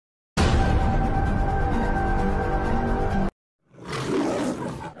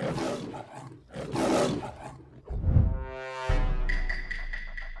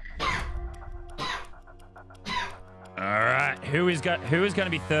Who is going to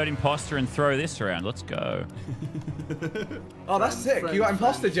be third imposter and throw this around? Let's go. Oh, that's sick. You got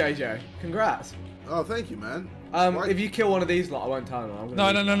imposter, JJ. Congrats. Oh, thank you, man. If you kill one of these lot, I won't tell them.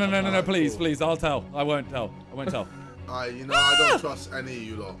 No, please, I'll tell. I won't tell. You know, I don't trust any of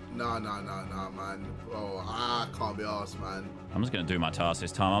you lot. Nah, man. Bro, I can't be arsed, man. I'm just going to do my task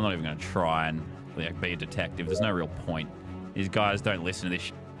this time. I'm not even going to try and be a detective. There's no real point. These guys don't listen to this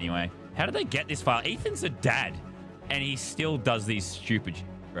shit anyway. How did they get this far? Ethan's a dad, and he still does these stupid shit,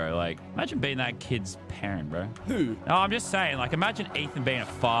 bro. Like, imagine being that kid's parent, bro. Who? No, I'm just saying, like, imagine Ethan being a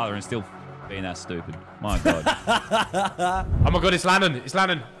father and still being that stupid. My God. Oh my God, it's landing. It's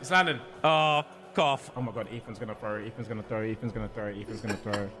landing. Oh, cough. Oh my God, Ethan's gonna throw. Ethan's gonna throw.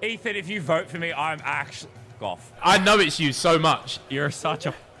 Ethan, if you vote for me, I'm actually off. I know it's you so much. You're such a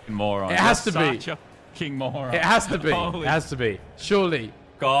f***ing moron. It has to be. Such a f***ing moron. It has to be. Holy It has to be. Surely.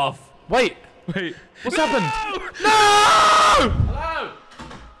 Goff. Wait. What's happened? No! Hello.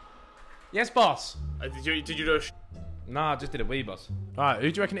 Yes, boss. Did you do a Nah, I just did a wee, boss. All right,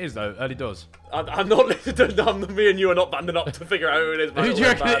 who do you reckon it is, though? Early doors. I'm not. Me and you are not banding up to figure out who it is. Who do you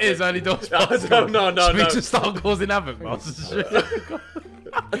reckon it is, early doors? Boss? No. Should we just start causing havoc, boss? Who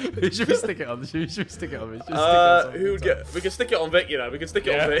should we stick it on? Should we stick it on? Who would get? We can stick it on Vic. You know, we can stick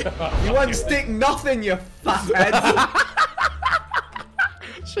it on Vic. You won't stick nothing, you fathead.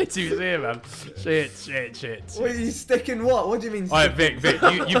 Shit, he was here, man. Shit. What are you sticking? What do you mean? Alright, Vic,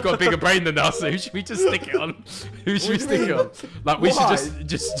 you've got a bigger brain than us. So who should we just stick it on? Who should we stick it on? Like, we should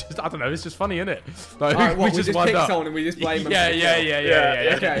just I don't know. It's just funny, isn't it? Like, right, we just pick someone and we just blame them.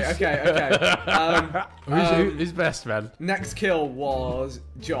 Yeah. Okay. Who's best, man? Next kill was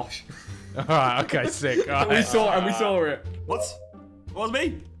Josh. Alright, okay, sick. All right. We saw it. What? Was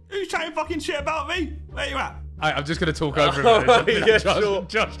me? Who's chatting fucking shit about me? Where you at? I'm just gonna talk over him. Yeah,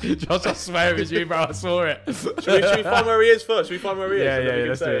 Josh, I swear it was you, bro. I saw it. Should we find where he is first? Should we find where he is? Yeah,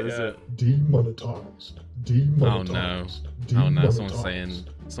 let's do it. Demonetized. Oh no. Oh no,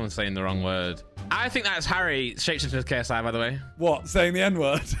 someone's saying the wrong word. I think that's Harry shapeshifting KSI, by the way. What? Saying the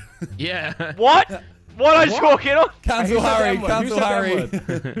N-word? Yeah. What? What are you talking on? Cancel Harry.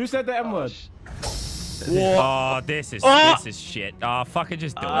 Who said the M-word? Oh, this is shit. Oh, fucking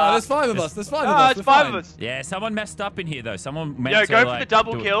just do it. No, there's five of us. It's five of us. Yeah, someone messed up in here though. Someone meant to, go for like, the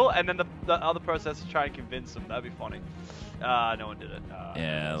double kill, and then the other process to try and convince them. That'd be funny. No one did it.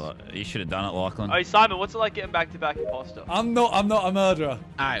 Yeah, you should have done it, Lachlan. Oh, Simon, what's it like getting back-to-back imposter? I'm not a murderer.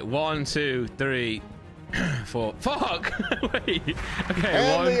 All right, 1, 2, 3, 4. Fuck. Wait. Okay,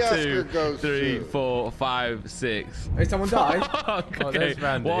 And 1, 2, 3, 4, 5, 6. Hey, someone died. Fuck. Okay,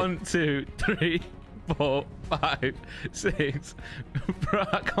 1, 2, 3, 4, 5, 6. Bro,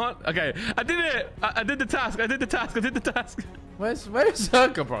 I can't. Okay, I did it. I did the task. Where's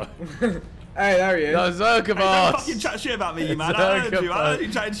Zerkaa, bro? Hey, there he is. No, Zerkaa, boss. Don't fucking chat shit about me, you man. I heard you. I heard you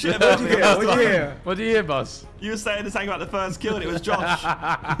chatting shit about me. What do you hear? What do you hear, boss? You were saying the thing about the first kill and it was Josh.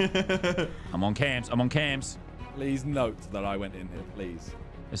 I'm on cams. Please note that I went in here, please.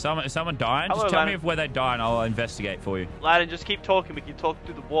 Is someone dying? Just tell me where they die and I'll investigate for you. Lachlan, just keep talking. We can talk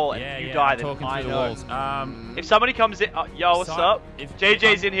through the wall. And if you die, then talking I through know. the walls. If somebody comes in, yo, what's up? If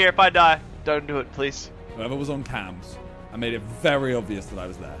JJ's in here, if I die, don't do it, please. Whoever was on cams, I made it very obvious that I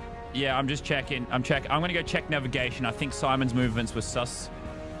was there. Yeah, I'm just checking. I'm gonna go check navigation. I think Simon's movements were sus.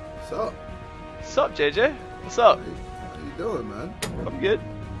 What's up? What's up, JJ? What's up? How you doing, man? I'm good.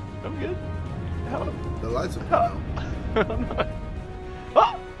 The lights are out.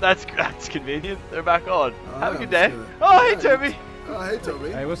 Oh, that's convenient. They're back on. Have a good day. Gonna... Oh, hey, Tobi. Oh, hey,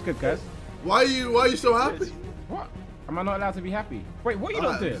 Tobi. Hey, what's good, guys? Why are you so happy? What? Am I not allowed to be happy? Wait, what are you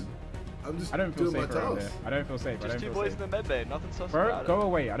not doing? I'm just I don't feel doing safe my around task. here. I don't feel safe. Just two boys in the med bay. Nothing sus Bro, about go it.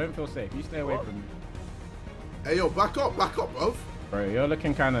 away. I don't feel safe. You stay away from me. Hey, yo, back up, bro. Bro, you're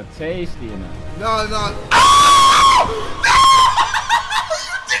looking kind of tasty, you know. No.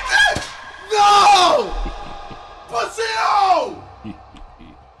 No! Pussy hell!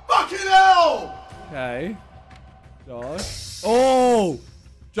 Fucking hell! Okay. Josh. Oh!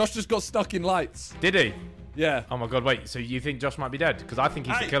 Josh just got stuck in lights. Did he? Yeah. Oh my God! Wait. So you think Josh might be dead? Because I think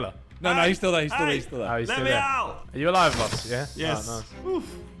he's the killer. No, he's still there. He's still there. Oh, he's Let still me there. out! Are you alive, boss? Yeah. Yes. Oh, nice.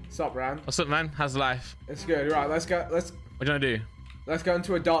 What's up, Rand? What's up, man? How's life? It's good. Right, let's go. What do you want to do? Let's go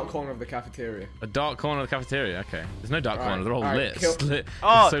into a dark corner of the cafeteria. A dark corner of the cafeteria. Okay. There's no dark corner. They're all lit. Lit.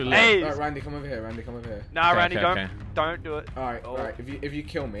 Oh, it's so lit. hey. Right, Randy, come over here. Nah, Okay, Randy, okay. don't do it. Alright, right. If you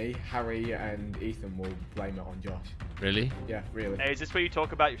kill me, Harry and Ethan will blame it on Josh. Really? Yeah, really. Hey, is this where you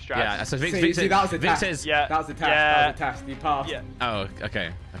talk about your strats? Yeah. So Vic, See, that was the task. says. Yeah. That was the task. Yeah. That was the task. You passed. Yeah. Oh,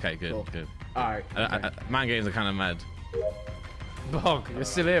 okay. Okay, good, Cool. good. Alright. Okay. Man games are kind of mad. Bog, you're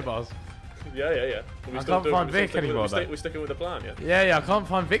still here, boss. Yeah. I can't find Vic anymore, though. We're sticking with the plan, yeah? Yeah, I can't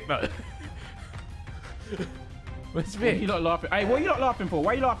find Vic, though. Where's Vic? You not laughing? Hey, what are you not laughing for?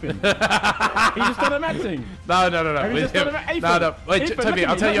 Why are you laughing? He just done a mad thing. No. Have you just done a mad thing? No. Wait, Ethan, Toby,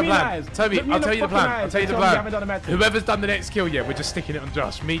 I'll tell you a plan. Toby, Look me I'll in tell the you the fucking plan. I'll eyes tell you the and tell me you haven't done a plan. mad thing. Whoever's done the next kill, yeah, we're just sticking it on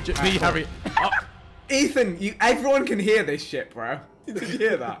Josh. Me, Harry. Ethan, everyone can hear this shit, bro. Did you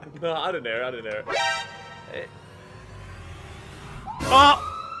hear that? No, I didn't hear it. Oh!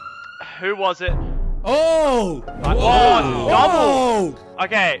 Who was it? Oh! Oh, double!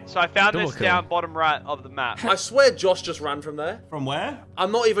 Okay, so I found Double this kill. down bottom right of the map. I swear Josh just ran from there. From where?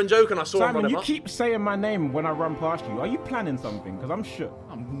 I'm not even joking, I saw him Simon, run him you up. keep saying my name when I run past you. Are you planning something? Because I'm shook.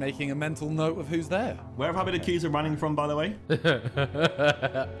 I'm making a mental note of who's there. Where have I been accused of running from, by the way?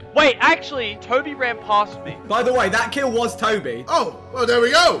 Wait, actually, Toby ran past me. By the way, that kill was Toby. Oh, well, there we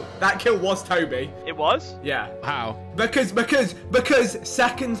go. That kill was Toby. It was? Yeah. How? Because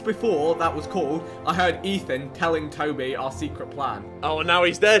seconds before that was called, I heard Ethan telling Toby our secret plan. Oh, and now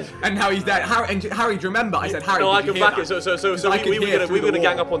he's dead. And how he's dead. Harry, do you remember? I said, Harry, No, I did you can hear back it. that? So I we could were hear gonna through the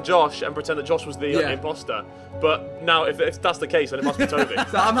gang wall. up on Josh and pretend that Josh was the imposter. But now, if that's the case, then it must be Toby.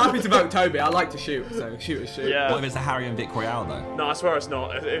 So I'm happy to vote Toby. I like to shoot, so shoot is shoot. Yeah. What if it's a Harry and Vic Royale, though? No, I swear it's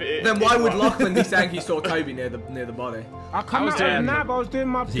not. Then why would Lachlan be saying he saw Toby near the body? I come out doing- of nab. I was doing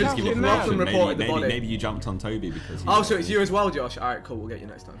my He's giving fucking Lachlan nab. reported the body. Maybe you jumped on Toby because. Oh, so it's you as well, Josh. All right, cool. We'll get you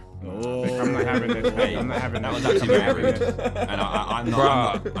next time. I'm not having this. Hey, I'm not having that was this. actually I'm not having rude. this. And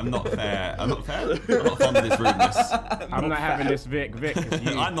I'm not fair. I'm not fond of this rudeness. I'm not having this, Vic. Vic, it's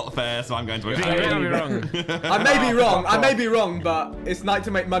you. I'm not fair, so I'm going to Vic, you may not be wrong. I may be wrong, but it's night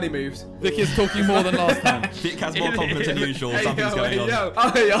to make money moves. Vic is talking more than last time. Vic has more confidence than usual. Something's going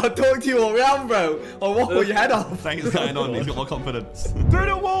on. Hey, I'll talk to you all round, bro. I'll waffle your head off. Something's going on. He's got more confidence. Through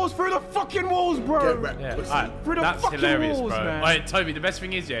the walls, through the fucking walls, bro. Yeah, alright, Through the that's fucking hilarious, walls, bro. man. Wait, Toby, the best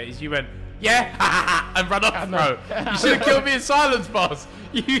thing is, is you went, yeah, and run off, bro. You should have killed me in silence, boss.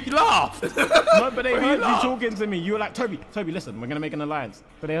 You laughed. No, but they heard you talking to me. You were like, Toby, listen, we're gonna make an alliance.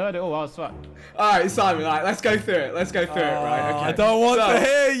 But they heard it all. I was fucked. All right, Simon. All right, let's go through it. Right? Okay. I don't want to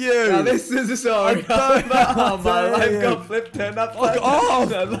hear you. Now this is a song. Oh, my life got flipped turned up. Fuck off.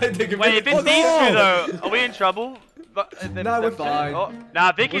 Wait, if it's these two though, are we in trouble? No, we're fine. Oh,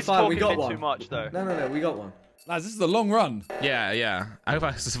 nah, Vic We're is fine, we talking a got bit one. too much though. No, we got one. Lads, this is a long run. Yeah. I hope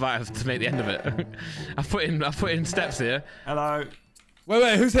I survive to make the end of it. I put in steps here. Hello.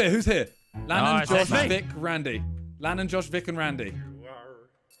 Wait, who's here? Lannon, it's Josh, me. Vic, Randy. Lannon, Josh, Vic, and Randy.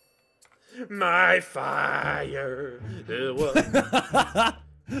 My fire.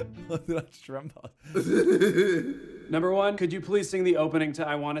 What did I just run past? Number one, could you please sing the opening to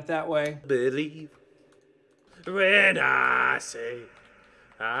I Want It That Way? Believe when I say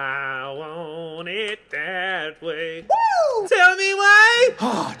I want it that way. Woo! Tell me why.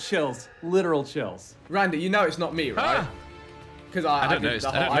 Oh, chills. Literal chills. Randy, you know it's not me, right? Because I don't know.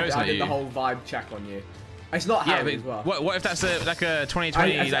 I did the whole vibe check on you. It's not Yeah, Harry but as well. what if that's like a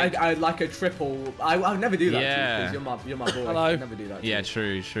 2020 I like a triple. I would never do that to you Yeah. because you're my boy. Hello. I'd never do that to Yeah,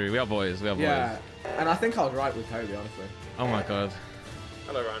 you. true. We are boys. Yeah, and I think I was right with Toby, honestly. Oh my god.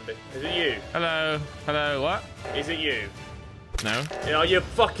 Hello, Randy. Is it you? Hello. What? Is it you? No. Yeah, you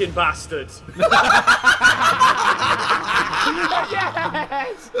fucking bastard.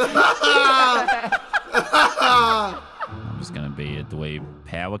 I'm just going to be a dweeb.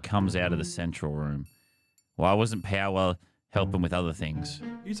 Power comes out of the central room. Why wasn't Power helping with other things? Who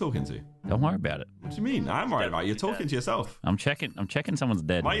are you talking to? Don't worry about it. What do you mean? I'm worried about you. You're talking to yourself. I'm checking someone's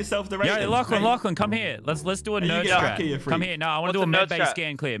dead. Why are you self-derating? Yeah, Lachlan, come here. Let's do a nerd get back strat. here, you freak. Come here. No, I want to What's do a a nerd med-based strat?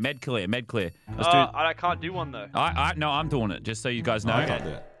 scan clear. Med clear. Let's I can't do one though. No, I'm doing it, just so you guys know. I can't do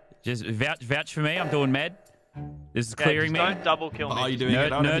it. Just vouch for me. I'm doing med. This is Okay, clearing just me. don't double kill But me. are you doing Nerd- it? I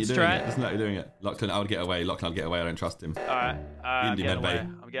don't know nerd if you're doing strat? it. Isn't that you're doing it? Lachlan, I would get away. Lachlan, I'd get away. I don't trust him. Alright, You I'm didn't do getting away. medbay.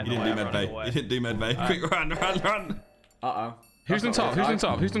 I'm You getting didn't away. do I'm running medbay. away. You didn't do medbay. Quick, run. Uh-oh. Who's on top? Who's on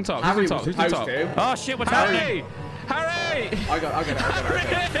top? Who's on top? Harry Who's on was top? Who's on supposed top? to. Oh shit! What's happening? Harry! I got it. Harry!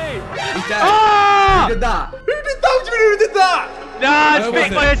 He's dead. Ah! Who did that? Who did that? Nah, it's Where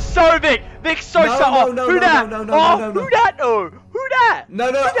Vic, was man. It's so Vic. Vic's so No, set off. no, Who no, that? no, no, Oh, no, no. who that? Oh, who that? No,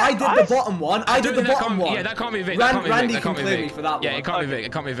 I did the bottom one. I did the bottom one. Yeah, that can't be Vic. Randy can clear me for that Yeah, one. it can't be Vic.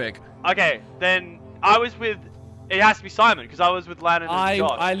 It can't be Vic. Okay, then I was with. It has to be Simon because I was with Lannon and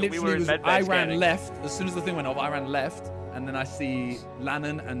Josh. I and we were literally in medbay I ran scanning. left as soon as the thing went off. I ran left, and then I see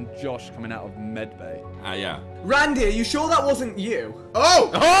Lannon and Josh coming out of medbay. Yeah. Randy, are you sure that wasn't you?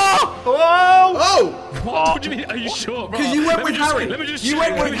 Oh! What do you mean? Are you sure, bro? Because you went with Harry. Let me just You check.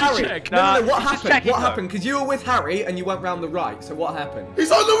 went Let with me just Harry. check. No, what just happened? checking, What though. happened? Because you were with Harry and you went round the right. So what happened?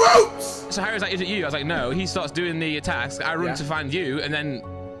 He's on the ropes! So Harry was like, is it you? I was like, no. He starts doing the attacks. I run Yeah. to find you, and then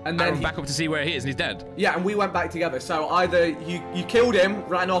and then back up to see where he is, and he's dead. Yeah, and we went back together. So either you killed him,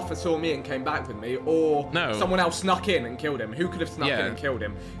 ran off and saw me and came back with me, or someone else snuck in and killed him. Who could have snuck in and killed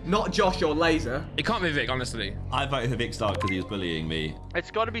him? Not Josh or Laser. It can't be Vic, honestly. I voted for Vic Stark because he was bullying me.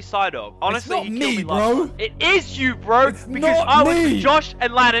 It's got to be Sido. Honestly, it's not he killed me, me last bro. time. It is you, bro. It's because not I was me. with Josh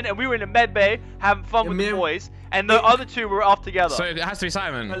and Lannon, and we were in a med bay having fun with the boys, and the other two were off together. So it has to be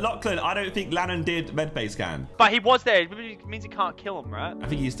Simon. But Lachlan, I don't think Lannon did medbay scan. But he was there. It means he can't kill him, right? I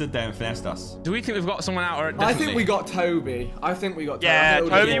think he stood there and finessed us. Do we think we've got someone out or I think we got Toby. I think we got Toby. Yeah,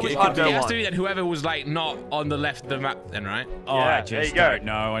 Toby was under It has to one. be then whoever was like not on the left of the map then, right? Oh, Yeah, I just don't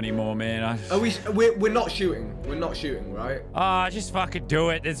know anymore, man. We're not shooting. We're not shooting, right? Just fucking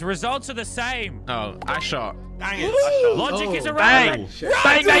do it. The results are the same. Oh, I shot. Dang it. Logic is Bang! irrelevant.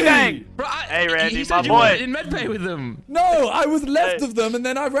 Bang, bang, bang! Bro, Hey, Randy, you said my you boy. were in medbay with them. No, I was left of them, and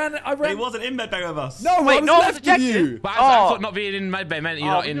then I ran. He wasn't in medbay with us. No, Wait, I was no one was left with ejected? you. But I thought not being in medbay meant you're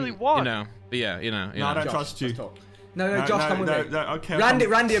not in. really won. You know. But yeah, you know. No, I don't Josh, trust you. let's talk. No, Josh, come with me. Okay,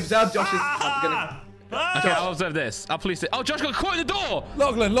 Randy, observe Josh is gonna... Okay, I'll observe this. I'll police it. Oh, Josh got caught in the door.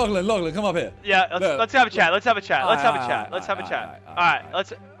 Lachlan, come up here. Yeah, let's have a chat. Let's have a chat. Let's have a Alright, chat. Let's have a chat. alright, Alright,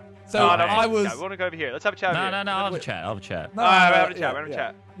 let's. So No, I was. We want to go over here. Let's have a chat. No, over no, here. no. I'll have a chat. I'll have a chat. No, Alright, we're no, having a chat. We're having a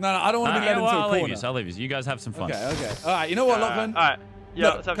chat. No, I don't want to be led into a I'll leave corner. you. I'll leave you. You guys have some fun. Okay. All right, you know what, Lachlan? Alright. Yeah,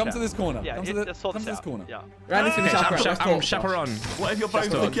 Look, let's have a come chat. to this corner. Yeah, Come to let's sort this this out. corner. Yeah. Randy's gonna chaperone. Let's I'm talk, chaperone. What if you're both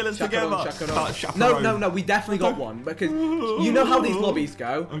the killers together? No, we definitely got one because you know how these lobbies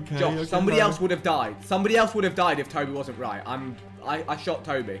go. Okay, Josh, somebody else would have died. Somebody else would have died if Toby wasn't right. I shot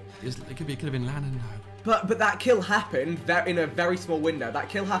Toby. It could have been Lannon though. But that kill happened in a very small window. That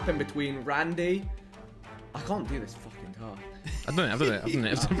kill happened between Randy. I can't do this fucking task. I've done it.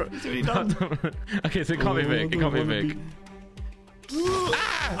 Okay, so it can't be Vic. It can't be Vic. If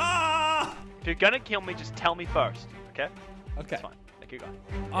you're gonna kill me, just tell me first, okay? Okay. That's fine. Thank you, guys.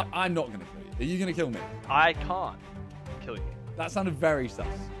 I'm not gonna kill you. Are you gonna kill me? I can't kill you. That sounded very sus.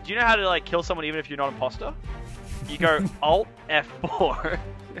 Do you know how to like kill someone even if you're not an imposter? You go Alt F4,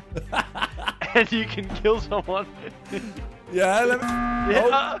 and you can kill someone. Yeah. Let me...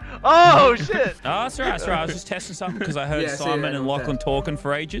 Oh shit! Oh, that's right. I was just testing something because I heard Simon and Lachlan talking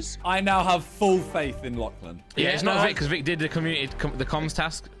for ages. I now have full faith in Lachlan. Yeah, it's not Vic because Vic did the comms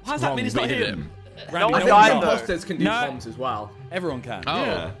task. How does that mean it's not him? I think imposters can do comms as well. Everyone can. Oh.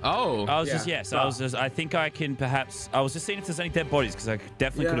 Yeah. Oh. I was I think I can perhaps. I was just seeing if there's any dead bodies because I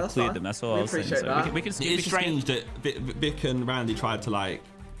definitely could have cleared them. That's all I was saying. So we can skip. It's strange that Vic and Randy tried to like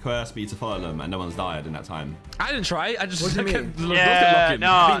coerce me to follow them, and no one's died in that time. I didn't try. I just kept looking. I've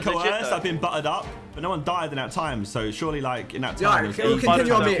been coerced. I've been buttered up, but no one died in that time. So surely, like in that time, we'll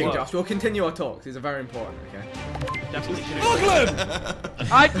continue our meeting, Josh. We'll continue our talks. These are very important. Okay. Definitely should.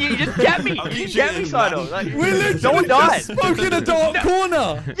 Lachlan! You didn't get me. You didn't get me, Sido. No one died. Spoke in a dark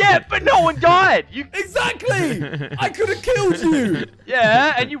corner. Yeah, but no one died. You exactly. I could have killed you.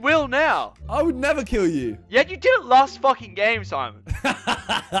 Yeah, and you will now. I would never kill you. Yeah, you did it last fucking game, Simon.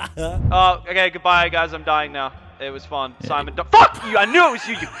 Okay, goodbye, guys. I'm dying now. It was fun. Yeah. Simon, fuck you! I knew it was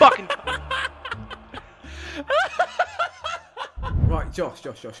you. You fucking. Right, Josh,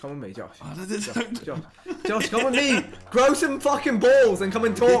 come with me, Josh. Josh, come with me. Grow some fucking balls and come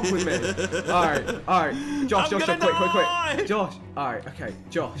and talk with me. Alright. Josh, quick. Josh, alright, okay,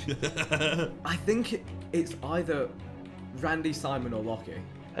 Josh. I think it's either Randy, Simon, or Lockie.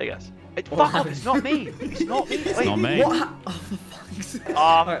 Hey guys. Fuck off, it's not me. It's not me. It's not me. What? Oh, for fuck's sake.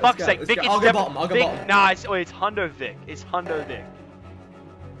 Oh, fuck's sake. Vic, I'll go bottom. Vic, nah, it's Hundo Vic. It's Hundo Vic.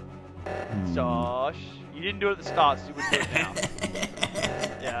 Josh. You didn't do it at the start, so you wouldn't do it now.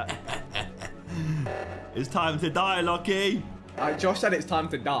 Yeah. It's time to die, Lockie. Josh said it's time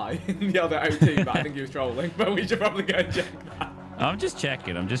to die in the other OT, but I think he was trolling. But we should probably go and check that. I'm just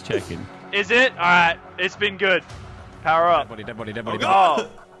checking. Is it? Alright, it's been good. Power up. Dead body. Oh!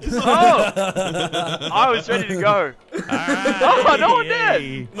 I was ready to go. Oh, no one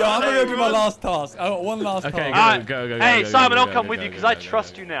did. Yeah, I'm gonna go do my last task. I got one last task. Okay, go. Hey, Simon, I'll come with you because I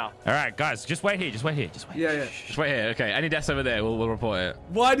trust you now. All right, guys, just wait here. Yeah. Just wait here. Okay, any deaths over there, we'll report it.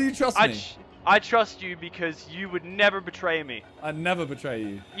 Why do you trust me? I trust you because you would never betray me. I'd never betray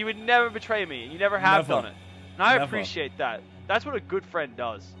you. You would never betray me. You never have Never. done it. And I Never. appreciate that. That's what a good friend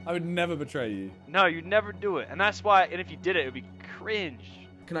does. I would never betray you. No, you'd never do it. And that's why, and if you did it, it would be cringe.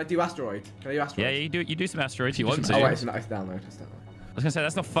 Can I do asteroid? Yeah, you do some asteroids. You want to? Oh wait, it's download. I was gonna say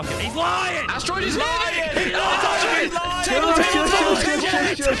that's not fucking. He's lying. Asteroid is lying.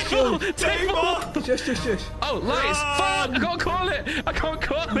 Shush. Oh, lights. Fuck! I can't call it.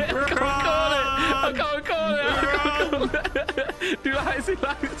 Do lights.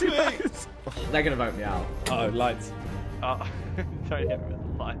 They're gonna vote me out. Oh, lights. Don't hit me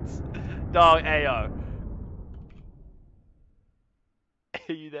with lights. Dog, ayo.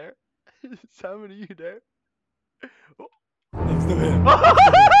 Are you there? Simon, are you there? I'm still here.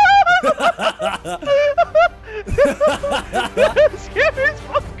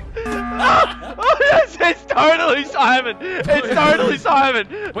 Oh, yes, it's totally Simon. It's totally Simon.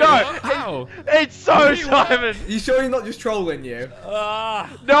 Wait, No, how? it's so Simon. You sure he's not just trolling you? No,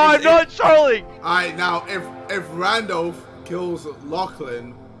 I'm not trolling. Alright, now if Randolph kills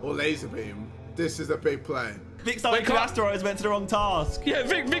Lachlan or Lazarbeam, this is a big play. Vic started with asteroids, went to the wrong task. Yeah,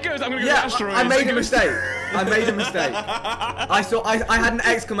 Vic goes, I'm gonna go Yeah, asteroids. I made a mistake. I made a mistake. I had an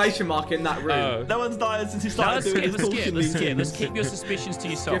exclamation mark in that room. No one's died since he No, started doing his talking meeting. Let's keep your suspicions to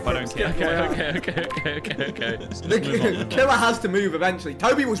yourself. I don't care. Okay. The killer has to move eventually.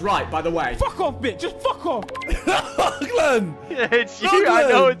 Toby was right, by the way. Fuck off, bitch. Just fuck off. Lachlan! Yeah, it's you. I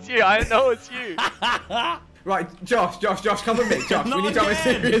know it's you. I know it's you. Right, Josh, come with me. Josh, we Not need to have a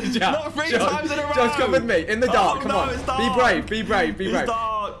again. serious chat. Not 3 times in a row. Josh, come with me. In the dark, Oh, come no, on. it's dark. Be brave, be brave, be It's brave.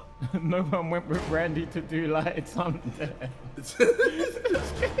 dark. No one went with Randy to do lights on there. This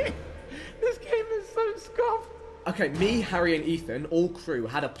game is so scuffed. Okay, me, Harry, and Ethan, all crew,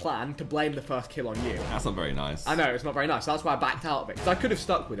 had a plan to blame the first kill on you. That's not very nice. I know, it's not very nice. That's why I backed out of it. Because I could have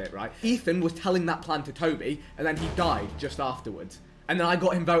stuck with it, right? Ethan was telling that plan to Toby, and then he died just afterwards. And then I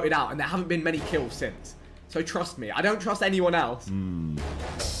got him voted out, and there haven't been many kills since. So trust me, I don't trust anyone else.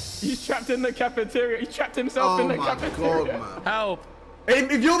 He's trapped in the cafeteria. He trapped himself in the cafeteria. Man. Help.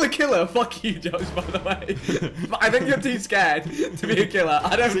 If you're the killer, fuck you, Josh, by the way. But I think you're too scared to be a killer.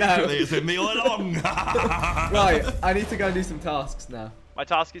 I don't know. Secretly, it's with me all along. Right, I need to go and do some tasks now. My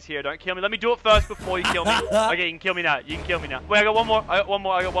task is here. Don't kill me. Let me do it first before you kill me. Okay, you can kill me now. You can kill me now. Wait, I got one more. I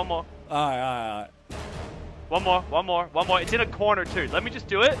got one more. Alright. One more. It's in a corner too. Let me just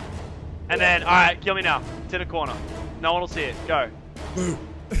do it. And then, alright, kill me now. It's in a corner. No one will see it. Go.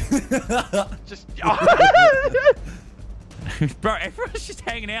 Just. Bro, everyone's just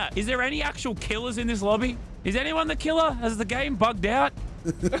hanging out. Is there any actual killers in this lobby? Is anyone the killer? Has the game bugged out?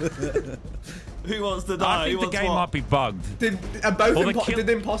 Who wants to die? I think the game might be bugged. Did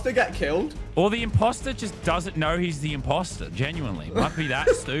the imposter get killed? Or the imposter just doesn't know he's the imposter. Genuinely. Might be that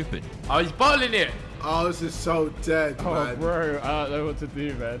stupid. Oh, he's bowling it. Oh, this is so dead, man. Bro, I don't know what to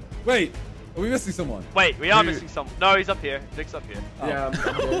do, man. Wait, are we missing someone? Wait, we are missing someone. No, he's up here. Vic's up here. Oh. Yeah,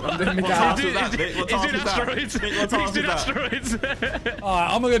 I'm doing the What gas. task was that, Vic? What task was that? Vic, what task was that? asteroids.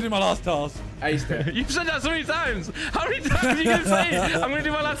 Alright, I'm gonna do my last task. Aced it. You've said that so many times. How many times are you going to say, I'm going to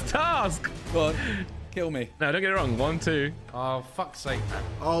do my last task? Go on, kill me. No, don't get it wrong. 1, 2. Oh, fuck's sake.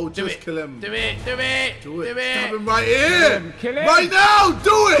 Oh, just kill him. Do it. Stab him right here. Kill him. Right now.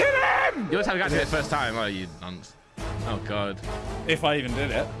 Do it. You always have got to do it first time. Oh, you nonce. Oh, God. If I even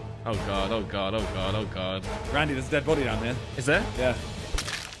did it. Oh, God. Randy, there's a dead body down there. Is there? Yeah.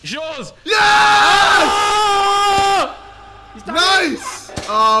 It's yours! Yes! Nice!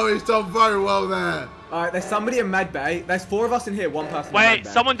 Oh, he's done very well there. Alright, there's somebody in medbay. There's 4 of us in here, 1 person in Wait, medbay.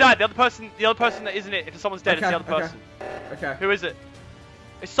 someone died. The other person that isn't it. If someone's dead, it's the other person. Okay. Who is it?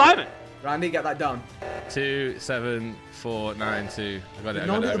 It's Simon. Randy, get that done. 2, 7, 4, 9, 2. I got it.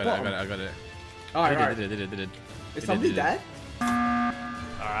 I got it. Alright, Did. Is somebody dead?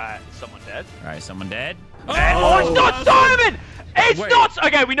 Alright, is someone dead? Alright, someone dead? Oh, it's not Simon! It's not!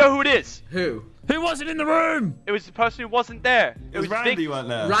 Okay, we know who it is. Who? Who wasn't in the room? It was the person who wasn't there. It was Randy Vic. weren't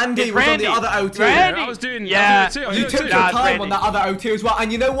there. Randy It's was Randy. on the other O2. Randy. I was doing Yeah. O2. You took your Nah, it's time Randy. on that other O2 as well.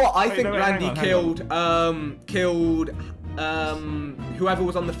 And you know what? I think no, Randy hang on. killed whoever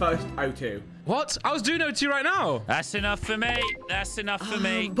was on the first O2. What? I was doing O2 right now. That's enough for me. That's enough for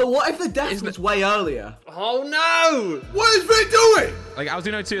me. But what if the death was way earlier? Oh, no. What is Vic doing? Like, I was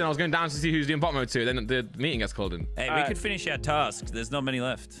doing O2 and I was going down to see who's doing bottom O2. Then the meeting gets called in. Hey, we could finish our tasks. There's not many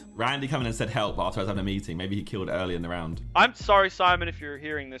left. Randy coming and said help after I was having a meeting. Maybe he killed early in the round. I'm sorry, Simon, if you're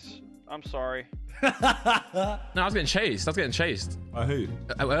hearing this. I'm sorry. No, I was getting chased. By who?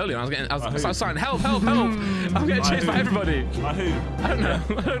 Earlier, I was saying, help. I'm getting chased by everybody. By who? I don't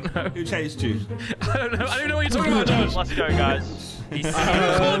know. Who chased you? I don't know. I don't know what you're talking about, Josh. Let's go, guys. You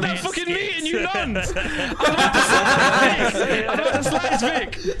called that fucking meeting, you nuns! I'm about to slice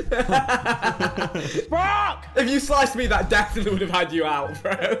Vic. Fuck! If you sliced me, that definitely would have had you out,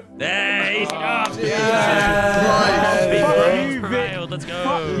 bro. Hey, he's up. Let's go.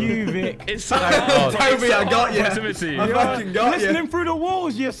 Fuck you, Vic. It's so Toby, I got you. proximity. I fucking got you. Listening through the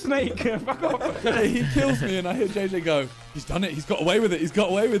walls, you snake. Fuck off. He kills me and I hear JJ go, he's done it, he's got away with it.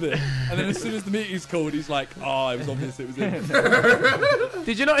 And then as soon as the meeting's called, he's like, oh, it was obvious it was him.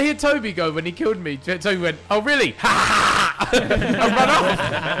 Did you not hear Toby go when he killed me? Toby went, oh, really? Ha ha ha! No,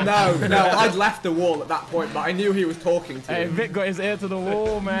 I'd left the wall at that point, but I knew he was talking to Hey, him. Vic got his ear to the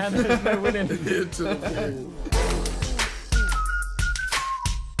wall, man. There's no winning. Ear to the wall.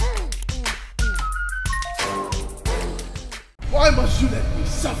 Why must you let me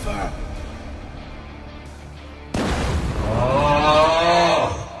suffer?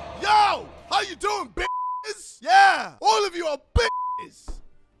 Yo! How you doing, bitches? Yeah! All of you are bitches!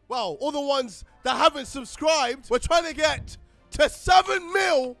 Well, all the ones that haven't subscribed, we're trying to get to 7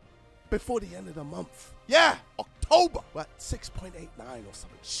 mil before the end of the month. Yeah! October! We're at 6.89 or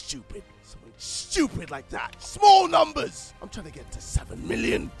something stupid. Something stupid like that. Small numbers! I'm trying to get to 7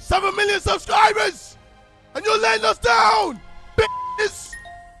 million. 7 million subscribers! And you're letting us down! Bitches!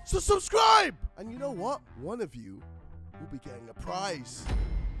 So subscribe! And you know what? One of you will be getting a prize.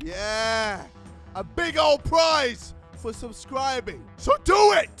 Yeah! A big old prize for subscribing. So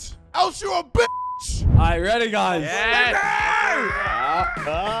do it! Else you're a bitch! Alright, ready, guys? Yes.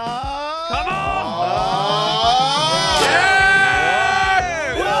 Come on!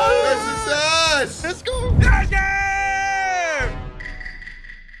 Success! Let's go!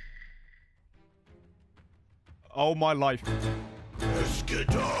 Oh my life.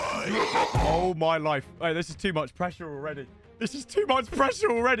 Oh my life. Hey, this is too much pressure already. This is too much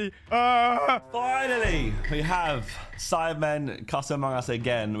pressure already. Finally, we have Sidemen Among Us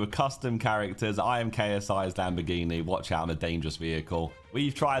again with custom characters. I am KSI's Lamborghini. Watch out, I'm a dangerous vehicle.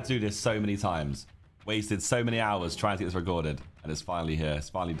 We've tried to do this so many times. Wasted so many hours trying to get this recorded. And it's finally here. It's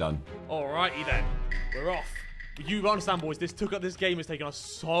finally done. Alrighty then. We're off. You understand, boys, this game has taken us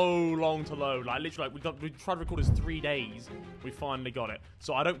so long to load. Like, literally, we tried to record this 3 days. We finally got it.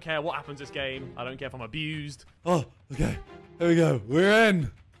 So I don't care what happens this game. I don't care if I'm abused. Oh, okay. Here we go. We're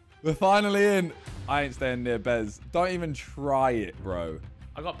in. We're finally in. I ain't staying near Bez. Don't even try it, bro.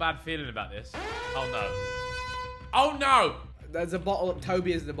 I got a bad feeling about this. Oh, no. Oh, no. There's a bottle of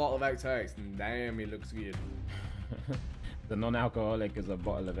Tobi is the bottle of XIX, and damn, he looks good. The non-alcoholic is a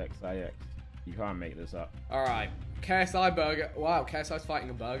bottle of XIX. You can't make this up. Alright, KSI burger. Wow, KSI's fighting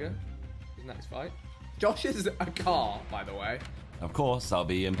a burger. His next fight. Josh is a car, by the way. Of course, I'll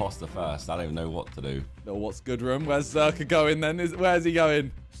be imposter first. I don't know what to do. No, what's good room? Where's Zerkaa going then? Where's he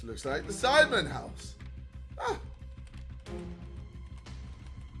going? This looks like the Sidemen house. Ah.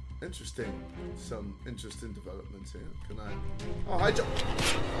 Interesting. Some interesting developments here. Can I? Oh, hi, Josh.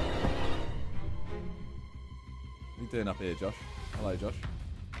 What are you doing up here, Josh? Hello, Josh.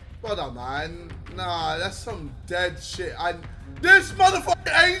 Well done, man. Nah, that's some dead shit. This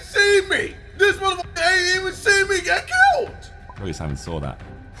motherfucker ain't seen me. This motherfucker ain't even seen me get killed. At least I haven't saw that.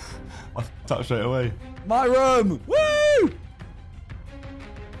 I touched straight away. My room! Woo!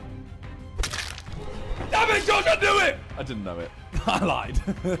 Damn it, Josh, I knew it! I didn't know it. I lied.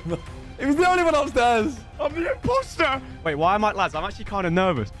 He was the only one upstairs. I'm the imposter. Wait, why am I, lads? I'm actually kind of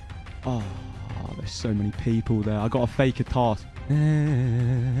nervous. Oh, there's so many people there. I got to fake a task.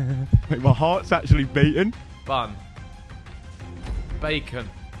 Wait, my heart's actually beating. Bun. Bacon.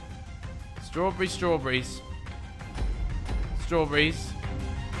 Strawberries. Strawberries.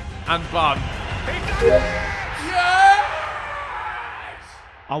 And bun. Yes!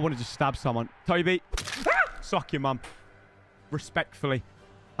 I want to just stab someone. Tobi. Suck your mum. Respectfully.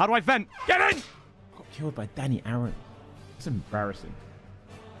 How do I vent? Get in! Got killed by Danny Aaron. It's embarrassing.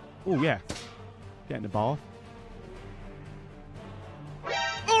 Oh, yeah. Get in the bath.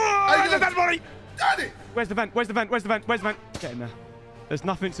 Oh, dead body! Daddy! Where's the vent? Where's the vent? Where's the vent? Where's the vent? Get in there. There's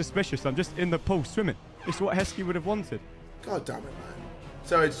nothing suspicious. I'm just in the pool swimming. It's what Heskey would have wanted. God damn it, man.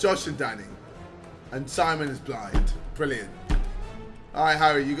 So it's Josh and Danny. And Simon is blind. Brilliant. Alright,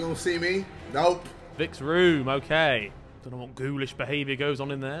 Harry, you gonna see me? Nope. Vic's room, okay. Don't know what ghoulish behaviour goes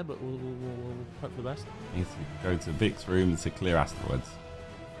on in there, but we'll hope for the best. Need to go to Vic's room to clear asteroids.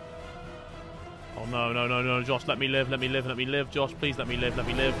 Oh no, Josh, let me live, Josh, please let me live,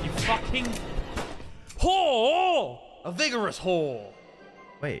 You fucking whore! A vigorous whore!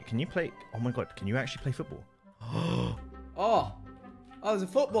 Wait, can you play? Oh my god, can you actually play football? Oh, there's a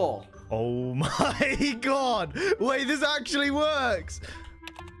football. Oh my god! Wait, this actually works!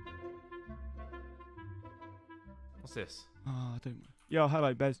 What's this? Oh, I don't. Yo,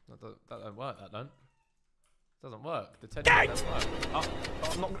 hello, Bez. That don't work, that don't. Doesn't work. The 10 doesn't work.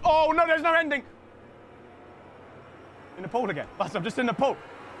 Oh no, there's no ending! In the pool again. Lads, I'm just in the pool.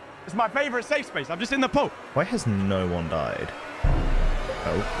 It's my favourite safe space. I'm just in the pool. Why has no one died?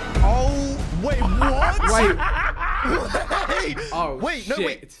 Oh, wait, what? Wait. Wait. Oh, wait, shit. no,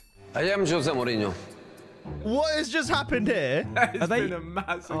 wait. I am Jose Mourinho. What has just happened here? It's been a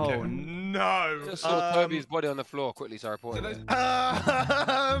massive Oh, no. Just saw Tobi's body on the floor quickly, so I reported it.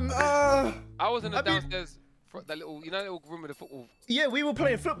 I was in the downstairs That little, you know, little room with the football. Yeah, we were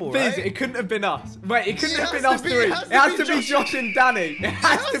playing football, Fizz, right? it couldn't have been us. Wait, it couldn't have been us three. It has to be Josh and Danny. It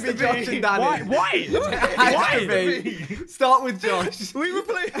has to be Josh and Danny. Why? It has to be. Start with Josh. We were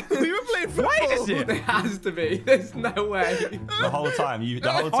playing football. Why is it? It has to be. There's no way. The whole time you.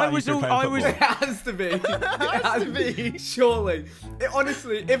 The whole time I was you all- playing I was- football. It has to be. It has to be. Surely.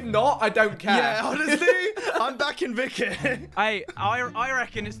 Honestly, if not, I don't care. Yeah, honestly, I'm back in Vic here. Hey, I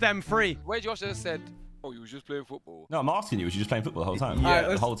reckon it's them three. Where Josh just said, oh, you was just playing football. No, I'm asking you. Was you just playing football the whole time? Yeah,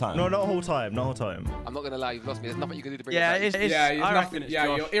 the whole time. No, not the whole time. Not the whole time. I'm not gonna lie, you've lost me. There's nothing you can do to bring Yeah, it back. it's Yeah, I reckon nothing. it's Yeah,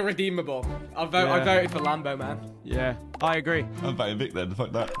 Josh. you're irredeemable. I voted for Lambo, man. Yeah, I agree. I'm voting Vic then.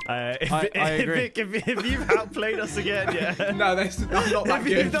 Fuck that. I agree. Vic, if you've outplayed us again, yeah. No, I'm not that If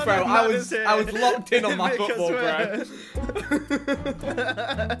you've good, done bro. that I madness was locked in on my Vic, I football, bro.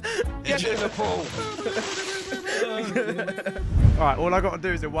 Get in the pool. All right, all I got to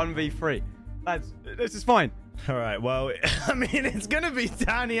do is a 1v3. Lads, this is fine. All right, well, I mean, it's going to be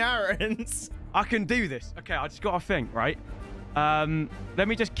Danny Aaron's. I can do this. Okay, I just got to think, right? Let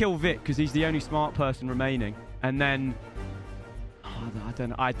me just kill Vic because he's the only smart person remaining. And then... Oh,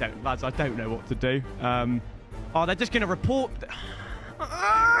 lads, I don't know what to do. Oh, they're just going to report...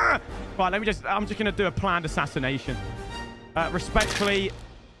 Right, I'm just going to do a planned assassination. Respectfully,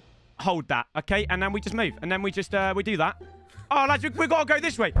 hold that, okay? And then we just move. And then we just, we do that. Oh, lads, we got to go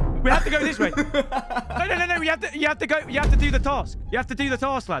this way. We have to go this way. No. You have to go. You have to do the task. You have to do the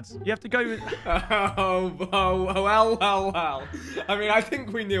task, lads. You have to go. Well. I mean, I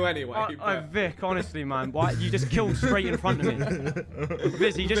think we knew anyway. Vic, honestly, man, why you just killed straight in front of me?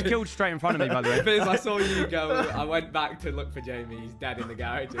 Viz, he just killed straight in front of me, by the way. Viz, I saw you go. I went back to look for Jamie. He's dead in the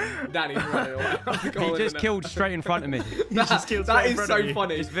garage. And Danny's running away. He just killed straight in front of me. That is so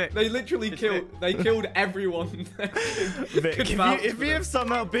funny. They literally killed. They killed everyone. Vic, if you have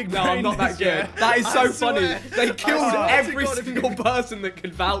somehow big brain, no, I'm not that good. yeah, that is so I funny. swear. They killed every single person that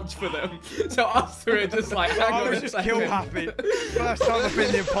could vouch for them. So us three are just like, I was just kill happy. First time I've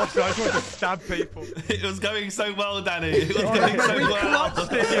been the imposter, I just wanted to stab people. It was going so well, Danny. It was going so We well.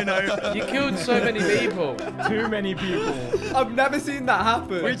 clutched it, you know. You killed so many people. Too many people. I've never seen that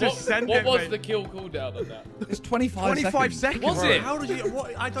happen. We just sent it. What was the kill cooldown on that? It's 25 seconds. Was it? How did you?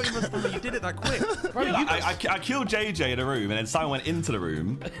 What? I don't even understand that you did it that quick. Bro, I killed JJ in a room, and then Simon went into the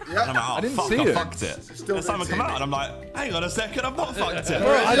room. And I'm like, oh, I didn't fuck, see I it. fucked it. And Simon come out, and I'm like, hang on a second, I've not fucked it.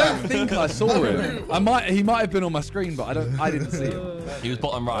 Bro, I don't think I saw him. He might have been on my screen, but I didn't see him. He was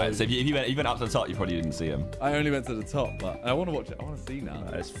bottom right, so if you went up to the top, you probably didn't see him. I only went to the top, but I want to watch it. I want to see now.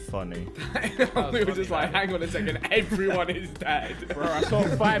 That's funny. We were just like, hang on a second, everyone is dead. Bro, I saw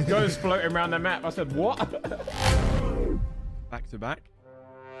 5 ghosts floating around the map. I said, what? Back to back.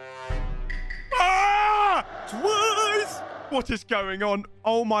 Ah! Twice! What is going on?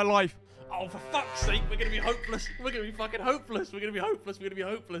 Oh, my life. Oh, for fuck's sake, we're gonna be hopeless. We're gonna be fucking hopeless. We're gonna be hopeless. We're gonna be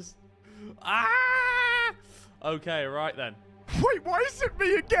hopeless. Ah! Okay, right then. Wait, why is it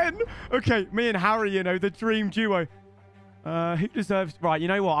me again? Okay, me and Harry, you know, the dream duo. Who deserves... Right, you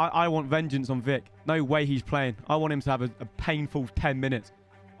know what? I want vengeance on Vic. No way he's playing. I want him to have a painful 10 minutes.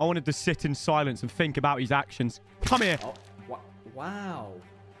 I wanted to sit in silence and think about his actions. Come here. Oh, wow.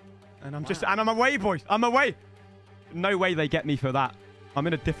 And I'm away, boys. I'm away. No way they get me for that. I'm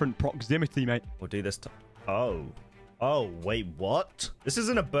in a different proximity, mate. We'll do this. Oh, wait, what? This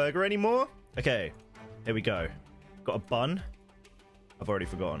isn't a burger anymore? Okay, here we go. Got a bun. I've already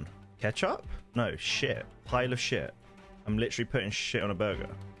forgotten. Ketchup? No, shit. Pile of shit. I'm literally putting shit on a burger.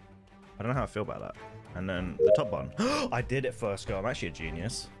 I don't know how I feel about that. And then the top bun. I did it first go. I'm actually a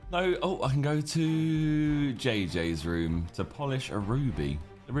genius. No, I can go to JJ's room to polish a ruby.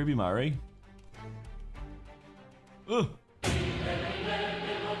 A ruby Murray. Ugh.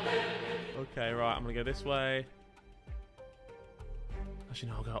 Okay, right, I'm gonna go this way. Actually,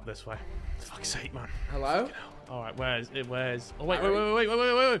 no, I'll go up this way. For fuck's sake, man. Hello? All right, where's it? Where's? Oh, wait.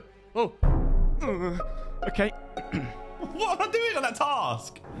 Oh. Okay. What am I doing on that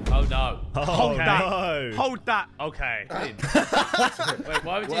task? Oh, no. Hold that. No. Hold that. Okay. Wait,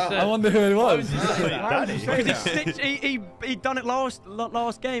 why would you say I wonder who it was. Because he done it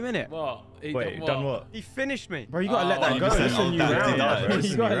last game, innit? What? Wait, done what? He finished me. Bro, you gotta let that you go. said, It's a new round.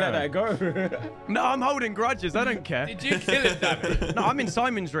 You gotta let that go. No, I'm holding grudges. I don't care. Did you kill it, Danny? No, I'm in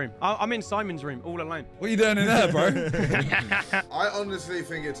Simon's room. I'm in Simon's room all alone. What are you doing in there, bro? I honestly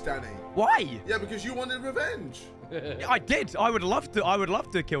think it's Danny. Why? Yeah, because you wanted revenge. I did. I would love to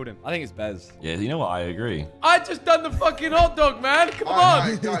have killed him. I think it's Bez. Yeah, you know what? I agree. I just done the fucking hot dog, man. Come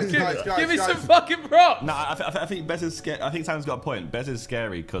on. Guys, give me some fucking props. No, I think Bez is scary. I think Sam's got a point. Bez is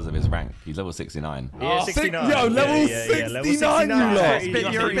scary because of his rank. He's level 69. Yeah, 69. Yo, level 69, you lot.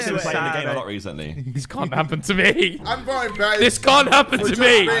 You're a bit He's been playing the game a sad. lot recently. This can't happen to me. I'm going back. This can't happen to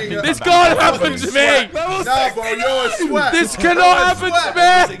me. This can't happen to me. Nah, bro, you're a sweat. This cannot happen to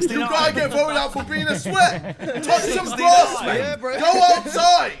me. You gotta get voted out for being a sweat. Touch some grass, man. Go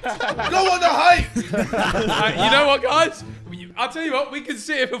outside. Go on the hike. You know what, guys? I'll tell you what, we can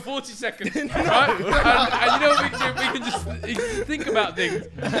sit here for 40 seconds, right? And you know what we can do? We can just think about things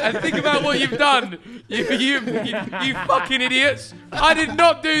and think about what you've done. You fucking idiots. I did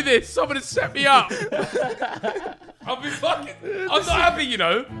not do this. Someone has set me up. I'm not happy, you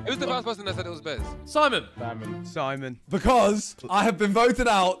know. Who's the first person that said it was Bez? Simon. Simon. Because I have been voted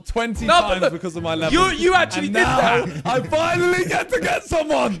out 20 times because of my level. You actually did now that. I finally get to get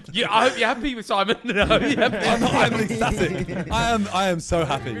someone. Yeah, I hope you're happy with Simon. I'm ecstatic. I am so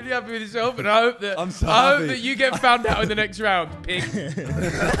happy. Really happy with yourself, and I hope that I'm so I hope happy. that you get found out in the next round, pig.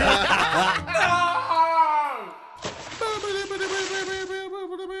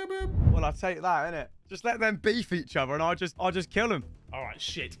 Well, I'll take that, innit? Just let them beef each other, and I'll just kill them. All right,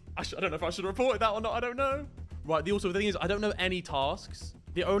 shit. I don't know if I should have reported that or not. I don't know. Right, the thing is, I don't know any tasks.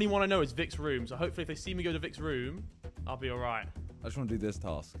 The only one I know is Vic's room. So hopefully if they see me go to Vic's room, I'll be all right. I just want to do this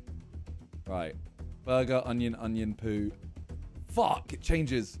task. Right. Burger, onion, poo. Fuck, it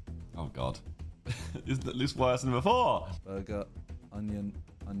changes. Oh, God. Isn't this worse than before? Burger, onion,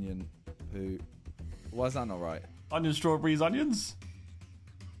 poo. Why is that not right? Onion, strawberries, onions?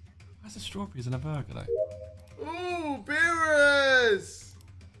 Why's the strawberries in a burger, though? Ooh, berries.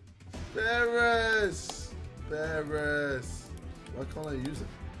 Why can't I use it?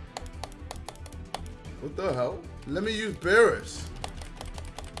 What the hell? Let me use berries.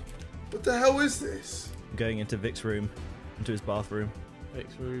 What the hell is this? I'm going into Vic's room, into his bathroom.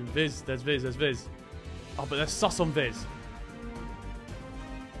 Vic's room. Viz. There's Viz. Oh, but there's sus on Viz.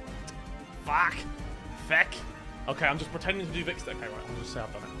 Fuck. Feck. Okay, I'm just pretending to do Vic's. Okay, right. I'll just say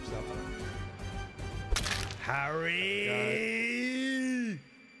I've done it. Harry!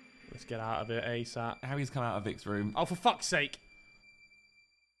 Let's get out of it ASAP. Harry's come out of Vic's room. Oh, for fuck's sake.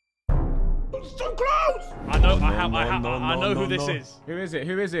 It's so close! I know who this is. Who is it?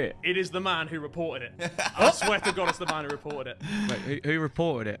 Who is it? It is the man who reported it. I swear to God, it's the man who reported it. Wait, who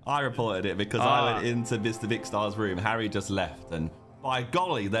reported it? I reported it because I went into Mr. Vicstar's room. Harry just left, and by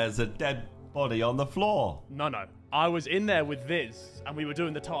golly, there's a dead body on the floor. No. I was in there with Viz, and we were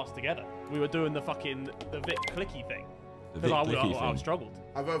doing the task together. We were doing the Vic clicky thing. Because I struggled.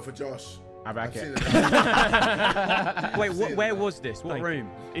 I vote for Josh. I back it. Wait, where was this? What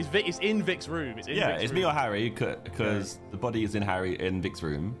room? It's in Vic's room. It's me or Harry, because the body is in Vic's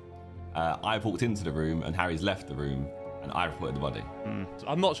room. I've walked into the room, and Harry's left the room, and I reported the body. So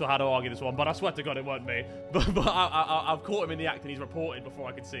I'm not sure how to argue this one, but I swear to God it weren't me. But I've caught him in the act, and he's reported before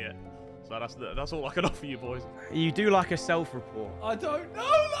I could see it. So that's all I can offer you, boys. You do like a self-report. I don't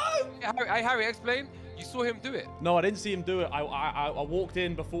know, man. Hey, Harry, explain. You saw him do it. No, I didn't see him do it. I walked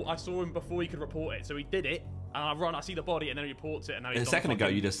in before. I saw him before he could report it. So he did it, and I see the body, and then he reports it, and now he's A second ago,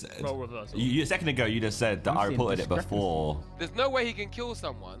 you just said that I reported it before. There's no way he can kill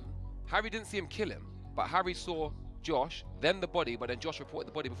someone. Harry didn't see him kill him, but Harry saw Josh, then the body, but then Josh reported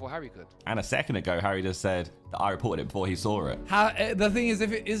the body before Harry could. And a second ago, Harry just said that I reported it before he saw it. The thing is,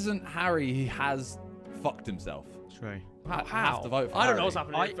 if it isn't Harry, he has fucked himself. True. I have to vote for I don't Harry. know what's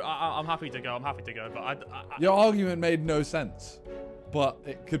happening. I'm happy to go. But Your argument made no sense, but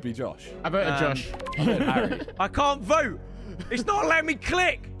it could be Josh. I voted Josh. I voted Harry. I can't vote. It's not letting me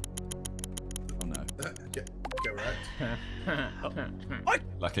click. Oh no. Get wrecked.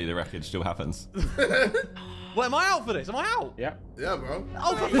 Luckily, the wreckage still happens. Well, am I out for this? Am I out? Yeah. Yeah, bro.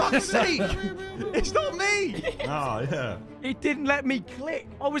 Oh, for fuck's sake! It's not me! Oh, yeah. It didn't let me click.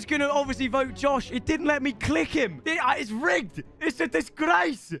 I was going to obviously vote Josh. It didn't let me click him. It's rigged. It's a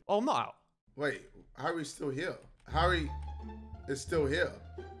disgrace. Oh, I'm not out. Wait, Harry's still here. Harry is still here.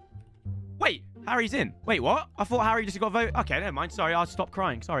 Wait, Harry's in. Wait, what? I thought Harry just got voted. Okay, never mind. Sorry, I'll stop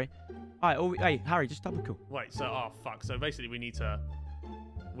crying. Sorry. All right, hey, Harry, just double kill. Wait, so, oh, fuck. So basically, we need to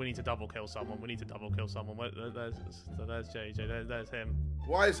double kill someone. There's JJ. There's him.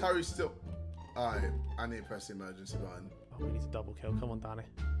 Why is Harry still... Alright, I need to press the emergency button. Oh, we need to double kill. Come on, Danny.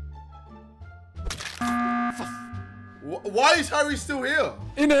 Why is Harry still here?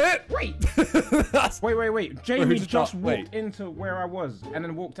 In it? Wait. Wait. Jamie just walked into where I was and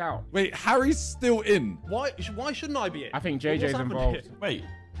then walked out. Wait, Harry's still in. Why shouldn't I be in? I think JJ's involved. Wait.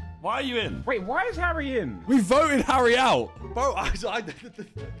 Why are you in? Wait, why is Harry in? We voted Harry out. Bro,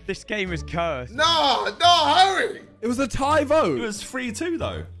 this game is cursed. No, Harry. It was a tie vote. It was 3-2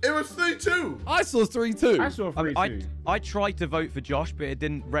 though. It was 3-2. I saw 3-2. I saw 3-2. I tried to vote for Josh, but it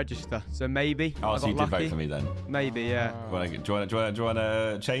didn't register. So maybe. Oh, I so got you did lucky. vote for me then? Maybe, yeah. Do you want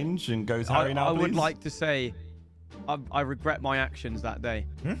to change and go to Harry now, I would please? like to say I regret my actions that day.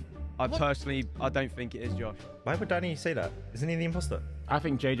 I personally don't think it is Josh. Why would Danny say that? Isn't he the imposter? I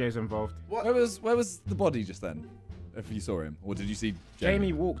think JJ's involved. What? Where was the body just then? If you saw him, or did you see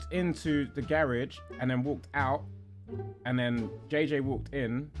Jamie walked into the garage and then walked out, and then JJ walked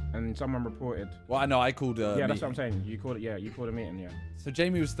in and someone reported. Well, I know I called. Yeah, that's what I'm saying. You called it. Yeah, you called a meeting. Yeah. So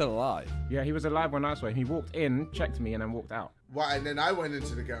Jamie was still alive. Yeah, he was alive when I saw him. He walked in, checked me, and then walked out. Right, and then I went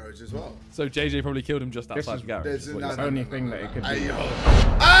into the garage as well. So JJ probably killed him just outside the garage. There's the only thing that it could be.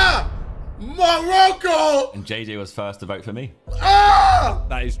 Ah! Morocco! And JJ was first to vote for me. Ah!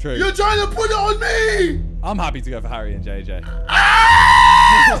 That is true. You're trying to put it on me! I'm happy to go for Harry and JJ.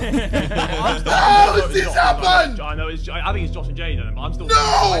 How has this happened? I know. I think it's Josh and Jay, but I'm still.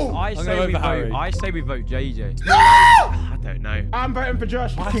 No! I say we vote JJ. No! I don't know. I'm voting for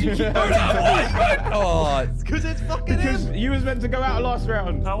Josh. Why did you keep voting for me? Oh, because it's fucking him. You was meant to go out last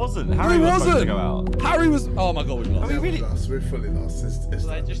round. I wasn't. Harry was supposed to go out. Harry was. Oh my god, we lost. We're fully lost.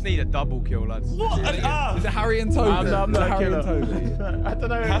 I just need a double kill, lads. What? Is it Harry and Toby? I'm not a Harry killer. and Toby. I don't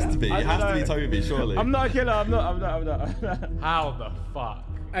know. It has to be. It has to be Toby, surely. I'm not a killer. I'm not. How the fuck?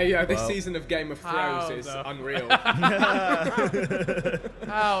 Hey, this season of Game of Thrones is unreal.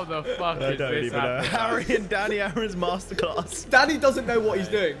 How the fuck is this happening? Harry and Danny Aaron's masterclass. Danny doesn't know what he's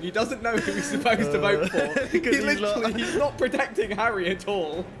doing. He doesn't know who he's supposed to vote for. He's not protecting Harry at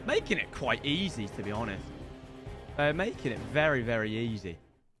all. Making it quite easy, to be honest. They're making it very, very easy.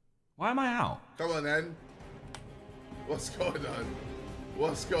 Why am I out? Come on, then. What's going on?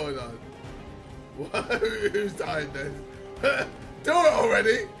 What's going on? Who's dying then? Do it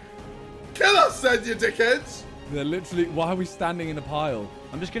already! Kill us then, you dickheads! They're literally. Why are we standing in a pile?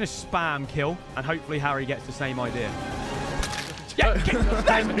 I'm just going to spam kill, and hopefully Harry gets the same idea. Let's go!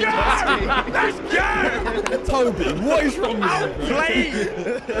 Toby, what is wrong with you?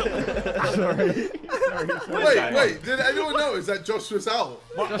 Sorry. Wait, did anyone notice that Josh was out?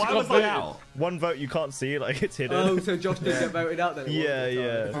 Why was I out? One vote you can't see, like it's hidden. Oh, so Josh did get voted out then?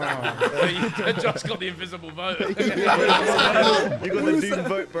 Yeah. Josh got the invisible vote. You got the Doom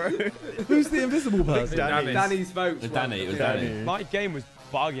vote, bro. Who's the invisible person? Danny's vote. It was Danny. My game was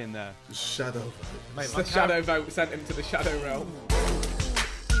bugging there. Shadow. Mate, the shadow vote sent him to the shadow realm.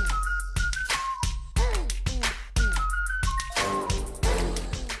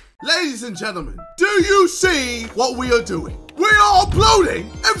 Ladies and gentlemen, do you see what we are doing? We are uploading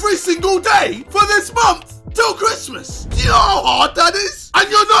every single day for this month till Christmas. Do you know how hard that is? And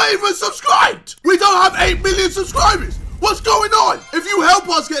you're not even subscribed. We don't have 8 million subscribers. What's going on? If you help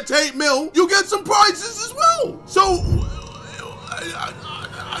us get to 8 mil, you'll get some prizes as well. So,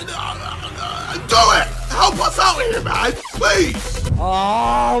 do it. Help us out here, man. Please.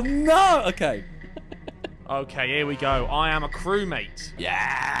 Oh, no. Okay. Okay, here we go. I am a crewmate.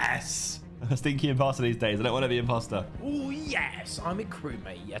 Yes! Stinky imposter these days. I don't want to be imposter. Oh, yes. I'm a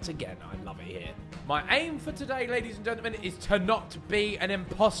crewmate yet again. I love it here. My aim for today, ladies and gentlemen, is to not be an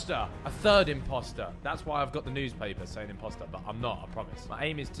imposter. A third imposter. That's why I've got the newspaper saying imposter, but I'm not, I promise. My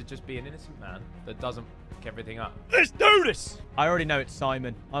aim is to just be an innocent man that doesn't fuck everything up. Let's do this! I already know it's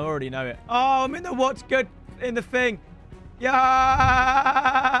Simon. I already know it. Oh, I'm in the what's good in the thing. Yo!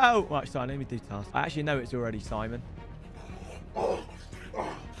 Right, sorry, let me do task. I actually know it's already Simon. Why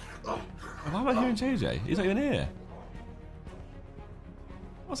am I hearing JJ? He's not even here.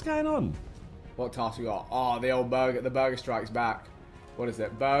 What's going on? What task we got? Oh, the old burger. The burger strikes back. What is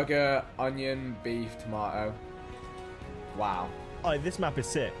it? Burger, onion, beef, tomato. Wow. Oh, this map is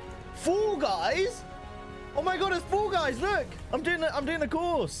sick. Fall Guys? Oh my god, it's Fall Guys! Look, I'm doing the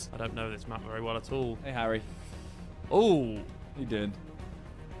course. I don't know this map very well at all. Hey, Harry. Oh, How you doing?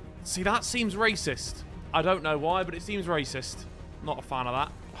 see, that seems racist. I don't know why, but it seems racist. Not a fan of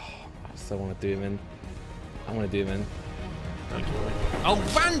that. I still want to do him in. I want to do him in. Oh,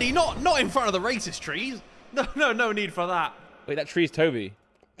 Randy, not in front of the racist trees. No need for that. Wait, that tree's Toby.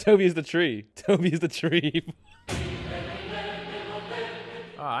 Toby is the tree. Toby is the tree.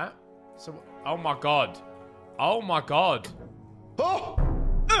 All right. So, oh my god. Oh my god. Oh!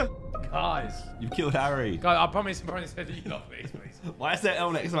 Guys. You've killed Harry. Guys, I promise that you love me, please. Why is there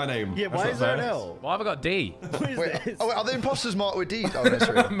L next to my name? Yeah, why is there an L? Why have I got D? Wait, are the imposters marked with D? Oh, that's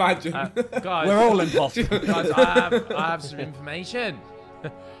right. Imagine. Guys, We're all imposters. Guys, I have some information.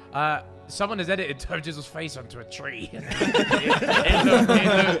 Someone has edited TBJZL's face onto a tree.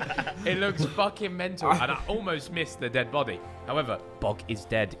 It looks fucking mental. And I almost missed the dead body. However, Bog is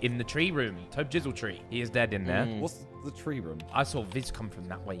dead in the tree room. TBJZL tree. He is dead in there. What's the tree room? I saw Viz come from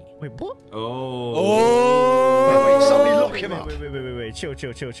that way. Wait, what? Oh. Wait, somebody lock him up. Wait. Chill.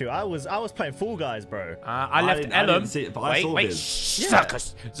 I was playing Fall Guys, bro. I left Ellum. I didn't see it, but I saw Viz.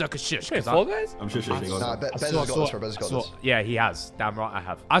 Zerkaa, shush. Wait, Fall Guys? I'm shushing. Nah, Bez has got this, bro. Bez has got this. Yeah, he has. Damn right I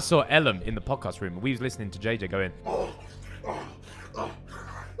have. I saw Ellum in the podcast room. We was listening to JJ go in.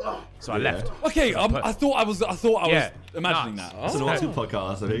 So I left. Okay, I thought I was imagining that. It's an awesome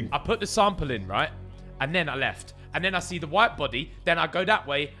podcast, I think. I put the sample in, right? And then I left. And then I see the white body. Then I go that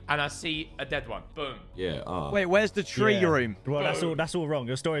way and I see a dead one. Boom. Yeah. Wait, where's the tree room? Well, that's all wrong.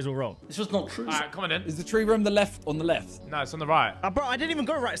 Your story's all wrong. This was not true. All right, come on then. Is the tree room on the left? No, it's on the right. Bro, I didn't even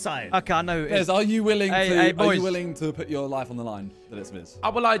go right side. Okay, I know. Bez, are you willing Hey, are you willing to put your life on the line that it's Viz?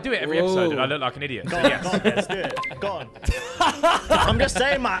 Oh, well, I do it every episode and I look like an idiot. So yes. Go on, Bez, do it. Go on. I'm just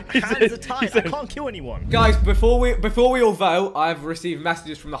saying, my hands are tied. I can't kill anyone. Guys, before we all vote, I've received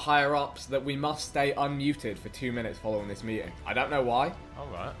messages from the higher ups that we must stay unmuted for 2 minutes following this meeting. I don't know why. All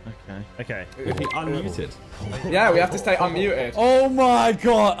right. Okay. Unmuted. Yeah, we have to stay unmuted. Oh my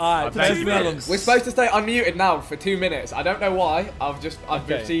god! Alright, we're supposed to stay unmuted now for 2 minutes. I don't know why. I've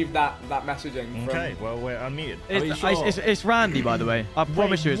received that messaging. From... Okay, well we're unmuted. It's Randy, by the way. I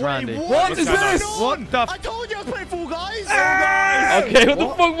promise you, it's Randy. What is this? What the? I told you I was playing Fall Guys. Okay, what the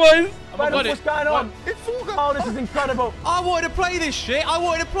fuck, boys? What's going on? It's Fall Guys. Oh, this is incredible. I wanted to play this shit.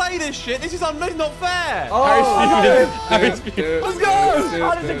 This is not fair. Oh, let's go!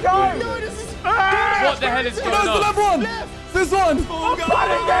 How does it go? No, this is... What the hell is going on? No, it's the left one! This one! This is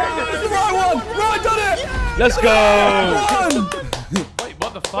the right one! No, I done it! Let's go! Wait,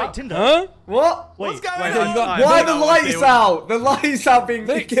 what the fuck? Tinder. Huh? What? What's going on? Why the lights out? The lights out being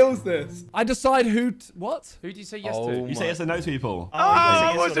kills this. I decide what? Who do you say yes to? You say yes or no to people.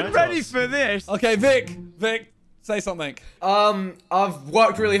 I wasn't ready for this. Okay, Vic, say something. I've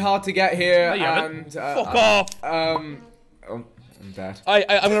worked really hard to get here, No, you haven't. and Fuck off! I'm dead.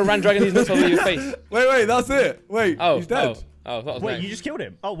 I'm gonna ram dragon these nuts over your face. Wait, that's it. Wait, he's dead. Oh, that was Wait, nice. you just killed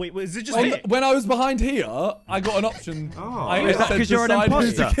him? Oh, wait, is it just when I was behind here, I got an option. Is that because you're an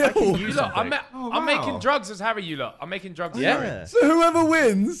imposter? I'm making drugs as Harry, you lot. I'm making drugs as Harry. So whoever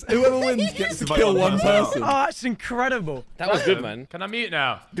wins gets to kill one person. Oh, that's incredible. That was good, man. Can I mute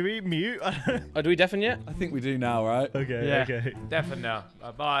now? Do we mute? Do we deafen yet? I think we do now, right? Okay. Deafen now.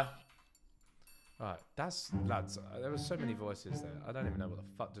 Bye. Right, lads. There were so many voices there. I don't even know what the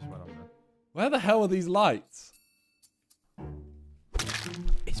fuck just went on there. Where the hell are these lights?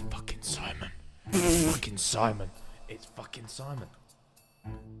 It's fucking Simon. It's fucking Simon.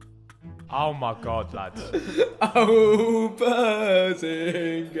 Oh my god, lads. Oh,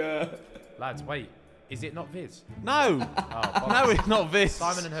 Behzinga. Lads, wait. Is it not Viz? No. Oh, No, it's not Viz.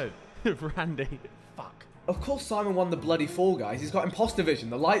 Simon and who? Randy. Fuck. Of course Simon won the bloody Fall Guys. He's got imposter vision.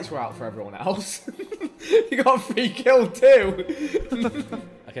 The lights were out for everyone else. He got a free kill too.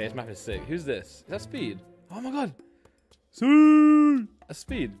 Okay, this map is sick. Who's this? Is that Speed? Oh my god. Speed. That's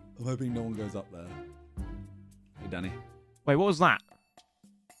Speed. I'm hoping no one goes up there. Hey, Danny. Wait, what was that?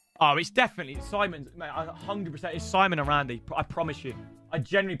 Oh, it's definitely Simon. Mate, 100%. It's Simon and Randy. I promise you. I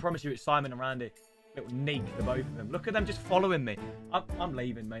genuinely promise you it's Simon and Randy. Little neek, the both of them. Look at them just following me. I'm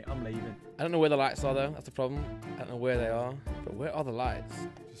leaving, mate. I'm leaving. I don't know where the lights are, though. That's the problem. I don't know where they are. But where are the lights?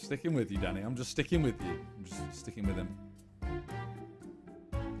 Just sticking with you, Danny. I'm just sticking with you. I'm just sticking with him.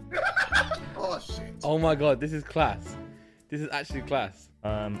 Oh, shit. Oh my god, this is class. This is actually class.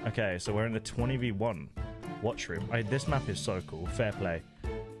 Okay, so we're in the 20v1 watch room. This map is so cool. Fair play.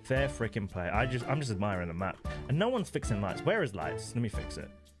 Fair freaking play. I'm just admiring the map. And no one's fixing lights. Where is lights? Let me fix it.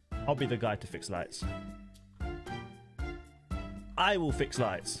 I'll be the guy to fix lights. I will fix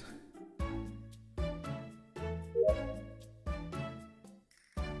lights.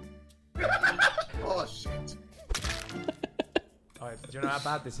 Oh, shit. Do you know how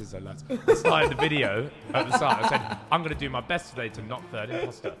bad this is, though, lads? I started the video at the start. I said, I'm going to do my best today to not third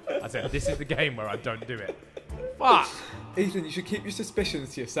imposter. I said, this is the game where I don't do it. Fuck! Ethan, you should keep your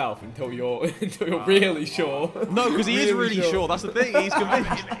suspicions to yourself until you're really sure. No, because he is really sure. That's the thing. He's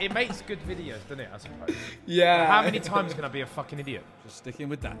convinced. It makes good videos, doesn't it, I suppose? Yeah. How many times can I be a fucking idiot? Just sticking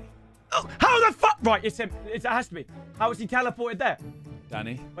with Danny. Oh, how the fuck? Right, it's him. It has to be. How was he teleported there?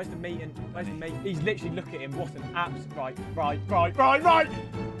 Danny. Where's the meeting? Where's the meeting? He's literally, look at him. What an abs. Right.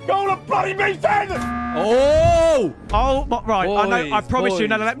 Go to bloody meeting! Oh! Oh, right. Boys, I know. I promise you.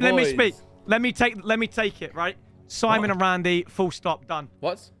 No, let me speak. boys. Let me take it. Right. Simon and Randy. Full stop. Done.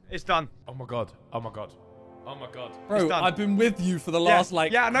 What? It's done. Oh my god. Oh my god. Bro, I've been with you for the last I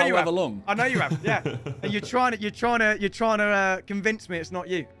know you have. long. I know you have. Yeah. And you're trying to convince me it's not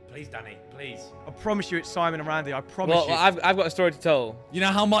you. Please, Danny, please. I promise you it's Simon and Randy. I promise you. Well, I've got a story to tell. You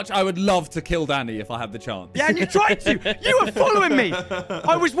know how much I would love to kill Danny if I had the chance. Yeah, and you tried to. You were following me.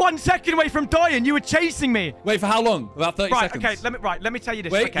 I was 1 second away from dying. You were chasing me. Wait, for how long? About 30 seconds. Okay, let me tell you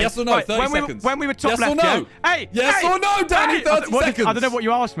this. Wait, okay? yes or no? 30 seconds. When we were top yes left, or no? Hey, yes or no, Danny? 30 seconds. I don't know what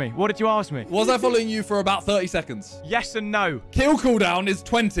you asked me. What did you ask me? Was I following you for about 30 seconds? Yes and no. Kill cooldown is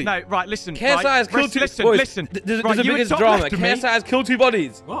 20. No, right, listen. KSI has killed 2 bodies. Listen. There's a biggest drama. KSI has killed 2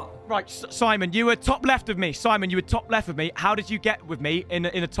 bodies. What? Right, Simon, you were top left of me. Simon, you were top left of me. How did you get with me in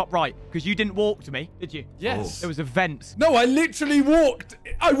the top right? Because you didn't walk to me, did you? Yes. It was a vent. No, I literally walked.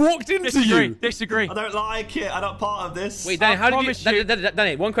 I walked into you. Disagree. I don't like it. I'm not part of this. Wait, Danny, how did you...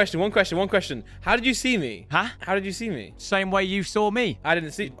 Danny, one question. How did you see me? Huh? How did you see me? Same way you saw me. I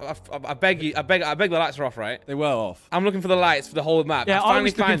didn't see... I beg the lights are off, right? They were off. I'm looking for the lights for the whole map. Yeah, I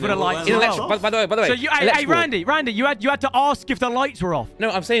was looking for the lights. By the way. So hey, Randy, you had to ask if the lights were off. No,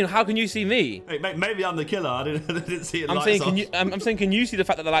 I'm saying, how can you see me? Hey, maybe I'm the killer. I didn't see it. I'm saying, can you see the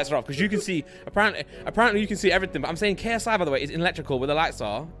fact that the lights are off? Because you can see, apparently you can see everything. But I'm saying KSI, by the way, is in electrical where the lights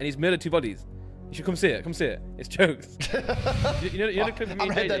are, and he's murdered 2 bodies. You should come see it. Come see it. It's jokes. you know the clip of me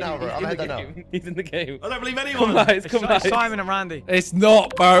and Deji? He's in the game. I don't believe anyone. Come lights. Simon and Randy. It's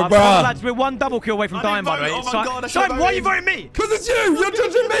not, bro. Lads, we're 1 double kill away from dying, by the way. Oh my God, Simon, why are you voting me? Because it's you. You're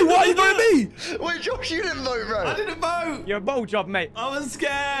judging me. Why are you voting me? Wait, Josh, you didn't vote, bro. I didn't vote. You're a bowl job, mate. I was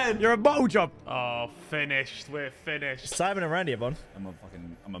scared. You're a bowl job. Oh, finished. We're finished. Simon and Randy, Yvonne.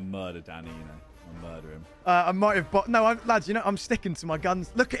 I'm a murder Danny, you know. I'll murder him. I might have lads, you know, I'm sticking to my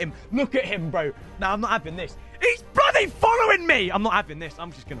guns. Look at him. Look at him, bro. No, I'm not having this. He's bloody following me. I'm not having this.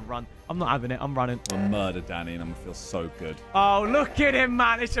 I'm just going to run. I'm not having it. I'm running. I'll murder Danny and I'm going to feel so good. Oh, look at him,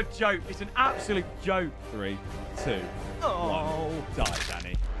 man. It's a joke. It's an absolute joke. 3, 2, Oh. 1. Die,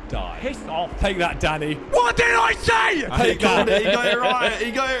 Danny. Die. Piss off. Take that, Danny. What did I say? Take that. He got it right. He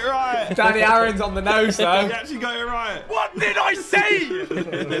got it right. Danny Aaron's on the nose, though. He actually got it right. What did I say?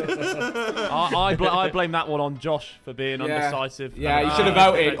 I blame that one on Josh for being undecisive. Yeah, you should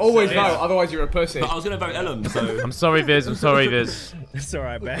have voted. Always vote, otherwise you're a pussy. But I was going to vote Ellum, so... I'm sorry, Viz. I'm sorry, Viz. It's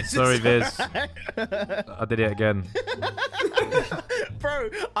alright, man. Sorry, Viz. I did it again.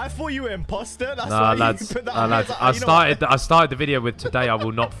 Bro, I thought you were imposter. That's nah, why lads. you put that Nah, on. lads. I started the video with today I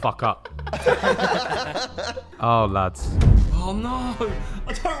will not fuck up. Oh, lads. Oh, no.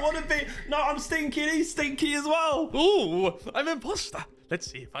 I don't want to be... No, I'm stinky. He's stinky as well. Ooh, I'm imposter.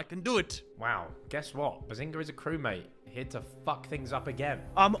 Let's see if I can do it. Wow, guess what? Behzinga is a crewmate. Here to fuck things up again.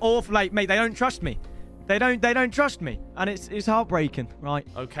 I'm awful late, mate. They don't trust me. They don't trust me. And it's heartbreaking, right?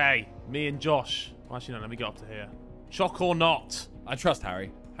 Okay, me and Josh. Actually, no, let me get up to here. Shock or not? I trust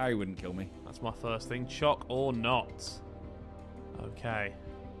Harry. Harry wouldn't kill me. That's my first thing. Shock or not? Okay.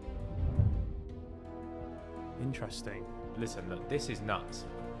 Interesting. Listen, look, this is nuts.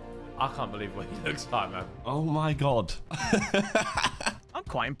 I can't believe what he looks like, man. Oh my god. I'm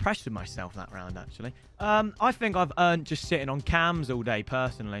quite impressed with myself that round, actually. I think I've earned just sitting on cams all day,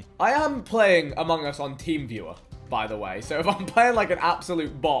 personally. I am playing Among Us on TeamViewer, by the way. So if I'm playing like an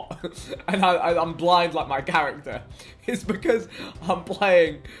absolute bot and I'm blind like my character, it's because I'm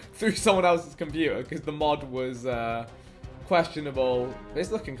playing through someone else's computer because the mod was questionable.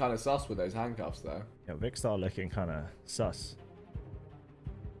 It's looking kind of sus with those handcuffs, though. Yeah, Vicstar looking kind of sus.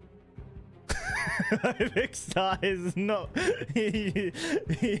 Vicstar is not... He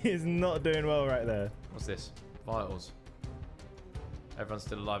is not doing well right there. What's this? Vitals. Everyone's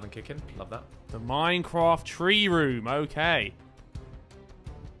still alive and kicking. Love that. The Minecraft tree room. Okay.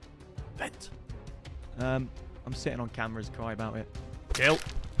 Vent. I'm sitting on cameras, cry about it. Kill.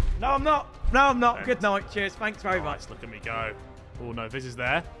 No, I'm not. No, I'm not. Good night. Cheers. Thanks very much. Look at me go. Oh, no. Viz is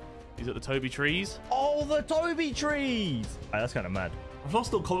there. He's at the Tobi trees. Oh, the Tobi trees! That's kind of mad. I've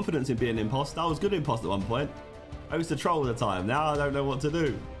lost all confidence in being an imposter. I was good imposter at one point. I used to troll all the time. Now I don't know what to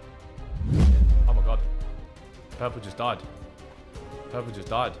do. Oh my god. Purple just died. Purple just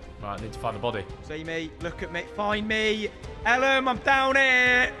died. Right, I need to find the body. See me. Look at me. Find me. Ellum, I'm down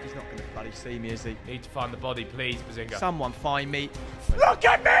here. He's not going to bloody see me, is he? Need to find the body, please, Behzinga. Someone find me. Look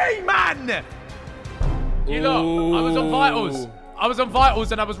at me, man! You lot, I was on vitals. I was on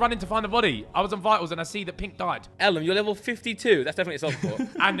Vitals and I was running to find the body. I was on Vitals and I see that Pink died. Ellum, you're level 52. That's definitely a self-report.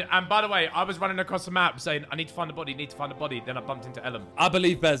 and by the way, I was running across the map saying, I need to find the body, need to find the body. Then I bumped into Ellum. I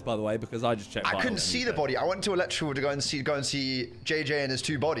believe Bez, by the way, because I just checked. I couldn't see the body. I went to electrical to go and see JJ and his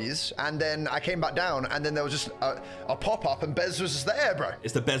 2 bodies, and then I came back down, and then there was just a pop-up, and Bez was just there, bro.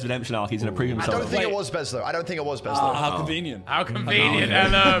 It's the Bez redemption arc. He's gonna prove himself. I don't think it was Bez though. I don't think it was Bez though. How convenient. How convenient,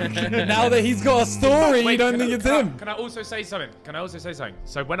 Ellum. Now that he's got a story, you don't think it's him. Can I also say something?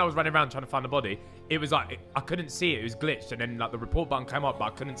 So when I was running around trying to find the body, it was like, I couldn't see it. It was glitched. And then like the report button came up, but I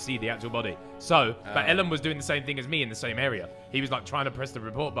couldn't see the actual body. So, but Ellum was doing the same thing as me in the same area. He was like trying to press the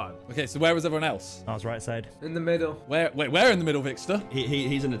report button. Okay, so where was everyone else? I was right side. In the middle. Wait, where in the middle, Vixter?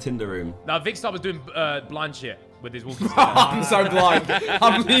 He's in the Tinder room. Now, Vixter was doing blind shit with his walking stick. I'm so blind.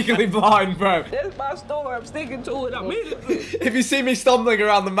 I'm legally blind, bro. That's my story. I'm sticking to it. I mean it. If you see me stumbling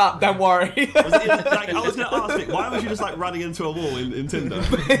around the map, don't worry. I was going to ask Vic, why was you just like running into a wall in Tinder?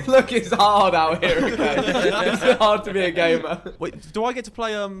 Look, it's hard out here, okay? It's hard to be a gamer. Wait, do I get to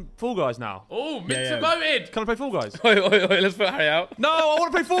play Fall Guys now? Oh, Mixer voted. Can I play Fall Guys? Wait, let's put Harry out. No, I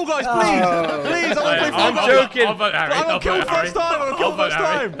want to play Fall Guys, please. Please, I want to play Fall Guys. I'm joking. I'll vote Harry. I got killed first time. I got killed first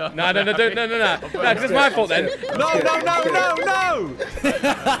time. No, because it's my fault then. No.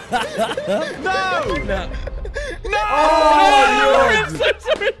 Oh,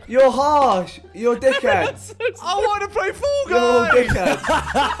 you're harsh. You're dickheads. I want to play Fall You're all Guys.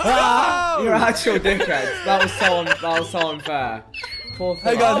 dickheads. You're actual dickheads. That was so unfair. Poor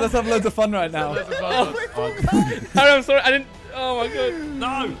Hey guys, let's have loads of fun right now. Harry, I'm sorry. I didn't. Oh my god.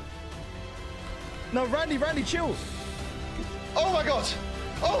 No, Randy, chill. Oh my god.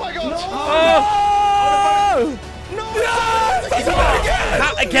 Oh my god. No!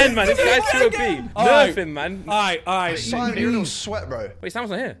 Again, man. This guy's too OP. Nerf him, man. Alright. Simon, you're a little sweat, bro. Wait,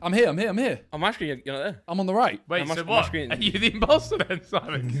 Simon's not here. I'm here. On my screen, you're not there. I'm on the right. Wait, so what? Are you the imposter then,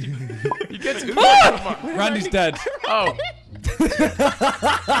 Simon? You get to Randy's dead. Oh.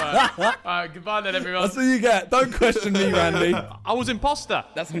 Alright, goodbye then, everyone. That's what you get. Don't question me, Randy. I was imposter.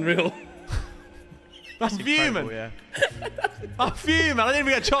 That's unreal. That's fuming. I'm fuming. I didn't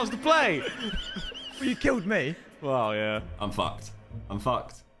even get a chance to play. Well, you killed me. Well, yeah. I'm fucked. I'm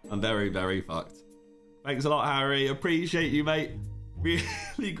very, very fucked. Thanks a lot, Harry. Appreciate you, mate.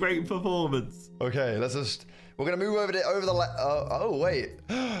 Really great performance. Okay, we're gonna move over the oh wait.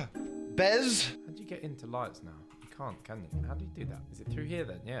 Bez? How do you get into lights now? You can't, can you? How do you do that? Is it through here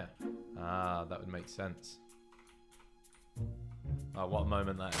then? Yeah. Ah, that would make sense. Oh, what a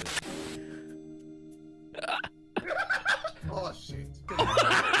moment that is. Oh shit.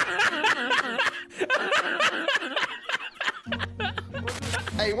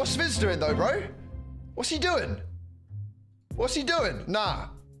 Hey, what's Viz doing though, bro? What's he doing? Nah.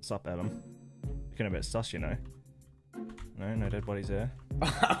 What's up, Ellum? Looking a bit sus, you know. No dead bodies here.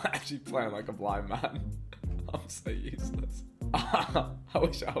 I'm actually playing like a blind man. I'm so useless. I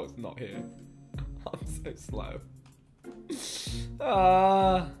wish I was not here. I'm so slow.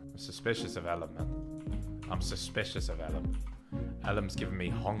 I'm suspicious of Ellum, man. I'm suspicious of Ellum. Ellum's giving me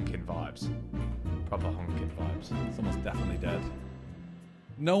honking vibes. Proper honking vibes. Someone's definitely dead.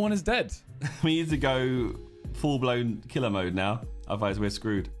 No one is dead. We need to go full-blown killer mode now. Otherwise, we're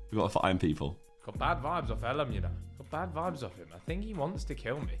screwed. We've got to find people. Got bad vibes off Ellum, you know. Got bad vibes off him. I think he wants to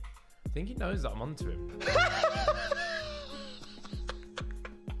kill me. I think he knows that I'm onto him.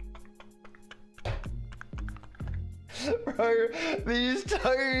 Bro, these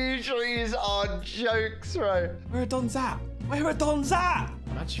Toby trees are jokes, bro. Where are Don's at?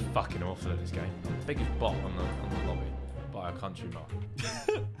 I'm actually fucking awful at this game. I'm the biggest bot on the lobby by a country mile.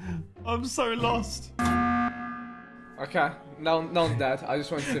 I'm so lost. Okay, no one's dead. I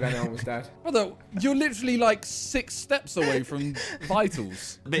just wanted to see if anyone was dead. Brother, you're literally like 6 steps away from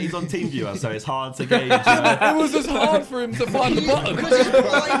vitals. But he's on TeamViewer, so it's hard to gauge. It was just hard for him to find the button. Because he's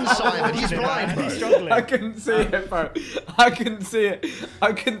blind, Simon. He's blind, bro. He's struggling. I couldn't see it, bro. I couldn't see it.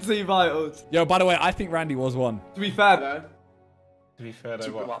 I couldn't see vitals. Yo, by the way, I think Randy was one. To be fair, though. To be fair,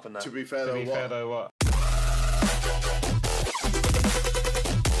 though, what?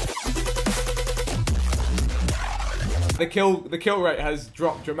 The kill rate has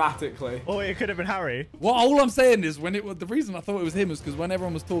dropped dramatically. Oh, it could have been Harry. Well, all I'm saying is the reason I thought it was him was because when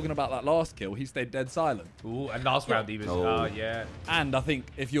everyone was talking about that last kill, he stayed dead silent. Ooh, and last round he was, yeah. And I think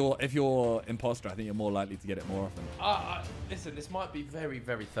if you're imposter, I think you're more likely to get it more often. Listen, this might be very,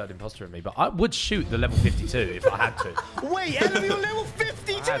 very third imposter in me, but I would shoot the level 52 if I had to. Wait, Ellum, you're level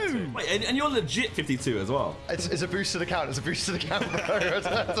 52! Wait, and you're legit 52 as well. It's a boost to the count. It's a boost to the count,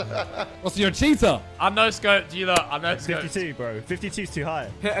 bro. What's your cheater? I'm no scope, do you lot? I'm no scope. 52, bro. 52's too high.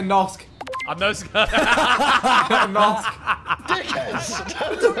 Hit a nosk. I'm no scope. Hit a nosk. Dickheads!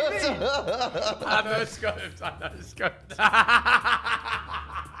 I know scoped. I know scoped.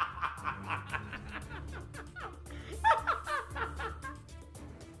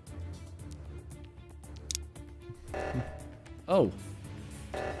 Oh.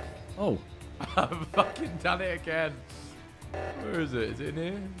 Oh. I've fucking done it again. Where is it? Is it in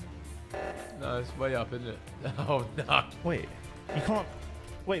here? No, it's way up, isn't it? Oh no. Wait, you can't.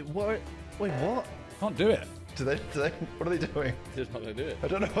 Wait, what? Wait, what? Can't do it. Do they? What are they doing? They're just not gonna do it. I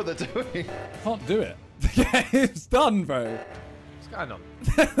don't know what they're doing. Can't do it. The game's done, bro. What's going on?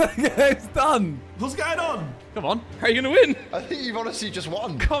 The game's done. What's going on? Come on. How are you gonna win? I think you've honestly just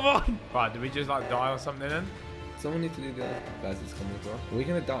won. Come on. Right, did we just like die or something then? Someone needs to do the Baz's coming as well. Are we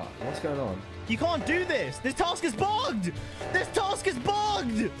gonna die? What's going on? You can't do this. This task is bugged. This task is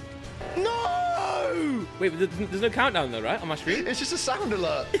bugged. No! Wait, but there's no countdown though, right? On my screen? It's just a sound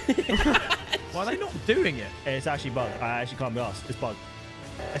alert. Why are they not doing it? It's actually bugged. I actually can't be asked. It's bugged.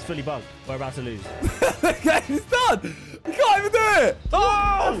 It's fully bugged. We're about to lose. The game's done. You can't even do it.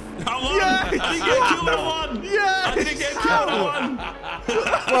 Oh! I won! Yeah! I didn't get killed, I won! Yes! I didn't get killed, I won!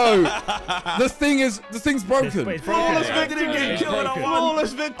 Bro, the thing's broken. Wait, Flawless victory! Didn't get killed, I won!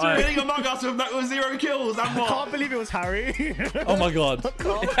 Flawless victory! Winning Among Us with 0 kills, and I what? can't believe it was Harry. Oh my god.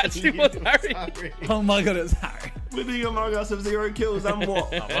 It actually was Harry. Oh my god, it's Harry. Winning Among Us with 0 kills, and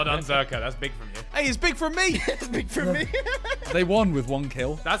what? Oh, well done, Zerkaa. That's big from you. Hey, it's big from me. It's big from me. They won with 1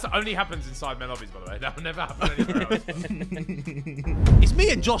 kill. That's only happens in Sidemen lobbies, by the way. That will never happen anywhere else. It's me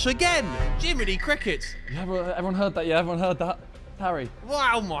and Josh again. Jiminy Crickets. Yeah, bro, everyone heard that? Yeah, everyone heard that? Harry.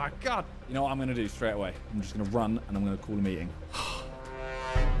 Wow, my God. You know what I'm going to do straight away? I'm just going to run and I'm going to call a meeting.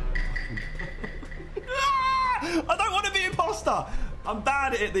 I don't want to be imposter. I'm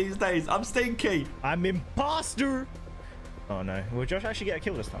bad at it these days. I'm stinky. I'm imposter. Oh no. Will Josh actually get a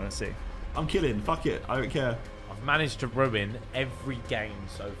kill this time? Let's see. I'm killing. Fuck it. I don't care. I've managed to ruin every game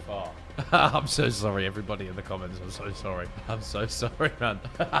so far. I'm so sorry, everybody in the comments. I'm so sorry. I'm so sorry, man.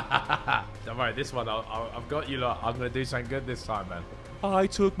 Don't worry, this one, I've got you lot. I'm going to do something good this time, man. I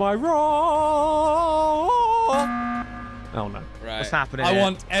took my role. Oh, no. Right. What's happening I here?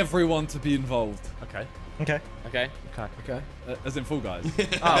 want everyone to be involved. Okay. Okay. Okay. Okay. Okay. As in Fall Guys.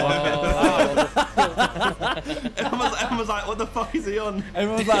 Everyone's like, what the fuck is he on?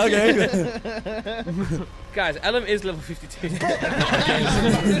 Everyone's like, okay. Guys, Ellum is level 52. To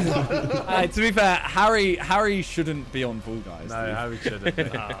be fair, Harry shouldn't be on Fall Guys. No, Harry shouldn't.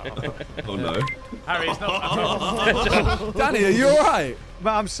 Oh no. Harry's not. Danny, are you alright?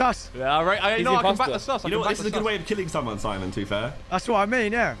 But I'm sus. Yeah, all right. He's I can imposter. back the sus. You know what? This is a good way of killing someone, Simon, to be fair. That's what I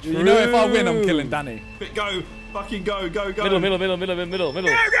mean, yeah. You know if I win, I'm killing Danny. Go. Fucking go. Middle. I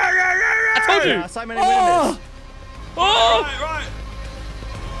I told you. Simon ain't winning this. Oh! Right.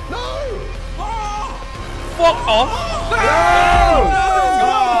 No! Fuck off! No!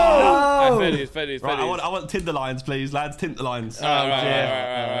 Fair. Right, I want Tinder lines, please, lads. Tinder lines.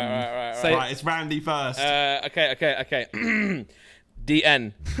 Right. It's Randy first. Okay.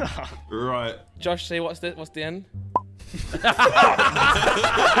 DN. Right. Josh, say what's the N?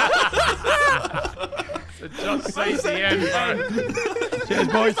 So just say the end, bro. Cheers,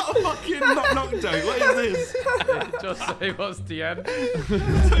 boys. That's not a fucking knock joke. What is this? Just say what's the end.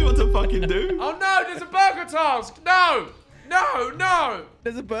 Tell you what to fucking do. Oh no, there's a burger task. No.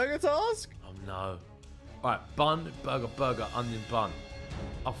 There's a burger task? Oh no. Right, bun, burger, onion bun.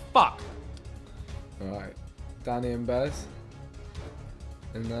 Oh fuck. Alright. Danny and Bez.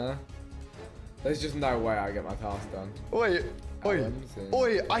 In there. There's just no way I get my task done. Oi, Ellum's in.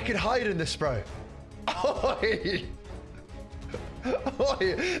 I could hide in this, bro. Oi,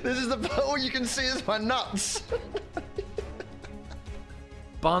 this is all you can see is my nuts.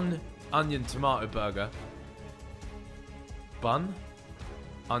 Bun, onion, tomato burger. Bun,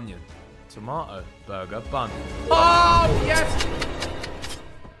 onion, tomato burger, bun. Oh yes.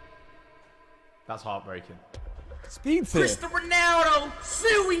 That's heartbreaking. Speed's here. Cristiano Ronaldo,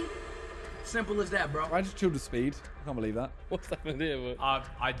 Suey. Simple as that, bro. I just chilled the speed. I can't believe that. What's happening here, bro?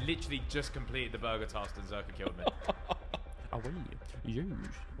 I literally just completed the burger task and Zerkaa killed me. Oh, wait.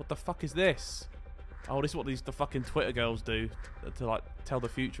 What the fuck is this? Oh, this is what the fucking Twitter girls do to like tell the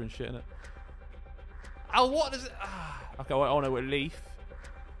future and shit, innit? Oh, what is it? Okay, wait, oh no, we're leaf.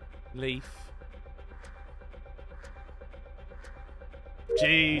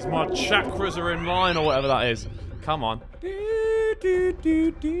 Jeez, my chakras are in line or whatever that is. Come on.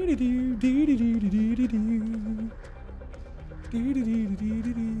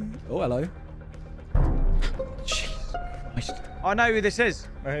 Oh, hello. I know who this is.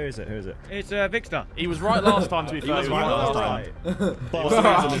 Oh, who is it? It's Victor. He was right last time, to be fair. He was right last time. What's the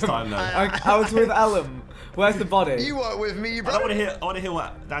reason this time, though? I was with Ellum Where's the body? You weren't with me, bro. I want to hear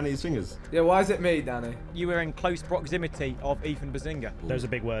what Danny's fingers. Yeah, why is it me, Danny? You were in close proximity of Ethan Behzinga. Those are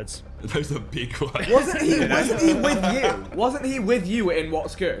big words. Those are big words. Wasn't he with you? Wasn't he with you in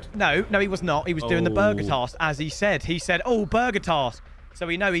What's Good? No, he was not. He was doing the burger task, as he said. He said, "Oh, burger task." So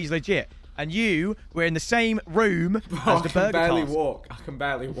we know he's legit. And you were in the same room as the burger task. I can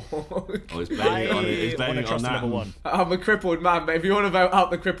barely walk. Oh, he's blaming on that. One. I'm a crippled man, but if you want to vote out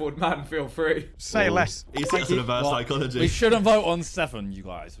the crippled man, feel free. Say less. He's got reverse psychology. We shouldn't vote on 7, you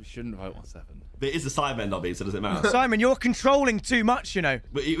guys. We shouldn't vote on 7. But it is the Sidemen lobby, so does it matter? Simon, you're controlling too much, you know.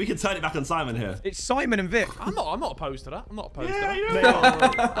 But we can turn it back on Simon here. It's Simon and Vic. I'm not opposed to that. I'm not opposed to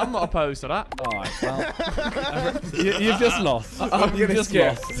that. I'm not opposed to that. All right, well, you've just lost. I'm You've gonna just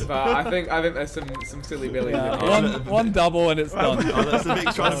skip, lost. but I think there's some silly billies in here. One double and it's done. Oh, that's a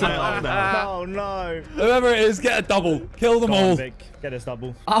big try to say it off now. Oh no. Whoever it is, get a double. Kill them all. Vic, get us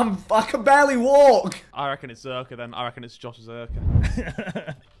double. I can barely walk. I reckon it's Zerkaa then. I reckon it's Josh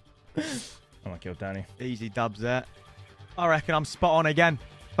Zerkaa. I might kill Danny. Easy dubs there. I reckon I'm spot on again.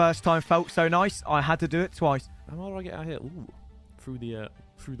 First time felt so nice, I had to do it twice. How do I get out here? Ooh, through the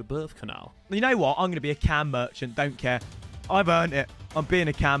birth canal. You know what? I'm going to be a cam merchant. Don't care. I've earned it. I'm being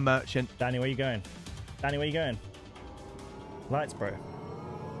a cam merchant. Danny, where you going? Danny, where you going? Lights, bro.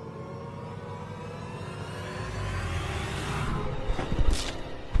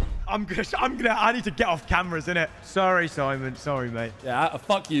 I need to get off cameras, innit? Sorry, Simon. Sorry, mate. Yeah,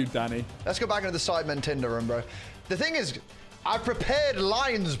 fuck you, Danny. Let's go back into the Sidemen Tinder room, bro. The thing is, I prepared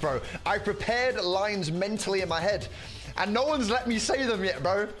lines, bro. I prepared lines mentally in my head. And no one's let me say them yet,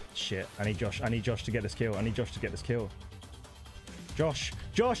 bro. Shit, I need Josh to get this kill. I need Josh to get this kill. Josh!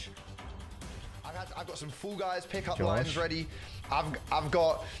 I've got some Full Guys pickup lines ready. I've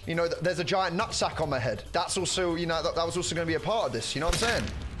got, you know, there's a giant nutsack on my head. That's also, you know, that was also going to be a part of this. You know what I'm saying?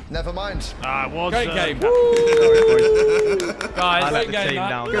 Never mind. Great game. Guys, great game,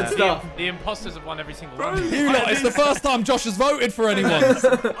 man. Good stuff. The imposters have won every single one. You lot, it's the first time Josh has voted for anyone. I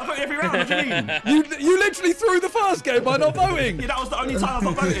voted every round. What do you mean? You literally threw the first game by not voting. Yeah, that was the only time I've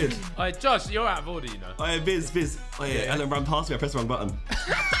not voted. Alright, Josh, you're out of order, you know. Oh, yeah, Viz. Oh, yeah, Ellum ran past me. I pressed the wrong button.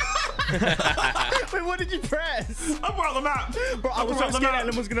 Wait, what did you press? I brought the map. Bro, I was so scared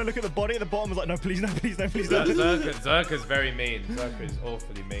Ellum was going to look at the body at the bottom. I was like, no, please, no, please, no, please, no. Zerkaa's very mean. Zerkaa is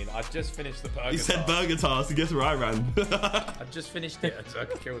awfully mean. I just finished the burger task. He said burger task, and guess where I ran? I just finished it and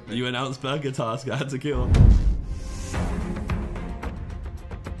Zerkaa killed me. You announced burger task, I had to kill.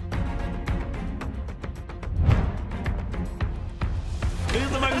 Who's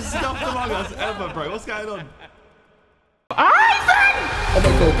the most stuffed among us ever, bro? What's going on? Oh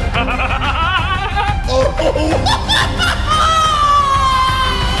my god.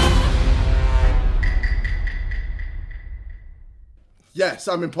 Yes,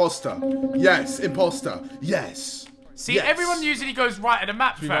 I'm imposter. Yes, imposter. Yes. See, yes. everyone usually goes right at a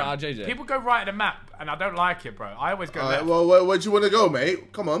map, Should we vote fam. out JJ? People go right at a map, and I don't like it, bro. I always go left. Well, where do you want to go,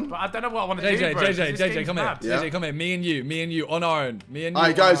 mate? Come on. But I don't know what I want to do, bro. JJ, come here. mad. Yeah. JJ, come here. Me and you, on our own. Me and you.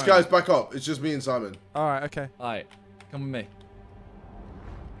 Alright, guys, back up. It's just me and Simon. Alright, okay. Alright, come with me.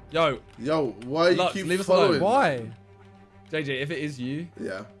 Yo, why you Lux, keep leave us following? alone. Why? JJ, if it is you,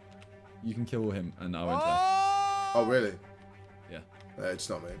 Yeah. you can kill him, and I won't say. Oh, really? Yeah. It's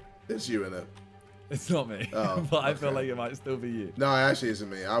not me. It's you, innit? It's not me, Oh, but I feel like it might still be you. No, it actually isn't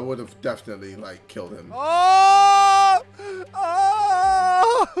me. I would have definitely, like, killed him. Oh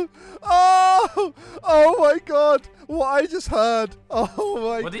my god! What I just heard! Oh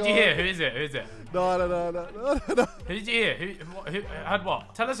my god! What did you hear? Who is it? Who is it? No. Who did you hear? Who had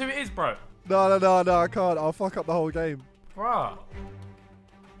what? Tell us who it is, bro. No, I can't. I'll fuck up the whole game. Bruh.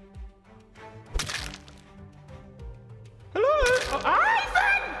 Hello?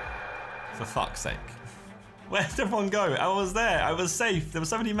 Ivan! For fuck's sake. Where did everyone go? I was there. I was safe. There were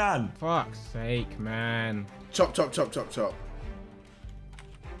so many man. Fuck's sake, man. Chop.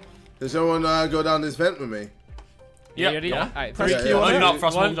 Does anyone go down this vent with me? Yeah. Alright, Press Q on it. Up for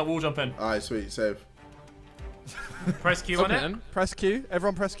us, we'll jump in. Alright, sweet, save. Press Q on it. Press Q.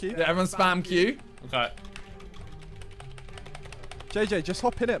 Everyone press Q. Yeah, everyone spam Q. Okay. JJ, just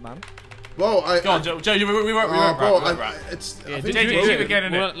hop in it, man. Well, Go on, Joe. We won't. It's. JJ, you again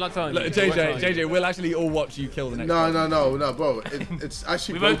in it. Look, JJ, we'll actually all watch you kill the next one. No, bro. It's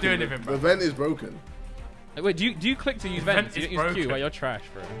actually We broken. won't do anything, bro. The vent is broken. Wait, do you click to use vent? You don't use Q? Well, you're trash,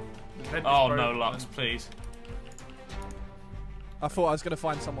 bro. Oh no, Lux, please. I thought I was gonna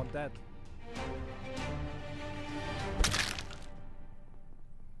find someone dead.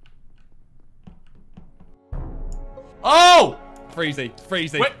 Oh! Freezy.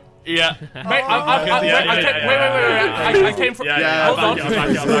 Wait. Yeah. Mate, I came from. Hold on.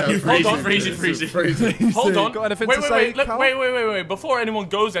 Freezy. Hold on. Wait. Before anyone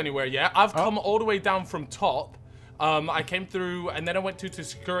goes anywhere, yeah, I've come all the way down from top. I came through, and then I went to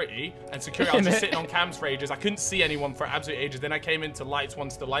security, and security, I was just sitting on cams for ages. I couldn't see anyone for absolute ages. Then I came into lights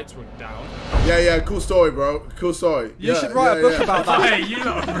once the lights were down. Yeah, cool story, bro. Cool story. You should write a book about that. Hey, you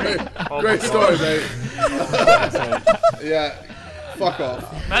know. Great story, mate. Yeah. Fuck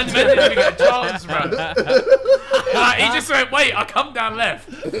off. Man didn't even get a chance, bro. He just went, wait, I'll come down left.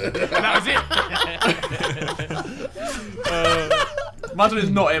 And that was it. Imagine it's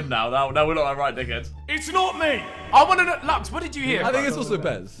not him now. Now we're not right, dickheads. It's not me. I want to know. Lux, what did you hear? I think it's also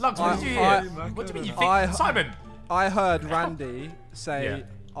Bez. Lux, what did you hear? What do you mean you think? Simon? I heard Randy say,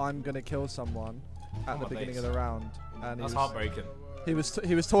 I'm going to kill someone at the beginning of the round. And that's heartbreaking. He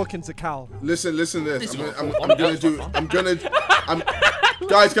was talking to Cal. Listen this.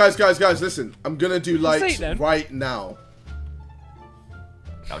 Guys, listen. I'm gonna do lights right now.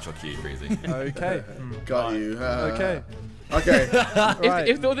 That's your cue, Freezy. Okay. Got you. Okay.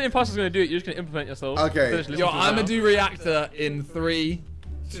 If the other imposter's gonna do it, you're just gonna implement yourself. Okay. Yo, I'm gonna do reactor in 3,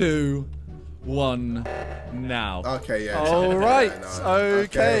 2, 1 now. Okay, yeah. All right.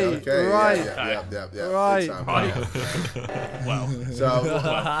 Okay. Right. Yeah. Right. Wow. So,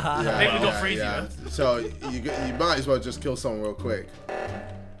 I think we got Freezy, man. So you might as well just kill someone real quick.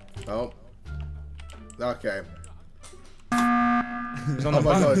 Oh. Okay. He's on the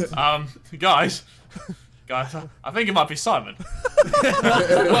God. Guys, I think it might be Simon. Well, it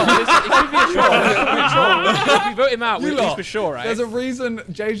could be a troll. If we vote him out, we're for sure, right? There's a reason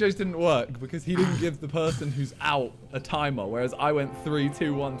JJ's didn't work, because he didn't give the person who's out a timer, whereas I went 3,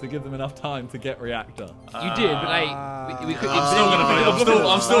 2, 1 to give them enough time to get reactor. You did, but like, we could.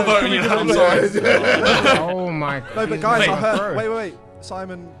 I'm still voting you. I'm sorry. Oh my God. No, but guys, I heard. Wait.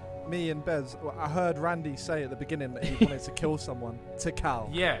 Simon, me, and Bez. I heard Randy say at the beginning that he wanted to kill someone to Cal.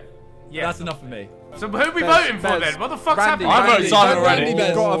 Yeah. That's enough for me. So who are we voting for then? What the fuck's happening? I vote Simon already. You've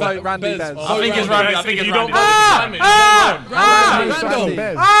got to vote Randy Bez. I think it's Randy. I think it's Randy.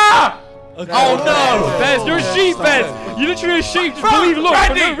 Oh no! Bez, you're a sheep, Bez! You're literally a sheep, just believe look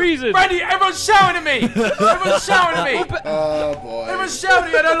for no reason! Randy, everyone's shouting at me! Everyone's shouting at me! Oh boy. Everyone's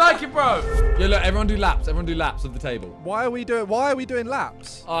shouting, I don't like it, bro! Yeah, look, everyone do laps of the table. Why are we doing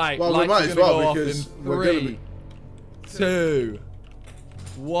laps? Alright, well, we might as well because we're gonna be 2,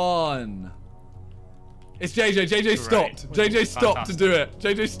 1. It's JJ. JJ stopped. JJ stopped to do it.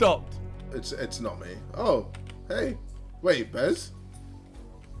 JJ stopped. It's not me. Oh, hey. Wait, Bez?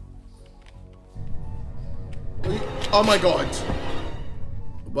 Oh my God.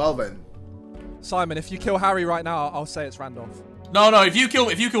 Well then. Simon, if you kill Harry right now, I'll say it's Randolph. No, if you kill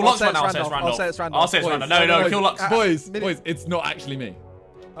Lux right now, I'll say it's Randolph. I'll say it's Randolph. I'll say it's Randolph. No, kill Lux. Boys, it's not actually me.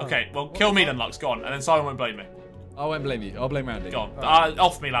 Okay, well, kill me then, Lux. Go on, and then Simon won't blame me. I won't blame you. I'll blame Randy. Go on.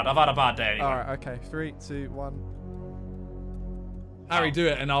 Off me, lad. I've had a bad day anyway. Alright, okay. 3, 2, 1. Harry, do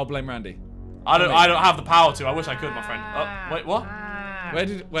it, and I'll blame Randy. I don't have the power to. I wish I could, my friend. Wait, what?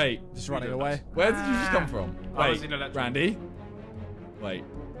 Just running away. Where did you just come from? Wait, Randy. Wait.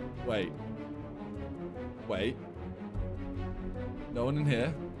 No one in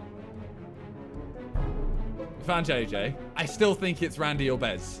here. We found JJ. I still think it's Randy or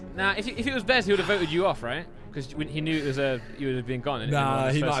Bez. Nah, if it was Bez, he would have voted you off, right? Because he knew it was you would have been gone. Nah,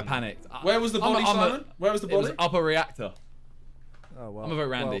 he might have panicked. Where was the body, Simon? Where was the body? It was upper reactor. Oh, well. I'm gonna vote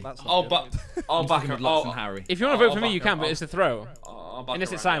Randy. Well, I'll back her. And Harry. If you want to vote for me, you can, but it's a throw.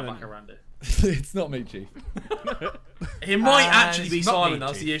 Unless it's Simon. It's not me, Chief. It might actually be Simon.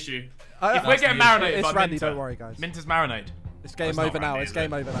 That's the issue. If we're getting marinated, it's by Randy. Minter. Don't worry, guys. Minter's marinade. It's game over now. It's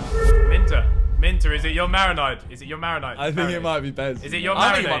game over now. Minter, is it your marinade? Is it your marinade? I think it might be Bez. Is it your marinade?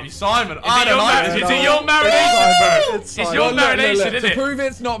 I think it might be Simon. Is it your marination, bro? It's your marination, isn't it? To prove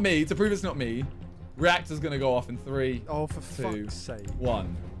it's not me, Reactor's gonna go off in 3, oh, for fuck's sake.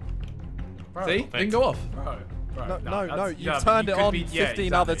 1. Bro, see? It can go off. Bro, no, you've turned it on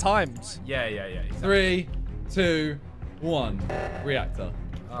 15 other times. Yeah. Exactly. 3, 2, 1. Reactor.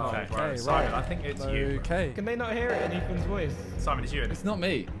 Okay, right. Simon, I think it's you. Okay. Can they not hear it in Ethan's voice? Simon, it's you. It's not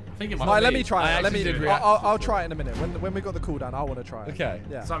me. I think it might Right, be. let me try it. I'll try it in a minute. When we got the cooldown, I want to try it. Okay.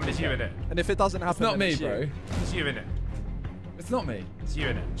 Yeah. Simon, it's you, innit? And if it doesn't happen, it's not me, it's bro. It's you, innit? It's not me. It's you,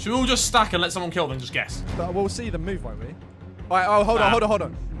 innit? Should we all just stack and let someone kill them and just guess? But we'll see them move, won't we? Alright, hold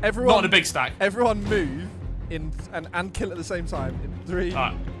on. Everyone. Not in a big stack. Everyone move in and kill at the same time in 3, 2,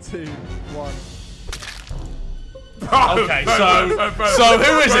 1. Okay, so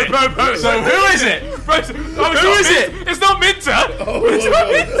who is it? So who is it? Who is it? It's not Minter. It's not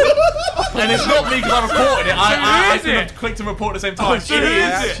Minter. And it's not me because I reported it. I clicked and report at the same time. I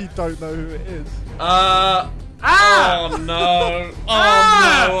actually don't know who it is. Oh no!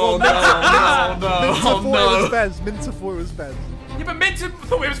 Oh no! Minter thought it was Bez. Yeah, but Minter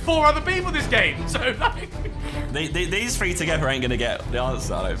thought it was 4 other people this game. So like, these 3 together ain't gonna get the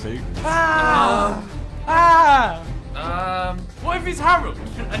answer, I don't think. What if it's Harold?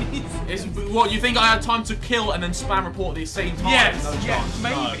 What, you think I had time to kill and then spam report at the same time? Yes, No yes, chance.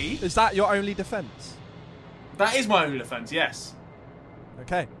 maybe. Is that your only defense? That is my only defense. Yes.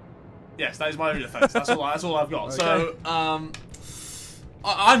 Okay. Yes, that is my only defense. That's all I've got. Okay. So,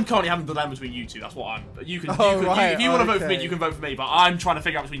 I'm currently having a dilemma between you two. That's what I'm. You can. Right, if you want to vote for me, you can vote for me. But I'm trying to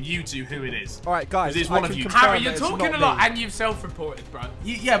figure out between you two who it is. All right, guys. It's one of you. Harry, you're talking a lot, and you've self-reported, bro.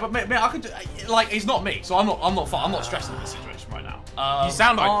 Yeah, but mate, I could. Like, it's not me, so I'm not stressing in this situation right now. You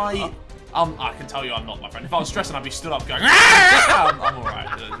sound like. I can tell you I'm not, my friend. If I was stressing, I'd be stood up going. I'm all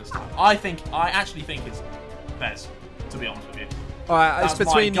right this time. I actually think it's Bez, to be honest with you. Alright,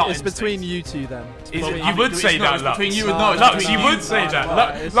 it's between you two then. You would say that, Lux. Between you and Lux, you would say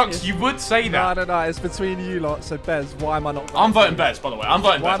that. Lux, you would say that. No, it's between you lot. So Bez, why am I not voting? I'm voting Bez, by the way. I'm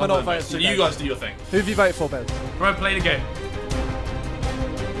voting Bez. Why am I not voting? So you guys do your thing. Who have you voted for, Bez? Bro, play the game.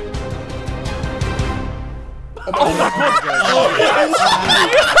 Oh my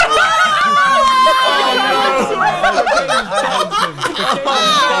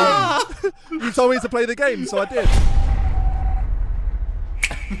god! You told me to play the game, so I did.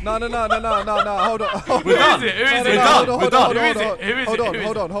 No. Hold on. Who is it?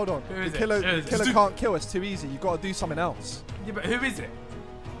 Hold on. The killer can't kill us too easy. You've got to do something else. Yeah, but who is it?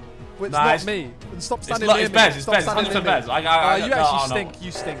 Well, it's not me. Stop standing near me. It's Bez. It's 100% Bez.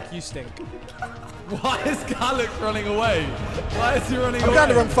 You stink. Why is Callux running away? Why is he running away? I'm going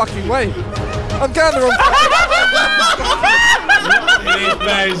the wrong fucking way. It is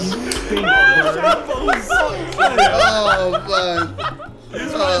Bez. Oh man.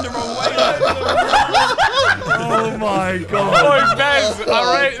 He's running the wrong way. Oh my god. Oh, Bez, I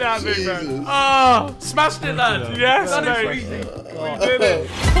rate that, big man. Oh, smashed it, lad. Yes, mate. We did it.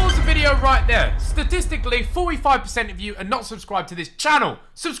 Pause the video right there. Statistically, 45% of you are not subscribed to this channel.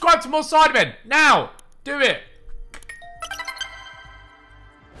 Subscribe to more Sidemen. Now, do it.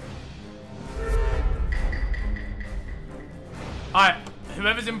 Alright,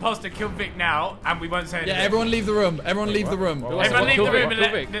 whoever's imposter, kill Vic now, and we won't say anything. Yeah, everyone leave the room. Everyone leave the room. Everyone leave the room and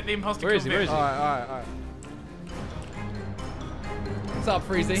let the imposter kill Vic. Alright. What's up,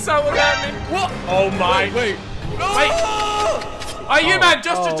 Freezy? So what happened? What? Oh my. Wait. Oh, you man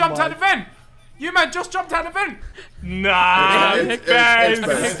just jumped out of the vent. You man just jumped out of the vent. Nah, It's Bez.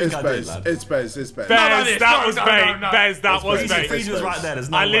 That was bait. Bez, that was bait. Freezy was right there. There's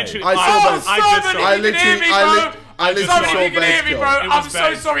no way. I literally saw Bez kill. I'm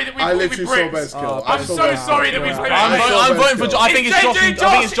so sorry that we I literally saw Bez kill. I'm so sorry that we played. I'm voting for. I think it's Josh. I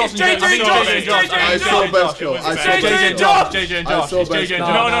think it's Josh. I saw Bez kill. JJ and Josh.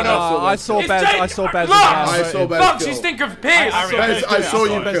 No. I saw Bez. I saw Bez Lux, you kill. stink of piss. Bez, I saw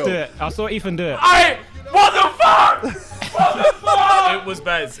you kill. I saw Ethan do it. What the fuck? It was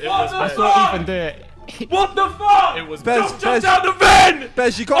Bez. It was Bez. I saw Ethan do it. What the fuck? It was Bez. Jump down the vent!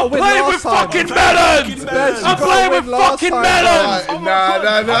 Bez, you got to win last time. I'm playing with fucking melons! I'm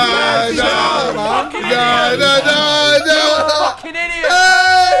playing with fucking melons! Nah. Fucking idiot!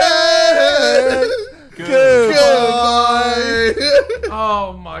 Goodbye.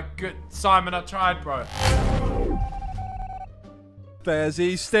 Oh my good. Simon, I tried, bro.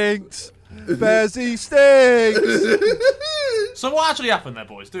 Bezzy stinks. So what actually happened there,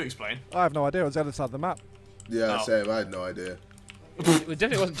 boys? Do explain. I have no idea. I was the other side of the map. Yeah, same. I had no idea. It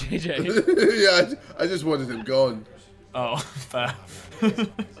definitely wasn't JJ. Yeah, I just wanted him gone. Oh, fair.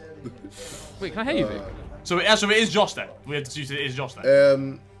 Wait, can I hear you, Vic? So it is Josh then. We have to choose it is Josh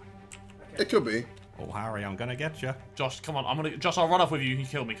then. It could be. Oh, Harry, I'm gonna get you. Josh, come on. Josh, I'll run off with you. You can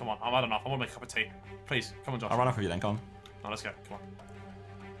kill me. Come on. I've had enough. I want to make a cup of tea. Please, come on, Josh. I'll run off with you then. Come on. No, let's go. Come on.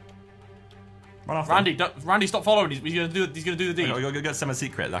 Run off. Randy, stop following. He's gonna do the deed. You're gonna get some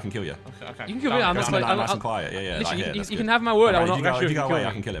secret that I can kill you. Okay. You can kill me. I'm nice and quiet. Yeah. Literally, you can have my word. I will not rush you. If you go away,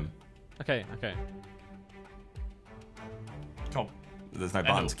 I can kill him. Okay. Come on. There's no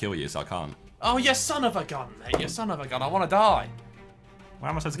button to kill you, so I can't. Oh, you son of a gun, mate. You son of a gun. I want to die. Why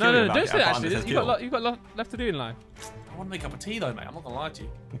am I supposed to kill you? No, don't say that, actually. You've got left to do in life. I want to make a cup of tea, though, mate. I'm not going to lie to you.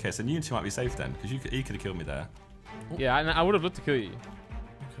 Okay, so you two might be safe then, because he could have killed me there. Yeah, I would have loved to kill you.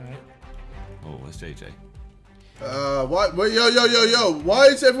 Okay. Oh, where's JJ? Why? Wait, yo. Why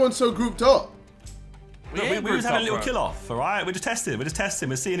is everyone so grouped up? We're just having a little kill off, all right? We're just testing.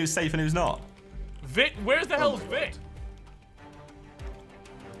 We're seeing who's safe and who's not. Vic, where's the hell's Vic?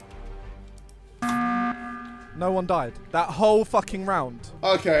 No one died. That whole fucking round.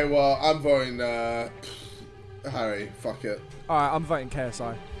 Okay, well, I'm voting Harry. Fuck it. Alright, I'm voting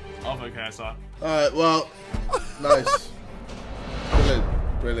KSI. I'll vote KSI. Alright, well, nice.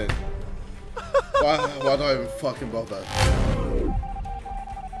 Brilliant. Why don't I even fucking bother?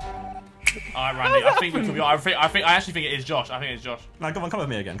 Alright, Randy, I think we could be. I actually think it is Josh. I think it's Josh. No, come with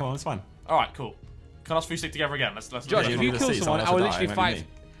me again. Come on, it's fine. Alright, cool. Can us three stick together again? Let's Josh, if you kill someone, I will literally fight.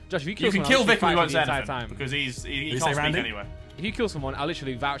 Josh, if you kill someone, kill Vic, we won't won't say say anything because he can't speak anyway. If you kill someone, I'll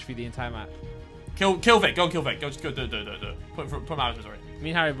literally vouch for you the entire match. Kill Vic. Go and kill Vic. Go, just go. Do it. Put him out of misery. Me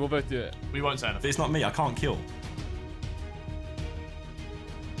and Harry will both do it. We won't say anything. It's not me. I can't kill.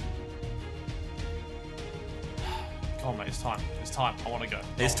 Come on, mate. It's time. I want to go.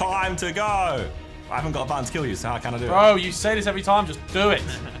 It's time to go. I haven't got a button to kill you, so how can I do it? Bro, you say this every time. Just do it.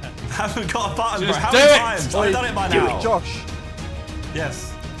 I haven't got a button, just bro. How do many it. times? I've done it by now. Josh.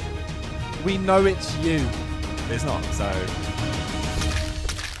 Yes. We know it's you. It's not, so...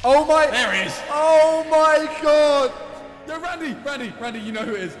 Oh my... There he is. Oh my god. Yo, Randy, you know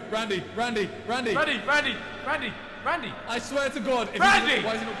who it is. Randy. I swear to God. If Randy!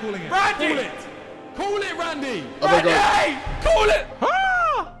 Why is he not calling it? Randy! Call it, Randy! Oh my god. Call it!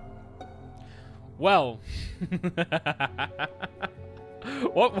 Ah! Well.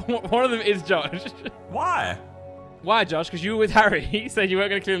 One of them is Josh. Why? Why, Josh? Because you were with Harry. He said you weren't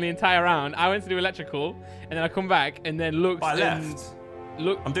going to clear him the entire round. I went to do electrical, and then I come back, and then Lux I left.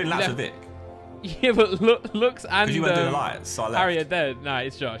 I'm doing laps with Vic. Yeah, but Lux and Because you weren't doing the lights, so I left. Harry are dead. Nah,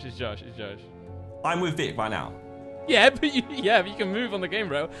 it's Josh. It's Josh. I'm with Vic right now. Yeah, but you can move on the game,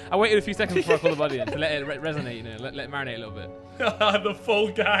 bro. I waited a few seconds before I called the body in to let it resonate, you know, let it marinate a little bit. The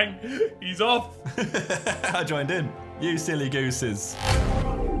full gang. He's off. I joined in. You silly gooses.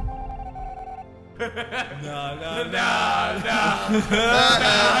 No.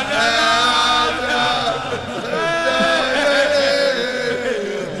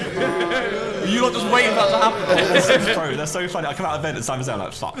 You lot just waiting for that to happen. Bro, they're so funny. I come out of bed and Simon's down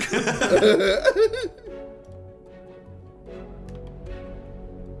like, fuck.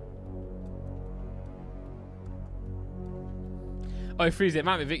 Oh, freeze it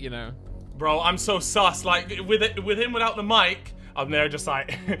might be Vic, you know. Bro, I'm so sus. Like with him without the mic, I'm there just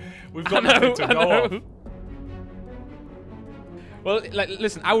like we've got nothing to go off. Well, like,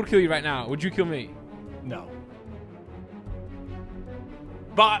 listen, I would kill you right now. Would you kill me? No.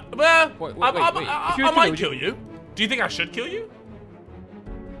 But well, I might kill you. Do you think I should kill you?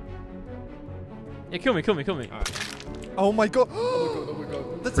 Yeah, kill me. Right. Oh my god. Oh my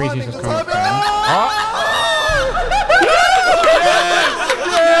god. The timing.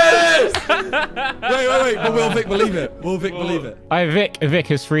 Yes! Wait. But will Vic believe it? Believe it?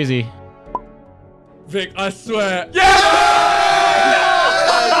 Vic is Freezy. Vic, I swear. Yes!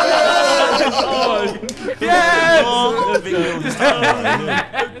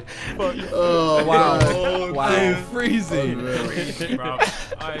 Oh wow. Freezy.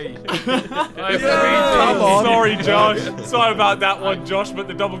 Sorry, Josh. Sorry about that one, Josh, but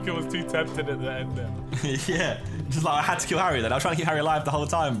the double kill was too tempting at the end there. Yeah. Just like I had to kill Harry then. I was trying to keep Harry alive the whole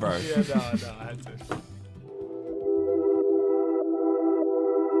time, bro. Yeah, no, I had to.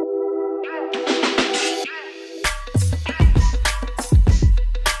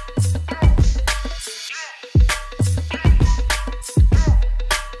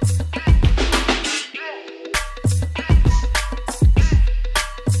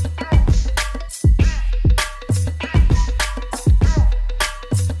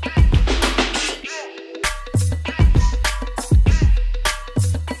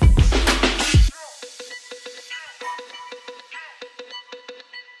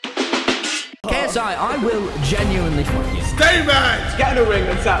 I will genuinely fuck you. Stay mad! Get in the ring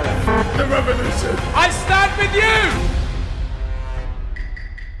and settle it. The revolution. I stand with you!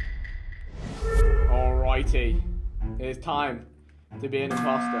 Alrighty. It's time to be an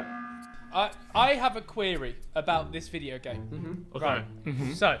imposter. I have a query about this video game. Okay. Right.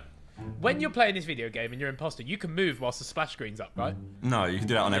 So, when you're playing this video game and you're imposter, you can move whilst the splash screen's up, right? No, you can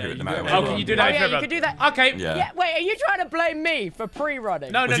do that on every no matter Oh, can you do that? Oh, yeah, you can do that. Okay. Yeah. Wait, are you trying to blame me for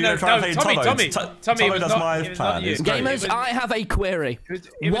pre-running? No, Tommy, Tommy, Tommy does my plan. Gamers, I have a query.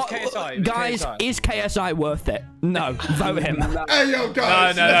 It was KSI. Guys, is KSI worth it? No. Vote him. Hey, yo,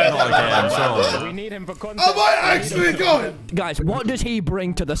 guys. No. Not again, sorry. We need him for content. Am I actually going? Guys, what does he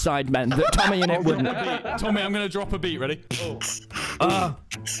bring to the Sidemen that Tommylnnit wouldn't? Tommy, I'm going to drop a beat. Ready?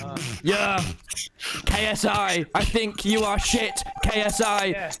 Yeah. KSI, I think you are shit.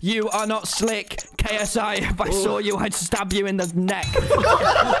 KSI, you are not slick. KSI, if I saw you, I'd stab you in the neck.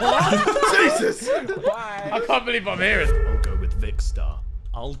 Jesus! I can't believe I'm hearing. I'll go with Vicstar.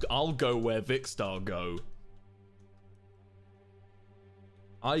 I'll go where Vicstar go.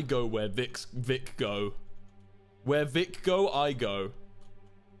 I go where Vic go. Where Vic go, I go.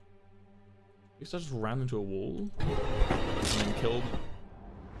 Vicstar just ran into a wall and then killed.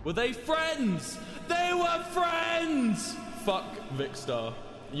 Were they friends? They were friends! Fuck Vicstar.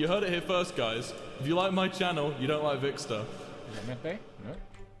 You heard it here first, guys. If you like my channel, you don't like Vicstar. No.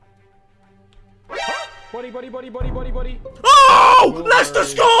 Body. Oh! Leicester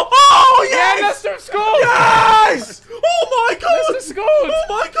score! Oh, yes! Yeah, Leicester scored! Yes! Oh my god! Leicester scored! Oh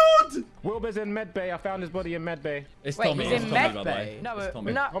my god! Wilbur's in medbay. I found his body in medbay. It's Wait, Tommy. he's in It's Tommy, by the way. medbay? No, It's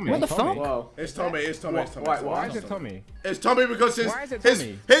Tommy. no. Tommy. What the Tommy. fuck? Whoa. It's Tommy. It's Tommy. Why is it Tommy? It's Tommy because Why is it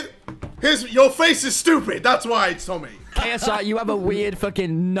Tommy? your face is stupid. That's why it's Tommy. KSI, you have a weird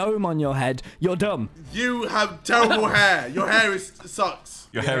fucking gnome on your head. You're dumb. You have terrible hair. Your hair sucks.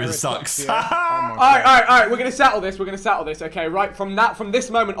 Your hair sucks. All right. We're gonna settle this. Okay, right from this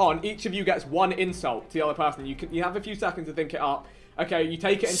moment on, each of you gets one insult to the other person. You have a few seconds to think it up. Okay, you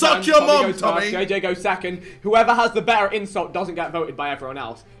take it in Suck turns. your Tommy mum, goes Tommy. first, JJ goes second. Whoever has the better insult doesn't get voted by everyone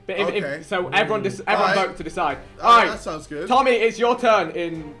else. But so everyone vote to decide. All right, that sounds good. Tommy, it's your turn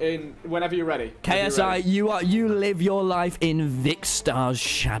in whenever you're ready. KSI, you live your life in Vicstar's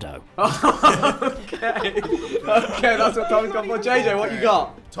shadow. Okay, that's what Tommy's got for. JJ, what you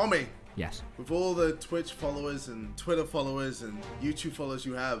got? Tommy. Yes. With all the Twitch followers and Twitter followers and YouTube followers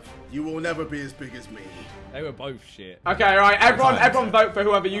you have, you will never be as big as me. They were both shit. Okay, all right, everyone vote for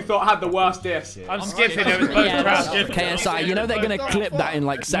whoever you thought had the worst diss. I'm skipping. It was both crap. KSI, you know they're gonna clip that in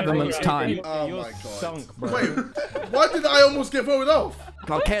like 7 months' time. Oh my god. Wait, why did I almost get voted off?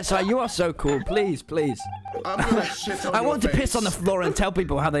 God, KSI, you are so cool. Please. I'm gonna shit on I your want to face. piss on the floor and tell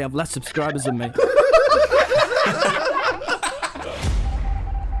people how they have less subscribers than me.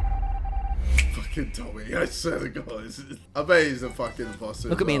 Fucking Tommy, I swear to God. I bet he's a fucking imposter.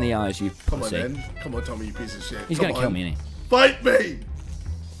 Look at me in the eyes, you Come pussy. on, then. Come on, Tommy, you piece of shit. He's Come gonna on. kill me, isn't he? Fight me!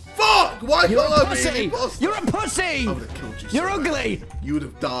 Fuck! Why You're can't a I be an pussy! imposter? You're a pussy! I would have killed you. You're so bad. ugly! You would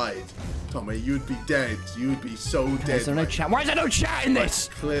have died. Tommy, you'd be dead. You'd be so dead. Is there no chat? Why is there no chat in this?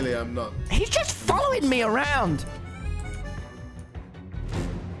 Clearly, I'm not. He's just following me around.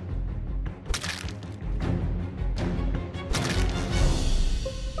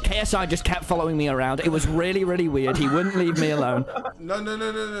 KSI just kept following me around. It was really, really weird. He wouldn't leave me alone. No.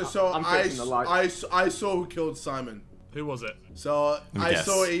 So I saw who killed Simon. Who was it? So I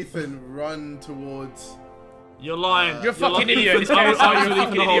saw Ethan run towards. You're lying. You're a fucking idiot. You're a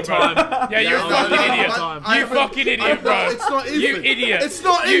fucking idiot, bro. Yeah, you're a fucking idiot. You fucking idiot, bro. It's not Ethan. You idiot. It's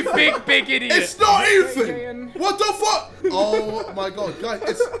not Ethan. You big idiot. It's not Ethan. What the fuck? Oh my god,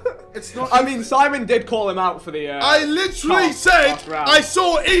 guys, it's not. I mean, Simon did call him out for the. I literally said I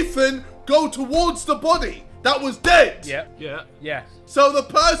saw Ethan go towards the body that was dead. Yeah. So the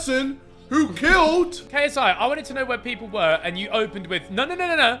person who killed KSI, I wanted to know where people were, and you opened with no.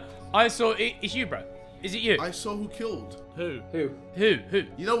 I saw it's you, bro. Is it you? I saw who killed. Who?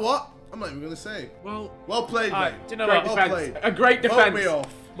 You know what? I'm not even gonna say. Well played, mate. Do you know Great what? defense. A great defense. Vote me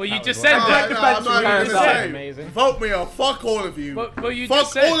off. Well, you just said great defense. I'm not even gonna say. Amazing. Vote me off. Fuck all of you. Well, you fuck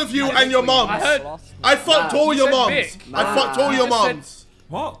just said, all of you and your mums. I fucked all your mums. I fucked all your mums.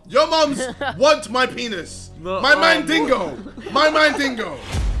 What? Your mums want my penis. My man dingo. My man dingo.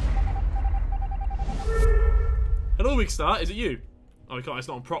 Hello, Vicstar. Is it you? Oh, we can't. It's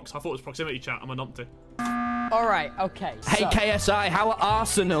not on prox. I thought it was proximity chat. I'm a numpty. All right, okay. Hey, KSI, how are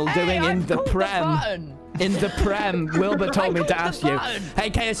Arsenal doing in the Prem? In the Prem, Wilbur told me to ask you. Hey,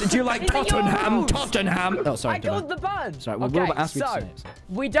 KSI, do you like Tottenham? Oh, sorry. I called the button. Sorry, well, okay, Wilbur asked me to so, say it.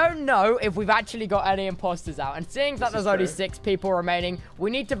 we don't know if we've actually got any imposters out. And seeing that there's only 6 people remaining, we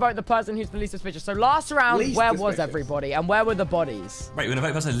need to vote the person who's the least suspicious. So last round, where was everybody? And where were the bodies? Wait, we're gonna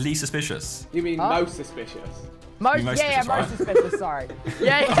vote person least suspicious. You mean most suspicious? Most suspicious, sorry.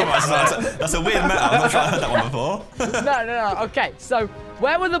 Yeah. That's a weird meta. I'm not sure I heard that one before. No. Okay, so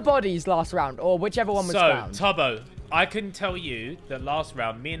where were the bodies last round, or whichever one was found? So, Tubbo, I can tell you that last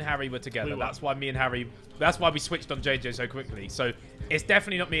round, me and Harry were together. That's why we switched on JJ so quickly. So it's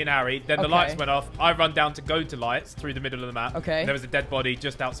definitely not me and Harry. Then the lights went off. I run down to go to lights through the middle of the map. Okay. And there was a dead body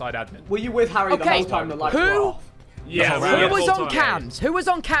just outside admin. Were you with Harry the whole time the lights were off? Yeah. Who was on cams? Who was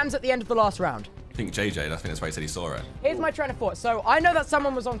on cams at the end of the last round? I think JJ, I think that's why he said he saw it. Here's my train of thought. So I know that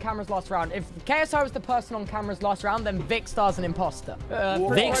someone was on cameras last round. If KSI was the person on cameras last round, then Vicstar's an imposter.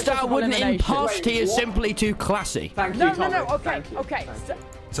 Vicstar wouldn't impost. He is simply too classy. Thank you, Tommy. No. Okay. So,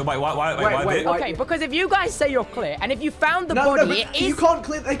 So wait, Okay, because if you guys say you're clear, and if you found the body, it is... You can't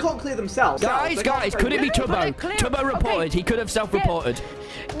clear. They can't clear themselves. Guys, could it be Tubbo? Tubbo reported. He could have self-reported.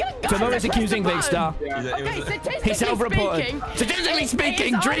 Tubbo is accusing Big Star. He self-reported. Statistically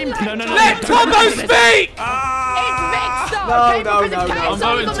speaking, Dream. No. Let Tubbo speak! It's Big Star. No. I'm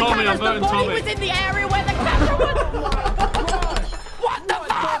voting Tommy. I'm voting Tommy. The body was in the area where the camera was. What the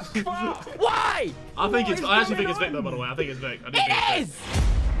fuck? Why? I actually think it's Vic though. By the way, I think it's Vic. It is.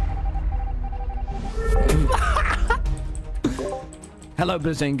 Hello,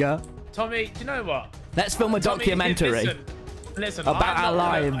 Behzinga. Tommy, do you know what? Let's film a documentary listen, about our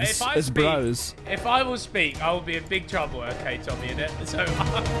lives as bros. If I will speak, I will be in big trouble, okay, Tommy, innit? So,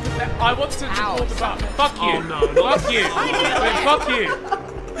 I want to talk about... Fuck you. Oh, no, fuck you.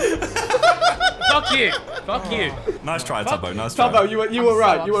 Fuck you. Fuck you. Nice try, Tubbo. Nice try. Tubbo, you were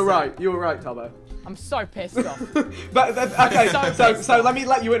right. You were right, Tubbo. I'm so pissed off. Okay, so let me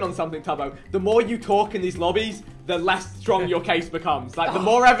let you in on something, Tubbo. The more you talk in these lobbies, the less strong your case becomes. Like the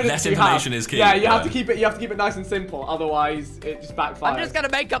more evidence you have. Less information is key. Yeah, you have to keep it nice and simple. Otherwise, it just backfires. I'm just gonna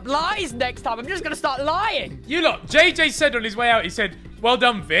make up lies next time. I'm just gonna start lying. You look, JJ said on his way out, he said, "Well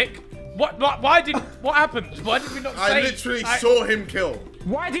done, Vic." What happened? Why did we not say? I literally saw him kill.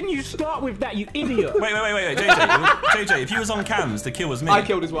 Why didn't you start with that, you idiot? Wait, JJ, if you was on cams, the kill was me. I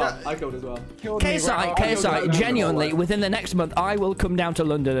killed as well. KSI, genuinely, within the next month, I will come down to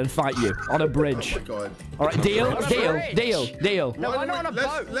London and fight you on a bridge. Oh my God. All right, deal. No, I'm not on a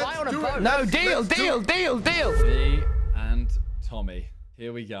boat. Fly on a boat. No, deal. Me and Tommy.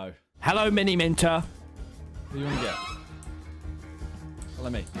 Here we go. Hello, Miniminter. Who do you want to get?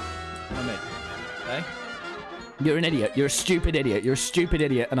 Let me. Okay? You're an idiot. You're a stupid idiot.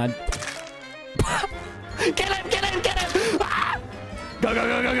 And I... Get him! Ah! Go!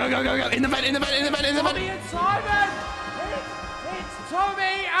 In the vent! Tommy and Simon! It's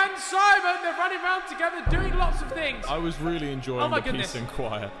Tommy and Simon! They're running around together doing lots of things. I was really enjoying the goodness. peace and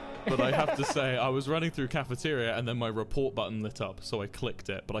quiet. But I have to say, I was running through cafeteria and then my report button lit up, so I clicked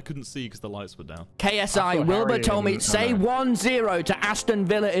it, but I couldn't see because the lights were down. KSI, Wilbur told me, say 1-0 to Aston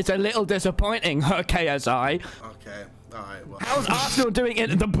Villa is a little disappointing, KSI. Okay, alright, well. How's Arsenal doing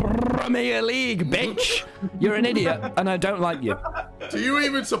in the Premier League, bitch? You're an idiot, and I don't like you. Do you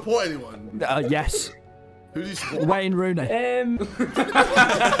even support anyone? Yes. Who do you support? Wayne Rooney.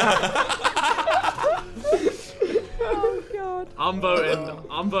 Oh God.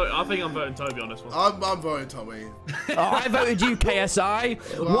 I think I'm voting Toby on this one. I'm voting Tommy. I voted you, KSI.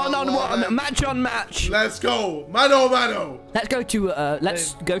 One-on-one, match. Let's go, mano. Let's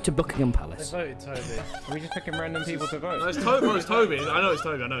go to Buckingham Palace. I voted Toby. Are we just picking random people to vote? No, it's Toby. I know it's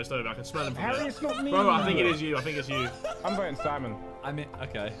Toby. I can smell him from Harry, there. it's not me. Bro, I think it is you. I'm voting Simon. I mean,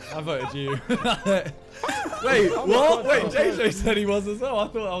 okay, I voted you. Wait, what? Wait, JJ said he was as well. I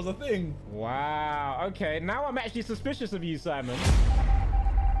thought that was a thing. Wow. Okay, now I'm actually suspicious of you, Simon.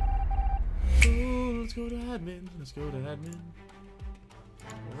 Ooh, let's go to admin.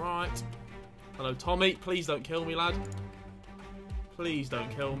 Right. Hello, Tommy. Please don't kill me, lad. Please don't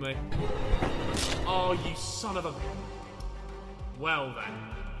kill me. Oh, you son of a... Well then.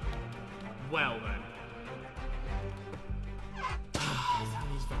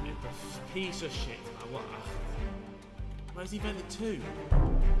 He's vented the piece of shit. Where's he vented to?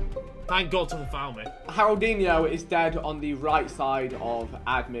 Thank God someone found me. Haroldinho is dead on the right side of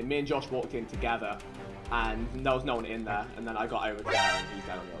admin. Me and Josh walked in together, and there was no one in there. And then I got over there, and he's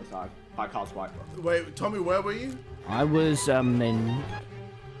dead on the other side by Karl Swipe. Wait, Tommy, where were you? I was in.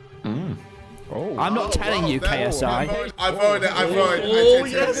 Oh. I'm not telling you, KSI. I voted. Oh,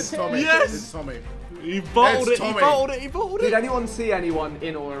 It's Tommy. Yes. It's Tommy. He voted it. Did anyone see anyone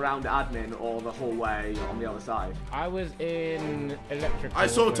in or around admin or the hallway on the other side? I was in electrical. I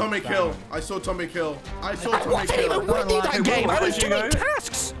saw Tommy kill. I saw Tommy kill. I didn't even win that game. I was doing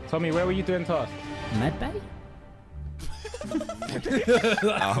tasks. Tommy, where were you doing tasks? Medbay? He's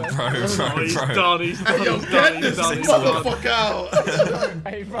done. Get the fuck out.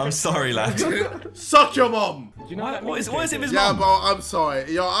 I'm sorry, lad. Suck your mom. Do you know what is it with his mom? mom? But I'm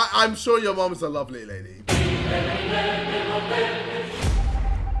sorry. Yo, I'm sure your mom's a lovely lady. I'm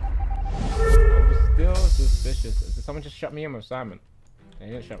still suspicious. Did someone just shut me in with Simon? They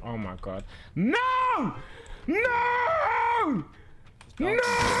didn't shut. Oh my God. No! No! No!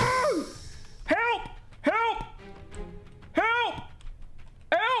 Help! Help! Help!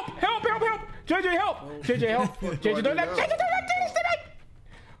 Help! Help! Help! Help! JJ, help! JJ, help! JJ, don't let JJ, don't let this to me!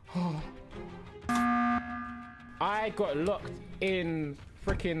 I got locked in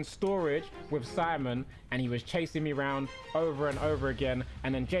freaking storage with Simon, and he was chasing me around over and over again,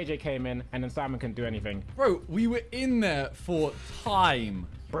 and then JJ came in, and then Simon couldn't do anything. Bro, we were in there for time.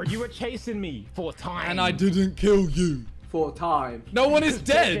 Bro, you were chasing me for time. And I didn't kill you. For time. No one is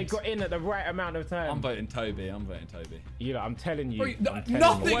dead. They got in at the right amount of time. I'm voting Toby. I'm voting Toby. You know, I'm telling you. Bro,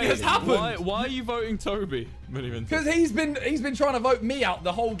 nothing has happened. Why are you voting Toby? Because he's been trying to vote me out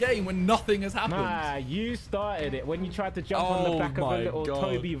the whole game when nothing has happened. Nah, you started it when you tried to jump on the back of a little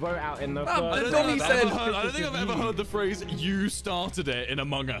Toby vote out in the first. I don't think I've ever heard the phrase "you started it" in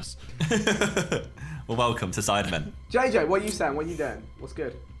Among Us. Well, welcome to Sidemen. JJ, what are you saying? What are you doing? What's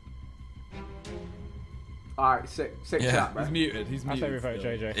good? Alright, sick chat, bro. He's muted. He's muted. I say we vote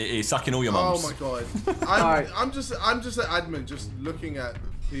JJ. He's sucking all your mums. Oh my god. I'm just an admin, just looking at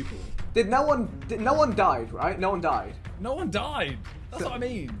people. No one died, right? No one died. No one died. That's what I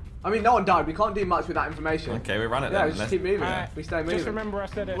mean. I mean, no one died. We can't do much with that information. Okay, we run it then. Yeah, just keep moving. We stay moving. Just remember I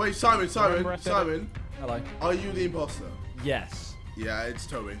said it. Wait, Simon. Hello. Are you the imposter? Yes. Yeah, it's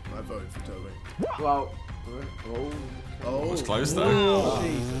Toby. I voted for Toby. Well. Oh, it's close though.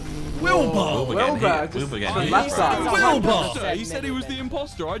 Wilbur Wilbur. He said he was the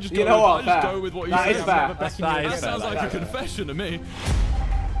imposter. I just go with what you said. That sounds like a confession to me.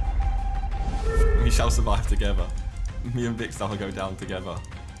 We shall survive together. Me and Vic will go down together.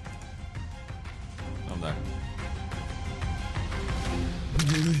 Oh no.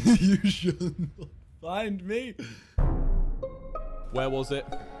 You should find me. Where was it?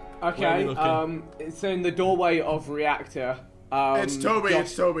 Okay, it's in the doorway of reactor. It's Toby.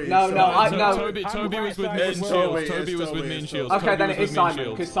 It's Toby. No. Toby was with me in Shields. Toby was with me in Shields. Okay, then it is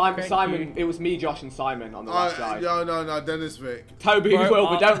Simon, because Simon, it was me, Josh, and Simon on the left side. No, then it's Vic. Toby and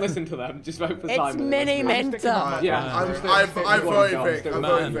Wilbur, don't listen to them. Just vote for Simon. It's Miniminter. Yeah, I voted Vic. I'm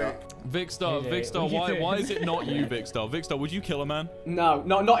voting Vic. Vicstar, why is it not you, Vicstar? Vicstar, would you kill a man? No,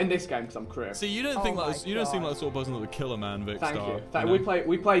 not in this game, because I'm Chris. See, you don't seem like the sort of person that would kill a man, Vicstar. Thank you.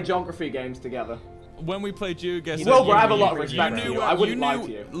 We play geography games together. When we played GeoGuessr, Wilbur, I have a lot of respect for you. I wouldn't lie to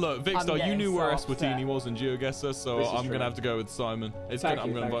you. Look, Vicstar, you knew where Eswatini was in GeoGuessr, so I'm going to have to go with Simon. I'm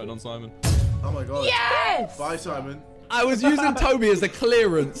going to vote on Simon. Oh my god. Yes! Bye, Simon. I was using Toby as a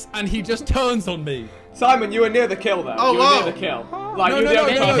clearance, and he just turns on me. Simon, you were near the kill, though. Oh, you were near the kill. Like, no.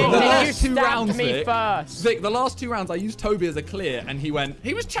 The last two rounds, me first. Vic, the last 2 rounds, I used Toby as a clear, and he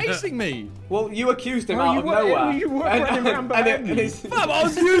was chasing me. Well, you accused him out of nowhere. You were running around behind me. Fam, I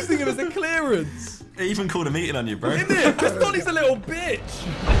was using him as a clearance. He even called a meeting on you, bro. Isn't it? Because Donnie's a little bitch.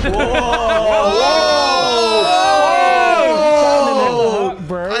 Whoa!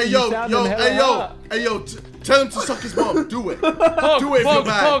 Hey, yo, tell him to suck his mom. Do it. Do it if you're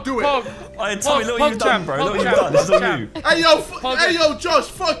bad. Do it. Hey, Tommy, look what you've done, bro. Look what you've done. This is on you. Hey, yo, Josh,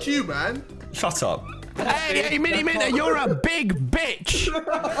 fuck you, man. Shut up. Hey, Miniminter, you're a big bitch.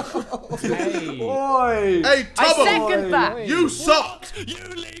 Hey. Boy. Hey, Tubbo. I second that. You suck. You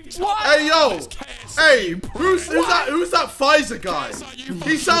leave. Hey, yo. Hey, who's that FaZe guy?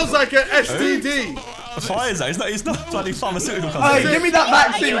 He sounds like an STD. FaZe? He's not bloody pharmaceutical company. Hey, give me that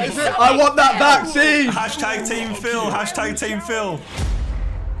vaccine. I want that vaccine. Hashtag Team Phil. Hashtag Team Phil.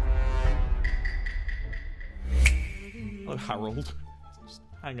 Oh, Harold. Just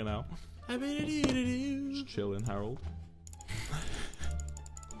hanging out. Just chilling, Harold.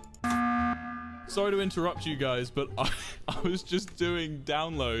 Sorry to interrupt you guys, but I was just doing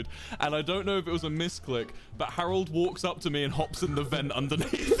download, and I don't know if it was a misclick, but Harold walks up to me and hops in the vent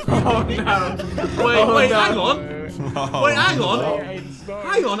underneath. Oh no! Wait, hang on! Wait, hang on!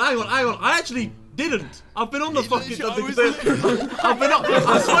 Hang on! I actually didn't. I've been on the fucking. I've been up.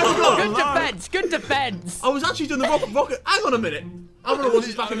 I swear to God. Good defense. I was actually doing the rocket. Hang on a minute. I'm gonna watch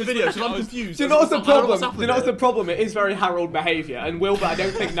this back in the video because I'm confused. Do you know what's the problem? Do you know what's the problem? It is very Harold behaviour, and Wilbur I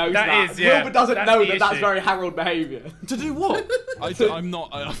don't think knows that. Wilbur doesn't know that that's very Harold behaviour. To do what? I'm not.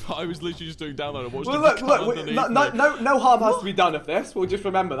 I was literally just doing download. I watched no harm has to be done of this. We'll just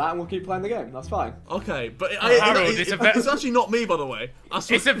remember that, and we'll keep playing the game. That's fine. Okay, but it's actually not me, by the way.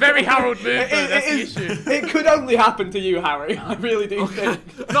 It's a very Harold move. That's the issue. It could only happen to you, Harry. I really do think.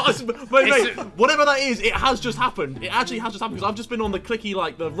 No, wait, whatever that is, it has just happened. It actually has just happened because I've just been on the clicky,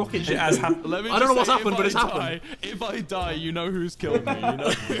 like the rocket shit. It has happened. I don't know what's happened, but it's happened. If I die, you know who's killed me. You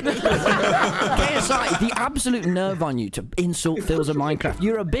know. KSI, the absolute nerve on you to insult Phil's of Minecraft.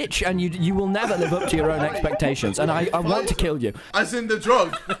 You're a bitch, and you will never live up to your own expectations. And I want to kill you. As in the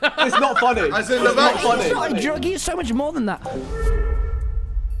drug. It's not funny. As in the vaccine. It's not a drug. He's so much more than that.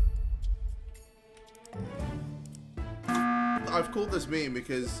 I've called this meme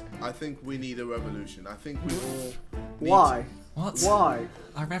because I think we need a revolution. I think we all need Why? What? Why?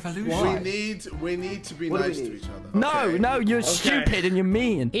 A revolution. We need to be nice to each other. No, you're stupid and you're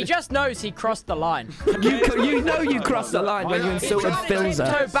mean. He just knows he crossed the line. You know you crossed the line when you insulted FaZe.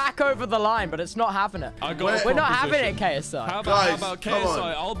 Toe back over the line, but it's not having it. We're not having it, KSI. How about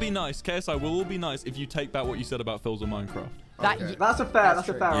KSI? I'll be nice. KSI, we'll all be nice if you take back what you said about FaZe on Minecraft. That's a fair.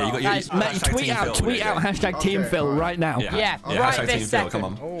 Tweet out hashtag Team Phil right now. Yeah, right this second. Come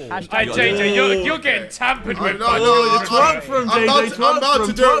on. Hey, JJ, you're getting tampered with. I'm about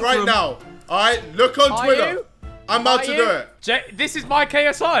to do it right now. Alright, look on Twitter. I'm about to do it. This is my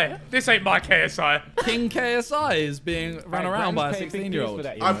KSI. This ain't my KSI. King KSI is being run around by a 16-year-old.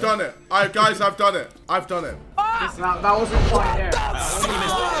 I've done it. Guys, I've done it. I've done it. That wasn't quite it.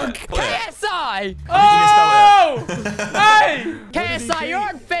 KSI! Oh! Hey! KSI, you're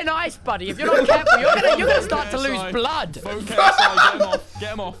on thin ice, buddy. If you're not careful, you're gonna start to lose blood. Vote KSI,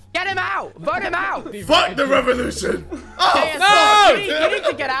 get him off. Get him out! Vote him out! Fuck the revolution! KSI, you need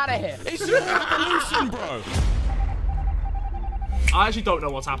to get out of here. It's your revolution, bro. I actually don't know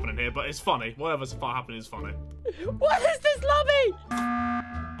what's happening here, but it's funny. Whatever's happening is funny. What is this lobby?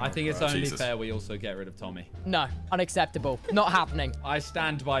 I think it's only fair we also get rid of Tommy. No, unacceptable. Not happening. I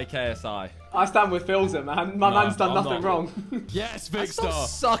stand by KSI. I stand with FaZe, man. My man's done nothing wrong. Yes, Big Star.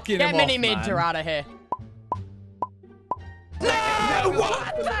 Sucking Get him off, Miniminter out of here. No,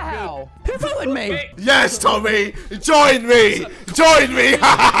 what the hell? Who voted me? Yes, Tommy! Join me! Join me!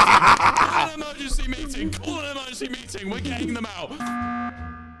 Call an emergency meeting! Call an emergency meeting! We're getting them out!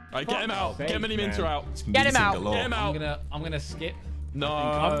 Alright, get him out! Get Miniminter out! Get him out! Get him out! I'm gonna skip. No,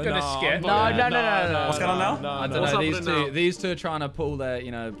 I'm gonna skip. No. What's going on now? I don't know. These two are trying to pull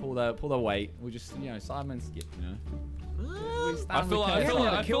their, pull their weight. We just, Sidemen skip, I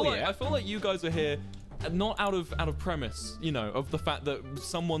feel like you guys are here. Not out of premise, of the fact that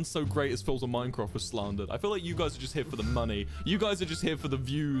someone so great as FaZe on Minecraft was slandered. I feel like you guys are just here for the money. You guys are just here for the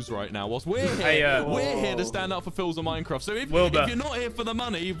views right now. Whilst we're here, we're here to stand up for FaZe on Minecraft. So if you're not here for the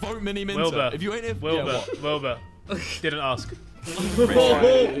money, vote Miniminter. Wilbur. If you ain't here, Wilbur. Didn't ask.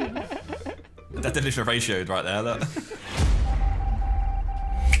 That definition of ratioed right there. Look.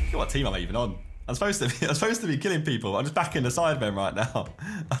 What team am I even on? I'm supposed to be killing people. I'm just back in the Sidemen right now.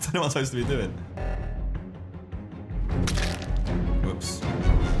 I don't know what I'm supposed to be doing. Whoops.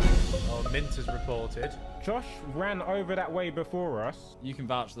 Oh, Minter's reported. Josh ran over that way before us. You can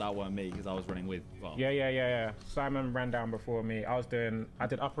vouch that weren't me because I was running with. Well. Yeah. Simon ran down before me. I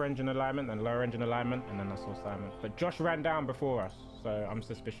did upper engine alignment and lower engine alignment, and then I saw Simon. But Josh ran down before us, so I'm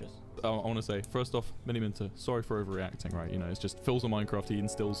suspicious. I want to say, first off, Miniminter, sorry for overreacting, right? It's just FaZe on Minecraft, he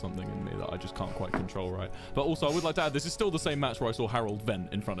instills something in me that I just can't quite control, right? But also, I would like to add, this is still the same match where I saw Harold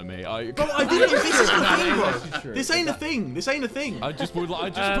vent in front of me. Bro, I didn't. This is the thing, bro. This ain't a thing. This ain't a thing. I just putting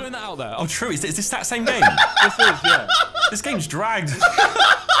that out there. Oh, true. Is this that same game? This is, yeah. This game's dragged.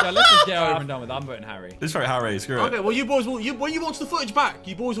 Yeah, let's just get over and done with. I'm voting Harry. Let's vote Harry. Screw it. Okay, well, you boys will. When you watch the footage back,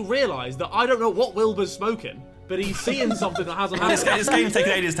 you boys will realise that I don't know what Wilbur's smoking, but he's seeing something that hasn't happened. This game's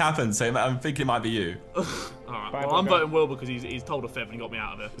taken ages to happen, so I'm thinking it might be you. Alright, well, I'm voting Wilbur because he's told a fib and he got me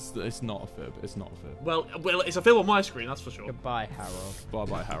out of it. It's not a fib. It's not a fib. Well, it's a fib on my screen, that's for sure. Goodbye, Harold.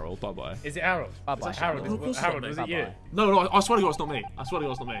 Bye-bye, Harold. Bye-bye. Is it Harold? Bye-bye, Harold. Harold, was it you? No, I swear to God, it's not me. I swear to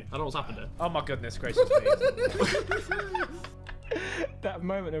God, it's not me. I don't know what's happened here. Oh my goodness gracious me. That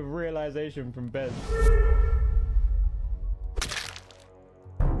moment of realization from Ben.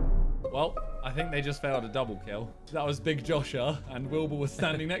 Well, I think they just failed a double kill. That was Big Josher, and Wilbur was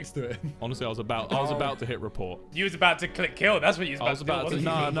standing next to him. Honestly, I was about to hit report. You was about to click kill. That's what you was about to do.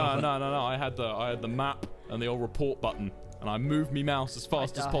 No. I had the map and the old report button. And I moved me mouse as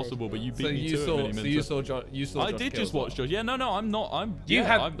fast as possible, but you beat me to it. So you saw Josh. I did just watch Josh. Yeah, no, I'm not.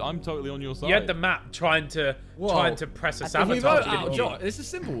 I'm totally on your side. You had the map trying to press a sabotage. We vote out Josh. This is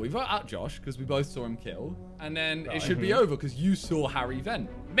simple. We vote out Josh because we both saw him kill, and then it should be over because you saw Harry vent.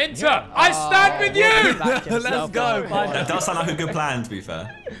 Minter, I stand with you. Let's go. That does sound like a good plan, to be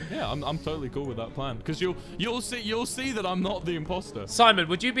fair. Yeah, I'm totally cool with that plan because you'll see that I'm not the imposter. Simon,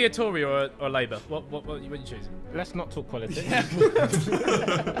 would you be a Tory or Labour? What are you choosing? Let's not talk politics.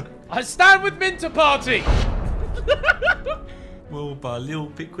 I stand with Minter Party. Wilbur, a little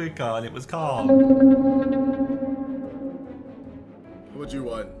bit quicker, and it was Karl. What do you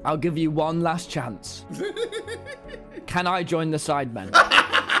want? I'll give you one last chance. Can I join the Sidemen?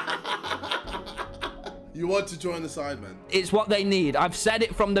 You want to join the Sidemen? It's what they need. I've said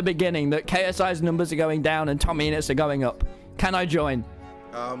it from the beginning that KSI's numbers are going down and Tommylnnit's are going up. Can I join?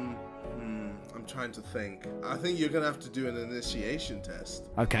 I'm trying to think. I think you're gonna have to do an initiation test.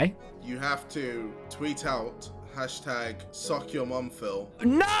 Okay. You have to tweet out Hashtag suck your mum, Phil.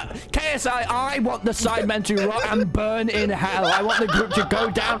 No! KSI, I want the Sidemen to rot and burn in hell. I want the group to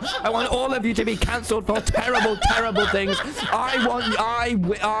go down. I want all of you to be cancelled for terrible, terrible things.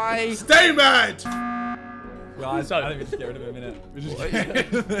 Stay mad! Guys, I think we just get rid of him in a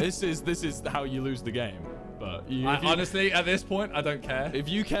minute. This is how you lose the game. But honestly, at this point, I don't care. If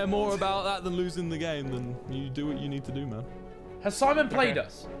you care more about that than losing the game, then you do what you need to do, man. Has Simon played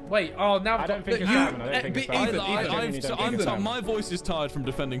us? Wait, oh, now I don't think it's Simon. I don't think it's Ethan, my voice is tired from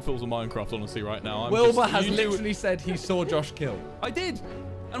defending fools of Minecraft, honestly, right now. Wilbur has literally said he saw Josh kill. I did.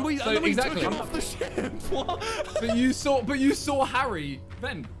 And we took him off the ship. What? But you saw Harry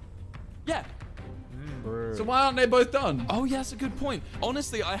then. Yeah. So why aren't they both done? Oh, yeah, that's a good point.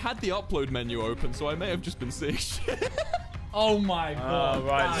 Honestly, I had the upload menu open, so I may have just been seeing shit. Oh my god.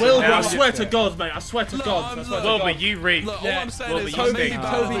 Right. Wilbur, I swear to God, mate. I swear to God. Wilbur, you read. Look, all I'm saying is I may be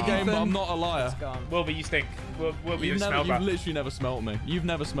Toby the game, but I'm not a liar. Wilbur, you stink. Wilbur, you smell You've literally never smelt me. You've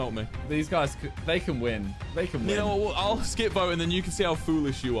never smelt me. These guys, they can win. They can win. You know what? I'll skip vote, and then you can see how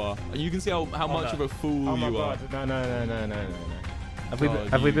foolish you are. You can see how much of a fool you are. No.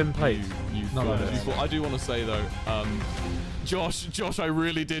 Have we been played? I do want to say though, Josh, I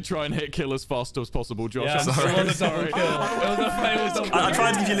really did try and hit kill as fast as possible. Josh, yeah, I'm sorry. I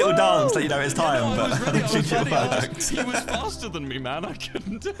tried to give you a little dance, let you know it's time, but he was faster than me, man. I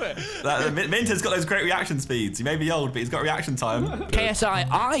couldn't do it. Minter's got those great reaction speeds. He may be old, but he's got reaction time. KSI,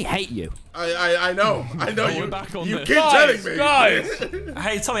 I hate you. I know you. Back on you this. keep telling me. Guys.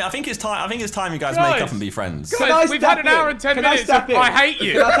 Hey, Tommy, I think it's time you guys make up and be friends. We've had an hour and 10 minutes. I hate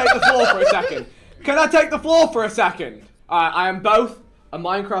you. Can I take the floor for a second? Can I take the floor for a second? I am both a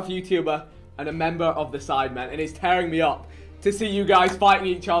Minecraft YouTuber and a member of the Sidemen, and it's tearing me up to see you guys fighting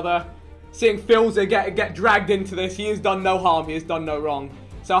each other, seeing FaZe get dragged into this. He has done no harm. He has done no wrong.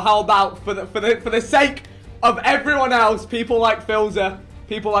 So how about for the sake of everyone else, people like FaZe,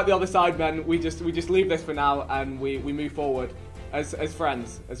 people like the other Sidemen, we just leave this for now and we move forward as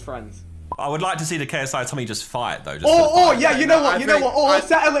friends. I would like to see the KSI Tommy just fight though. Yeah, you know what? Or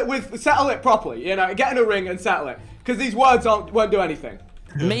settle it properly. You know, get in a ring and settle it. Because these words won't do anything.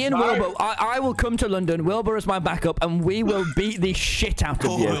 Me and Wilbur, I will come to London. Wilbur is my backup, and we will beat the shit out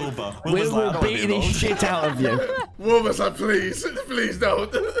of you. We will beat the shit out of you. Wilbur's like, please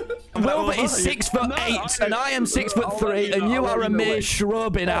don't. Wilbur is 6'8", and I am 6'3", and you are a mere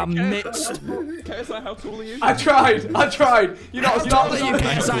shrub in our midst. KSI, how tall are you? I tried. You know, how tall are you,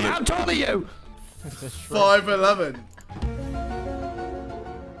 KSI? How tall are you? 5'11".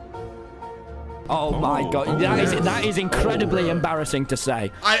 Oh my god, that is incredibly embarrassing to say.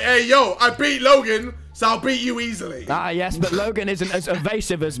 I beat Logan, so I'll beat you easily. Ah yes, but Logan isn't as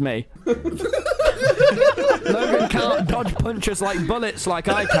evasive as me. Logan can't dodge punches like bullets like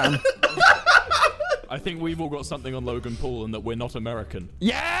I can. I think we've all got something on Logan Paul and that we're not American.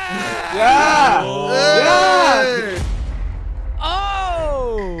 Yeah! Yeah!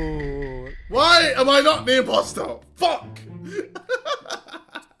 Oh! Why am I not the imposter? Fuck!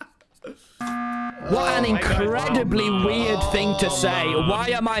 What an incredibly weird thing to say. Why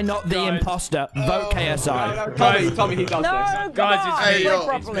am I not the imposter? Vote KSI. Tommy, he does this. Guys,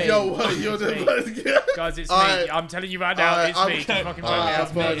 it's me. You're the Guys, it's me. I'm telling you right now, it's me. Just fucking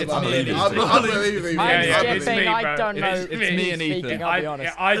vote me. It's me. I'm believing you. It's me, bro. I don't know. It's me and Ethan. I'll be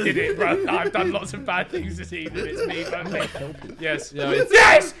honest. I did it, bro. I've done lots of bad things this evening. It's me, bro. Yes.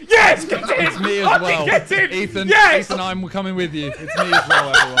 Yes! Get in! It's me as well. Get in! Ethan, I'm coming with you. It's me as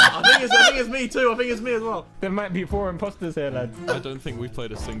well, everyone. I think it's me too. I think it's me as well. There might be 4 imposters here, lads. I don't think we've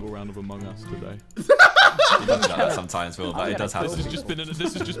played a single round of Among Us today. He does that sometimes, Will, but it does happen. This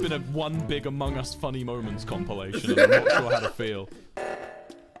has just been a one big Among Us funny moments compilation, and I'm not sure how to feel.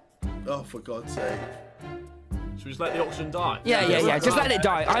 Oh, for God's sake. Should we just let the auction die? Yeah. Just let it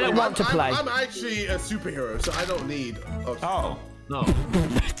die. I don't want to play. I'm actually a superhero, so I don't need. Oh. No.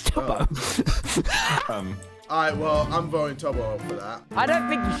 Tubbo. Alright, well, I'm voting Tubbo for that. I don't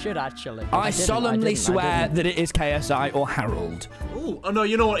think you should, actually. I solemnly swear that it is KSI or Harold. Ooh, oh no,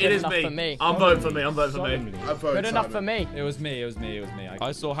 you know what? It is me. I'm voting for me. Good enough for me. It was me.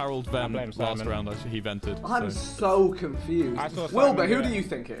 I saw Harold vent last round. He vented. I'm so confused. Wilbur, who do you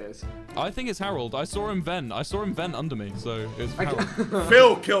think it is? I think it's Harold. I saw him vent. Under me, so it's Harold.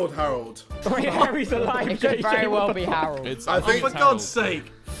 Phil killed Harold. Wait, Harry's alive. It could very well be Harold. I think, for God's sake.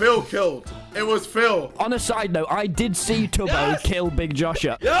 Phil killed. It was Phil. On a side note, I did see Tubbo kill Big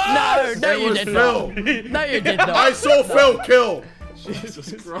Joshua. Yes! No, you did not. No, you did not. I saw Phil kill.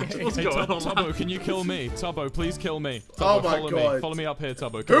 Jesus Christ. What's Hey, going on? Tubbo, can you kill me? Tubbo, please kill me. Tubbo, Oh my follow God. Me. Follow me up here,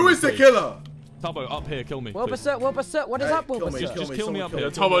 Tubbo. Who is the killer? Tubbo, up here, kill me. Wilbur, sir, what is up, Wilbur? Just kill me up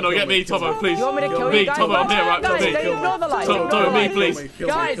here. Tubbo, no, get me, Tubbo, please. You want me to kill me, you guys? Tubbo, I'm here, right? Guys, they ignore the lights. Tubbo, me, please.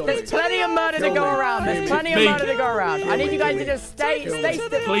 Guys, there's plenty of murder to go around. There's plenty of murder to go around. I need you guys to just stay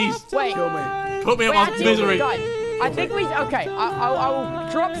still. Please. Wait. Put me in my misery. Guys, I think okay,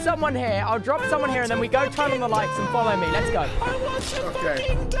 I'll drop someone here. I'll drop someone here, and then we go turn on the lights and follow me. Let's go.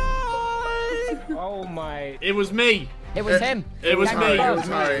 Okay. Oh my. It was me. It was him. It was me. It was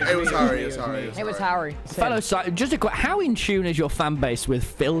Harry. It was Harry. It was Harry. Fellow just a quick, how in tune is your fan base with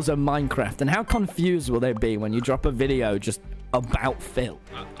Phil's and Minecraft, and how confused will they be when you drop a video just about Phil?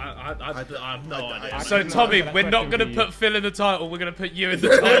 I have no idea. So, Tommy, we're not going to put Phil in the title. We're going to put you in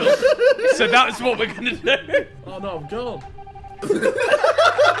the title. So that's what we're going to do. Oh, no, I'm gone.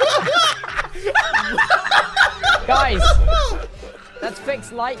 Guys, let's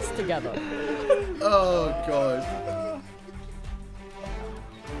fix lights together. Oh, God.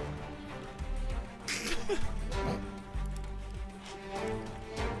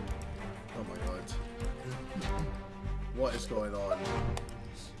 Oh, my God. What is going on?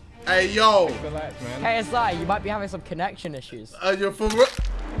 Hey, yo! KSI, you might be having some connection issues. You're for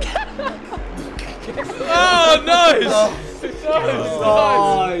Oh, nice!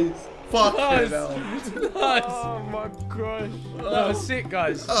 Nice. Fuck nice. Nice. Oh my gosh. That was sick,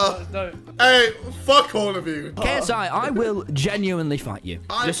 guys. No. Hey, fuck all of you. KSI, I will genuinely fight you.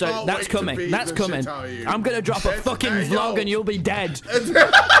 Just so that's coming. That's coming. I'm gonna drop a fucking vlog and you'll be dead.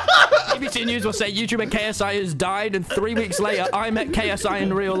 BBC News will say YouTuber KSI has died, and 3 weeks later, I met KSI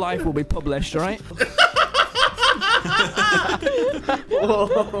in real life will be published, right?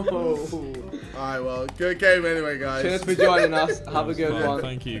 Alright, well, good game anyway, guys. Cheers for joining us. Have a good one.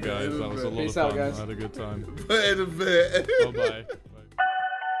 Thank you, guys. That was a lot Peace of out, fun. guys. I had a good time. In a bit. Bye-bye.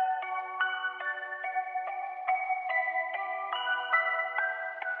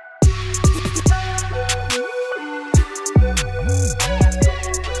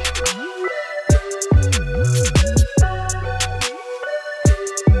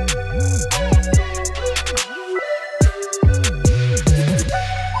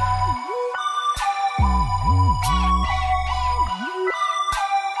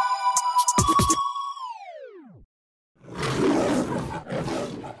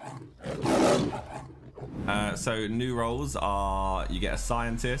 So new roles are, you get a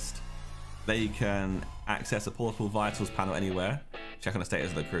scientist. They can access a portable vitals panel anywhere. Check on the status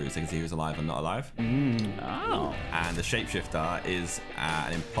of the crew so they can see who's alive and not alive. Oh. And the shapeshifter is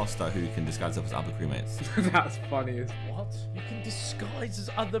an imposter who can disguise himself as other crewmates. That's funny as What? You can disguise as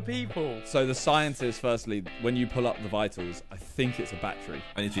other people. So the scientist, firstly, when you pull up the vitals, I think it's a battery.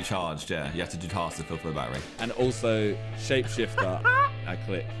 I need to be charged, yeah. You have to do tasks to fill for a battery. And also, shapeshifter, I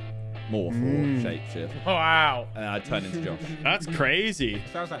click more for shapeshift. Wow. And I turn into Josh. That's crazy.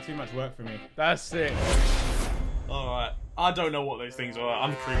 Sounds like too much work for me. That's sick. Alright. I don't know what those things are.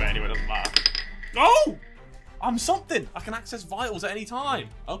 I'm a crewmate anyway, doesn't matter. Oh! I'm something. I can access vitals at any time.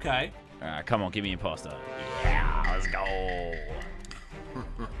 Okay. Alright, come on, give me imposter. Yeah, let's go.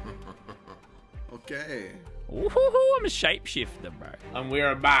 Okay. Ooh, I'm a shapeshifter, bro. And we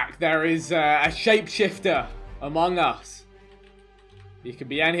are back. There is a shapeshifter among us. He could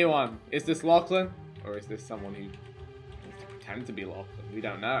be anyone. Is this Lachlan? Or is this someone who wants to pretend to be Lachlan? We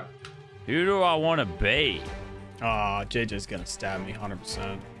don't know. Who do I want to be? JJ's gonna stab me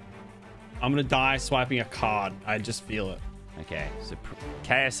 100%. I'm gonna die swiping a card. I just feel it. Okay, so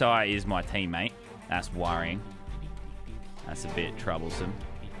KSI is my teammate. That's worrying. That's a bit troublesome.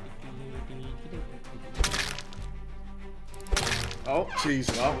 Oh,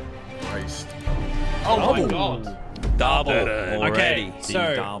 Jesus Christ. Oh my God. Double Okay, already.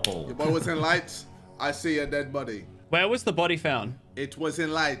 so Double. Your boy was in lights. I see a dead body. where was the body found? It was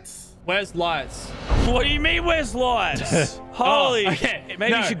in lights. Where's lights? What do you mean, where's lights? Holy okay.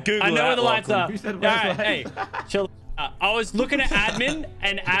 Maybe you should Google I know that, where the lights Lachlan. are. Alright, hey, chill. I was looking at admin,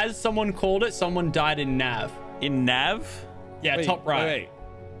 and as someone called it, someone died in nav. In nav? Yeah, Wait, top right. wait.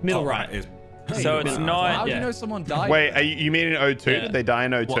 Middle Top right. is So it's not. How do you know someone died? Wait, you mean in O2? Yeah. Did they die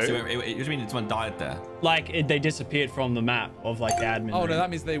in O2? What, so it just means someone died there? Like, they disappeared from the map of, like, the admin Oh, room. no,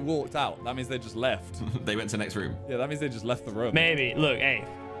 that means they walked out. That means they just left. They went to the next room. Yeah, that means they just left the room. Maybe. Look, hey.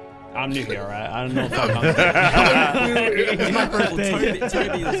 I'm new here, right? I don't know if I'm It's my first day.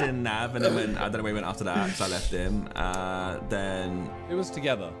 Tobi was in nav, and then I don't know where he went after that, because I left him. Then... It was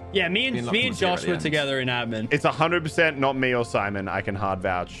together. Yeah, me and Josh were together in admin. It's 100% not me or Simon. I can hard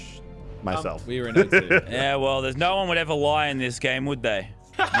vouch myself. We were in O2. Yeah, well, there's no one would ever lie in this game, would they?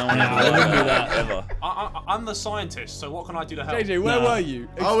 No one ever do that ever. I'm the scientist, so what can I do to help? JJ, where were you?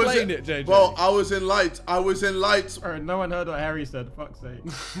 Explain it, JJ. Well, I was in light. I was in light. No one heard what Harry said. Fuck's sake.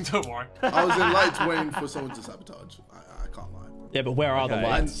 Don't worry. I was in lights waiting for someone to sabotage. I can't lie. Yeah, but where are the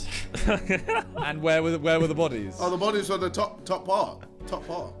lights? And where were the bodies? Oh, the bodies are the top part. Top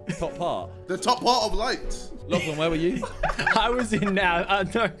part. Top part. The top part of lights. Lachlan, where were you? I was in I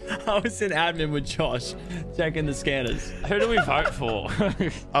was in admin with Josh, checking the scanners. Who do we vote for?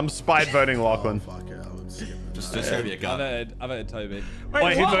 I'm spied voting Lachlan. Fuck it, I would skip it. Just show me a gun. I voted Tobi.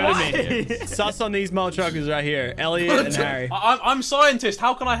 Wait, who voted me? Sus on these motherfuckers right here. Elliot and Harry. I'm scientist.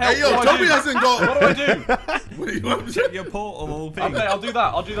 How can I help? Hey, yo, Tobi hasn't got. What do I do? What do you want? Check your portal thing. Okay, I'll do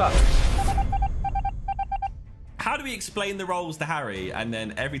that. I'll do that. How do we explain the roles to Harry? And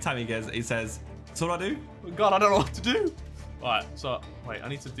then every time he says, "So what do I do?" God, I don't know what to do. Right, so wait, I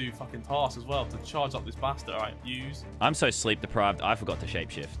need to do fucking tasks as well to charge up this bastard. All right, use. I'm so sleep deprived. I forgot to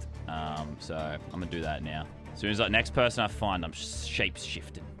shapeshift. So I'm gonna do that now. As soon as the next person I find, I'm shape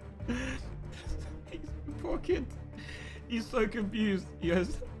shifting. Poor kid. He's so confused. He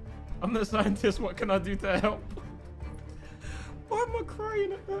goes, I'm the scientist. What can I do to help? Why am I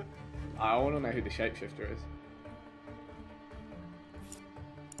crying at that? I want to know who the shapeshifter is.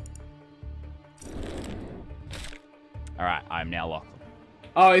 All right, I'm now Lachlan.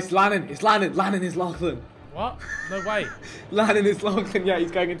 Oh, it's Lannan. It's Lannan. Lannan is Lachlan. What? No way. Lannan is Lachlan. Yeah, he's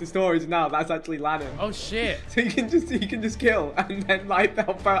going into storage now. That's actually Lannan. Oh shit. So you can just kill and then like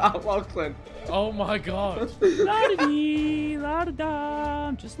they'll throw out Lachlan. Oh my god. La-da-dee, la-da-da,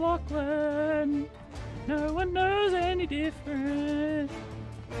 I'm just Lachlan. No one knows any different.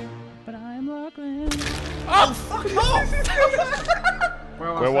 But I am Lachlan. Oh, fuck off!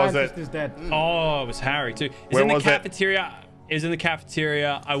 Where was it? Is dead. Oh, it was Harry too. It's Where in the was it? cafeteria. It was in the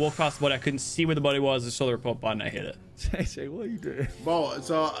cafeteria. I walked past the body. I couldn't see where the body was. I saw the report button. I hit it. JJ, what are you doing? Well,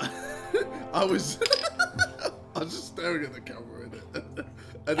 so I was just staring at the camera and then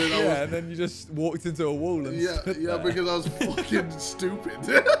and then you just walked into a wall and stood there. because I was fucking stupid.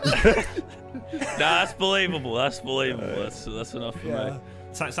 Nah, that's believable. That's believable. That's enough for me.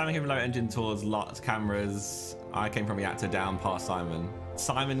 Simon came from low engine towards lots cameras. I came from reactor down past Simon.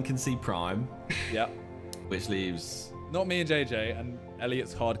 Simon can see Prime. Yep. Which leaves... Not me and JJ, and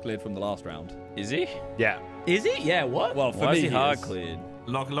Elliot's hard cleared from the last round. Is he? Yeah. Is he? Yeah, what? Well, for Why me, is he hard is. cleared?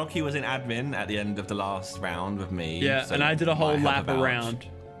 Lockie was in admin at the end of the last round with me. Yeah, so and I did a whole might help lap about. around.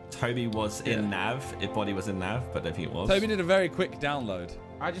 Toby was in nav. If Body was in nav, but I don't think it was. Toby did a very quick download.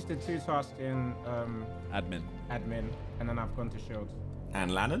 I just did 2 tasks in admin, and then I've gone to shields.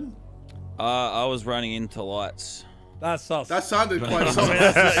 And Lannan? I was running into lights. That's sus. That sounded quite sus.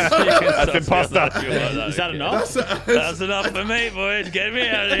 That's imposter. Is that enough? That's enough for me, boys. Get me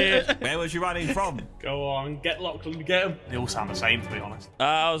out of here. Where was you running from? Go on, get Lachlan, get him. They all sound the same, to be honest.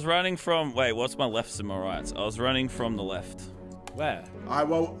 I was running from... Wait, what's my lefts and my rights? I was running from the left. Where?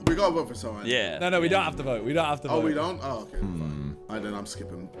 Well, we gotta vote for someone. Yeah. No, we don't have to vote. We don't have to vote. Oh, we don't? Oh, okay. Fine. Then I'm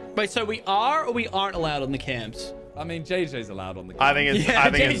skipping. Wait, so we are or we aren't allowed on the camps? I mean, JJ's allowed on the camps. I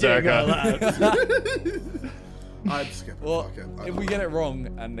think it's Zerkaa. I'd skip it. Well, Fuck it. if we get it wrong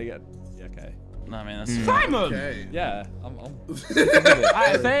and they get... Yeah, okay. No, I mean, that's... Simon! Okay. Yeah, I'm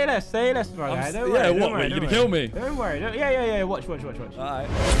Alright, say less, my guy. Don't worry, yeah, don't what, worry, mate? You don't gonna kill me? Don't worry. Yeah. Watch. Alright.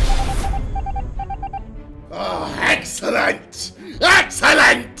 Oh, excellent!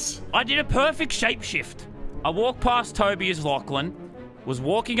 Excellent! I did a perfect shapeshift. I walked past Toby as Lachlan, was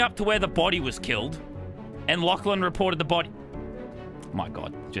walking up to where the body was killed, and Lachlan reported the body. My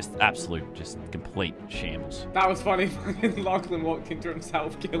God, just absolute, just complete shambles. That was funny. Lachlan walked into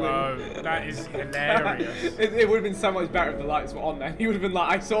himself killing. Bro, that is hilarious. It would have been so much better if the lights were on there. He would have been like,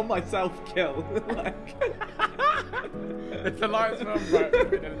 I saw myself kill. If the lights were on, bro, it would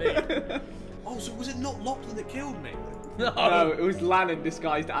have been elite. Oh, so was it not Lachlan that killed me? No, it was Lannan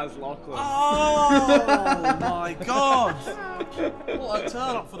disguised as Lachlan. Oh my god! What a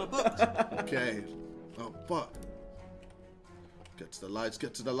turn up for the books. Okay. Oh, fuck. Get to the lights,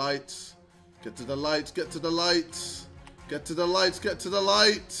 get to the lights. Get to the lights, get to the lights. Get to the lights, get to the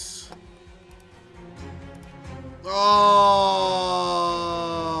lights. Oh,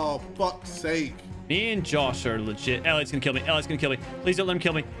 fuck's sake. Me and Josh are legit. Elliot's gonna kill me. Elliot's gonna kill me. Please don't let him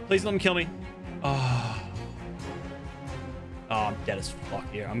kill me. Please don't let him kill me. Oh, I'm dead as fuck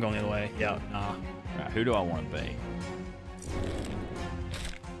here. I'm going the other way. Yeah, nah. Right, who do I want to be?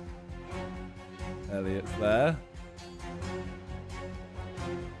 Elliot's there.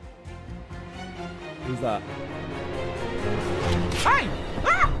 Who's that? Hey!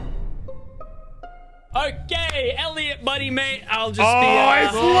 Ah! Okay, Elliot, buddy, mate. I'll just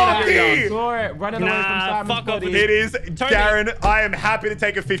it's Lucky! Running away from Simon's fuck off. It is Darren. I am happy to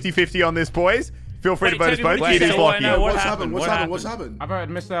take a 50-50 on this, boys. Feel free to vote us both. It is Lucky. What's happened? What's happened? I voted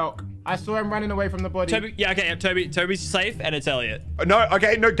Muselk. I saw him running away from the body. Tobi, yeah, okay, Tobi's safe, and it's Elliot. No,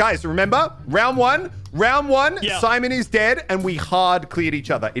 okay, no, guys, remember, round one, Yeah. Simon is dead, and we hard cleared each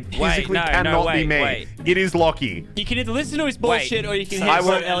other. It physically cannot be me. It is Lucky. You can either listen to his bullshit, or you can hit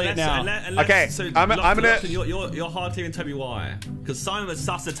Elliot now. Okay, I'm gonna... You're hard clearing Tobi, why? Because Simon was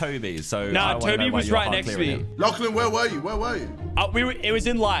sus to Tobi, so... No, Tobi was right next to me. Lachlan, where were you? Where were you? It was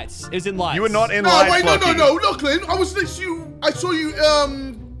in lights. It was in lights. You were not in lights, wait, no, Lucky. Lachlan, I was next to you. I saw you,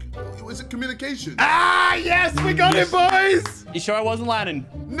 was it communications? Ah, yes, we got it, boys! You sure I wasn't lying?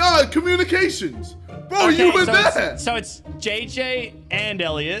 No, communications. Bro, you were there. So it's JJ and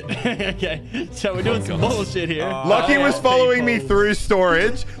Elliot. Okay, so we're doing some bullshit here. Lucky was following me through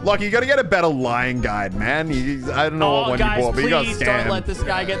storage. Lucky, you got to get a better lying guide, man. I don't know what one you bought, but you got scammed. Please don't let this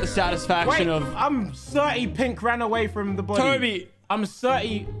guy get the satisfaction of... I'm 30 Pink ran away from the body. Tobi! I'm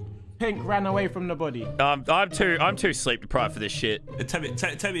 30 Pink ran away from the body. I'm too sleep deprived for this shit.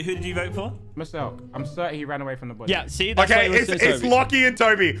 Tobi, who did you vote for? Muselk. I'm 30 he ran away from the body. Yeah, see? That's Okay, it's Lucky and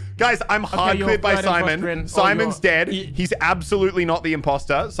Tobi. Guys, I'm hard cleared by Simon. Simon's dead. He's absolutely not the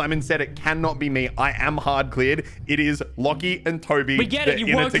imposter. Simon said it cannot be me. I am hard cleared. It is Lucky and Tobi. We get it.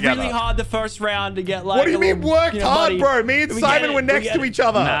 You worked really hard the first round to get like... What do you mean worked hard, bro? Me and Simon were next to each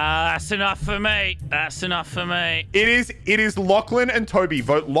other. Nah, that's enough for me. That's enough for me. It is Lachlan and Tobi.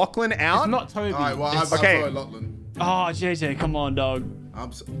 Vote Lachlan out. It's not Tobi. All right, well, I voted Lachlan. Oh, JJ, come on, dog.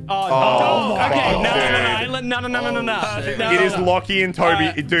 Okay, no. It is Lucky and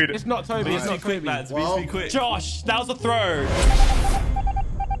Tobi. Dude. It's not Tobi. It's not Tobi. Be quick. Josh, that was a throw.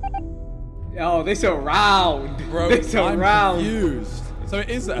 Oh, this a round. Bro, this a round. Confused. So it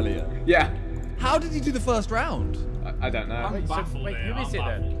is Elliot? Yeah. How did you do the first round? I don't know. Wait, who is it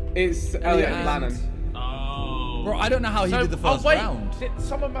then? It's Elliot and Lannon. Oh. Bro, I don't know how he did the first round.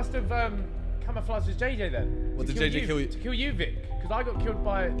 Someone must have camouflaged as JJ then. What did JJ kill you? To kill you, Vic. Because I got killed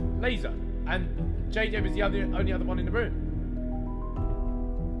by Laser. And JJ was the only other one in the room.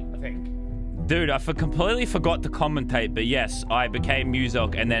 I think. Dude, I completely forgot to commentate, but yes, I became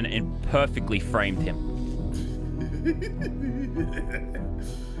Muselk and then perfectly framed him.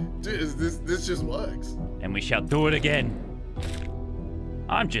 Dude, this just works. And we shall do it again.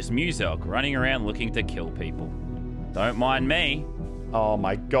 I'm just Muselk, running around looking to kill people. Don't mind me. Oh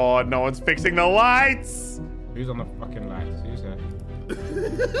my god, no one's fixing the lights! Who's on the fucking lights? Who's there?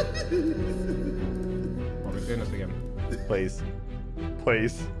 Oh, we're doing this again. Please.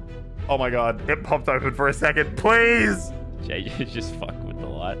 Please. Oh my god, it popped open for a second. Please! JJ's just fucking with the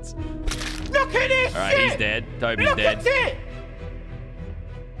lights. Look at this Alright, he's dead. Tobi's dead. Look at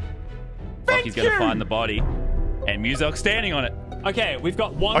it! He's gonna find the body. And Muselk's standing on it. Okay, we've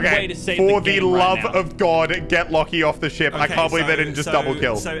got one way to save for the the game love right now. of God, get Lucky off the ship. I can't believe they didn't just double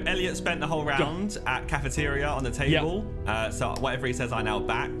kill. So Elliot spent the whole round at cafeteria on the table. So whatever he says, I now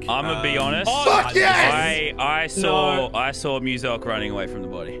back. I'm gonna be honest. Fuck yes! I saw Muselk running away from the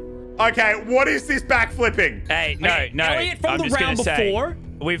body. Okay, what is this backflipping? Hey, no. Elliot from I'm the just round gonna say, before.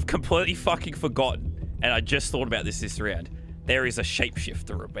 we've completely fucking forgotten, and I just thought about this round. There is a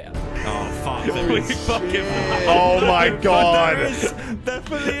shapeshifter about. Oh fuck! We fucking. Oh my god!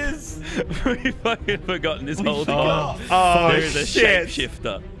 Definitely is. We fucking forgotten this whole time. Oh there is a shit!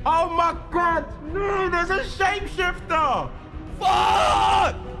 Shapeshifter. Oh my god! No, there's a shapeshifter!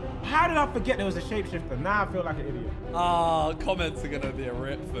 Fuck! How did I forget there was a shapeshifter? Now I feel like an idiot. Oh, comments are gonna be a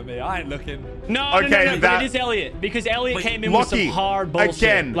rip for me. I ain't looking. No, but it is Elliot because Elliot came in Lucky, with some hard bullshit.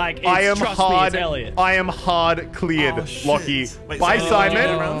 Again, like it's, I am trust hard. me, it's Elliot. I am hard cleared, Lucky, Wait, by so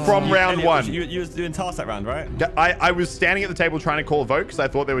Simon from round one. You was doing tasks that round, right? I was standing at the table trying to call a vote because I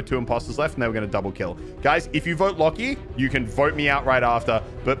thought there were 2 imposters left and they were going to double kill. Guys, if you vote Lucky, you can vote me out right after.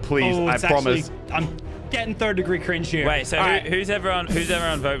 But please, I promise. I'm getting third-degree cringe here. Wait, so who's everyone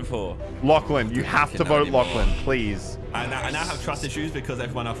voting for? Lachlan, you have to vote Lachlan, please. I now have trust issues because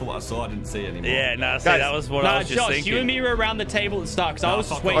everyone I thought I saw, I didn't see anymore. Yeah, no, see, that was what I was just Josh, thinking. you and me were around the table at start because I was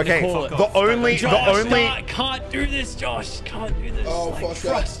just waiting to call it. The only... Can't do this, Josh. Can't do this. Oh, like, fuck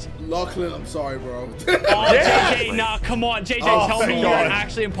that. Lachlan, I'm sorry, bro. JJ, nah, come on. JJ, tell me you're God.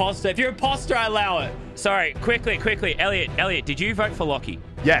 actually imposter. If you're imposter, I allow it. Sorry, quickly. Elliot, did you vote for Lucky?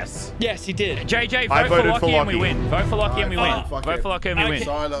 Yes. Yes, he did. JJ, vote for Lockie and we win. Vote for Lockie and we win. Vote for Lockie and we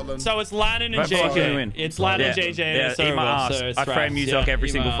win. So it's Lannon and Vote for Lockie and we JJ. win. It's Lannon, Yeah. JJ, Yeah, and eat my ass. I framed Muselk every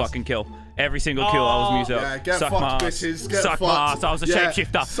single fucking kill. Every single kill, I was Muselk. Yeah, get Suck my fucked, ass. bitches. Get Suck my fucked. ass. I was a Yeah,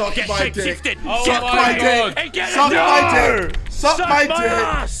 shapeshifter. suck Get my dick. shapeshifted. Oh Suck my my dick. dick. Get Suck it. my No. dick. Suck my dick.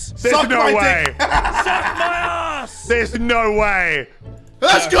 ass. There's Suck no my way. dick. Suck my ass. There's no way.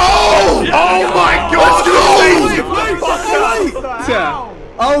 Let's go! Oh my God!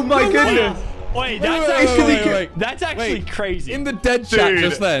 Oh my goodness! Wait, that's actually crazy. In the dead chat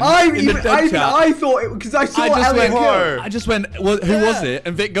just then. I I thought it because I saw Elliot I just went, well, who was it?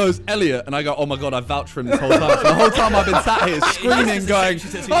 And Vic goes, Elliot. And I go, oh my God, I vouched for him this whole time. So the whole time I've been sat here screaming, going,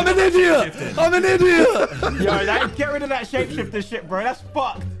 I'm an idiot! I'm an idiot! Yo, get rid of that shapeshifter shit, bro. That's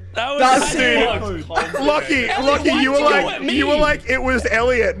fucked. That's Lucky, you were like, it was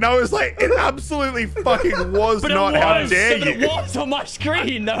Elliot, and I was like, it absolutely fucking was not. How dare you? It was on my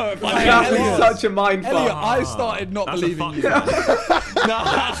screen, though. That was such a mind fuck. Elliot, I started not believing you.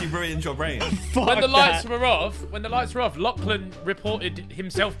 Actually ruined your brain. When the lights were off, Lachlan reported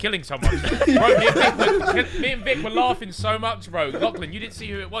himself killing someone. Bro, me and Vic were laughing so much, bro. Lachlan, you didn't see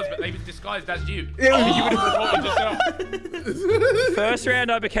who it was, but they were disguised as you. You would have reported yourself. First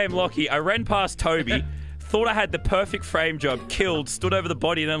round, I became Lockie. I ran past Tobi. Thought I had the perfect frame job, killed, stood over the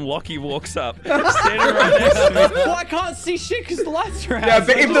body, and then Lockie walks up. Standing right next to me. Well, I can't see shit because the lights are out. Yeah,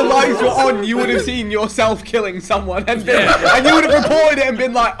 but if the lights were on, you would have seen yourself killing someone, and you would have reported it and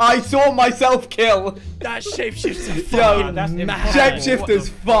been like, I saw myself kill. That shapeshifter's Yo, that's shapeshifter's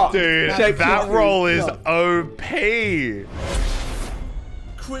fucked. Dude, that roll is OP.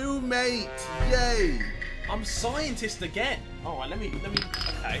 Crewmate, yay. I'm scientist again. All right, let me.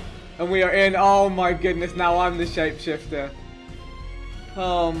 Okay. And we are in. Oh my goodness! Now I'm the shapeshifter.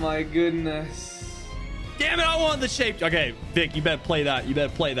 Oh my goodness. Damn it! I want the shape. Okay, Vic, you better play that. You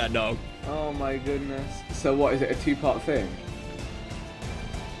better play that, dog. Oh my goodness. So what is it? A two-part thing?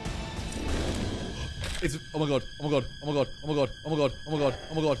 It's oh my God! Oh my God! Oh my God! Oh my God! Oh my God! Oh my God!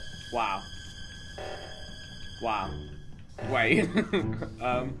 Oh my God! Wow. Wow. Wait.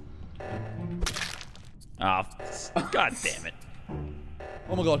 Oh, God damn it.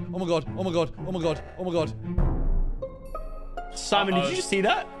 Oh my God, oh my God, oh my God, oh my God, oh my God. Simon, did you just see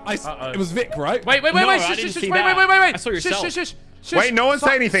that? It was Vic, right? Wait. No, I didn't Shush, see wait. that. I saw yourself. Shush. Wait, no one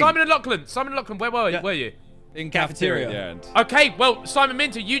say anything. Simon and Lachlan, where were you? In cafeteria. Okay, well, Simon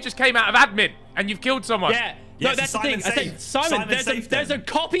Minter, you just came out of admin and you've killed someone. Yeah. No, that's the thing. I said, Simon, there's a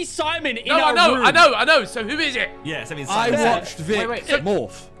copy Simon in our room. I know. So who is it? Yes, I mean, I watched Vic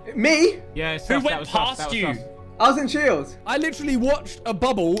morph. Me? Yeah, who went past you? I was in shields. I literally watched a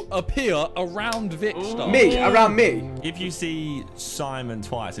bubble appear around Vic stuff. Me, around me. If you see Simon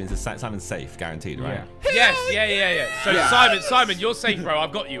twice, it means Simon's safe, guaranteed, right? Yeah. Yes, yeah. So Simon, you're safe, bro.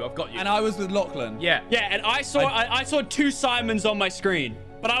 I've got you. And I was with Lachlan. Yeah. Yeah, and I saw two Simons on my screen,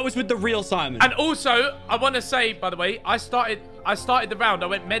 but I was with the real Simon. And also, I want to say, by the way, I started the round. I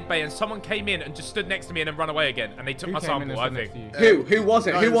went medbay, and someone came in and just stood next to me and then ran away again. And they took my sample, I think. Who was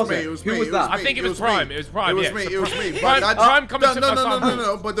it? No, Who was it? It was Who me, was it was that? me, I think it was me. Prime. It was Prime. It was me. Prime come and took my sample.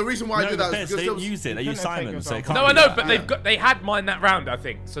 No. But the reason why I did that is because they used it. They used Simon, so it can't No, I be know, that. but they had mine that round, I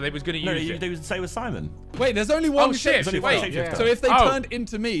think. So they was going to use it. They would say it was Simon. Wait, there's only one shit. Wait. So if they turned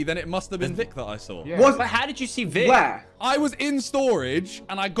into me, then it must have been Vic that I saw. But how did you see Vic? Where? I was in storage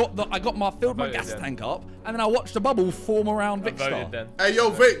and I filled my gas tank up, and then I watched a bubble form around Vic Star. Hey, yo,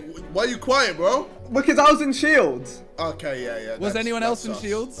 Vic, why are you quiet, bro? Because I was in shields. Okay, yeah. Was anyone else in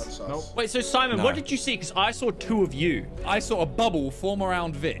shields? Nope. Wait, so Simon, what did you see? Because I saw two of you. I saw a bubble form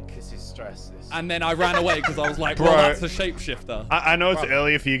around Vic. This is stress. And then I ran away because I was like, bro, that's a shapeshifter. I know it's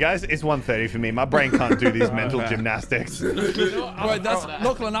earlier for you guys. It's 1:30 for me. My brain can't do these mental gymnastics. Right, that's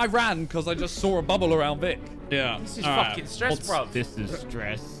Lachlan. I ran because I just saw a bubble around Vic. Yeah. This is fucking stress, bro. This is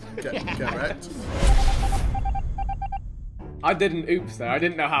stress. Get wrecked. I did an oops though. I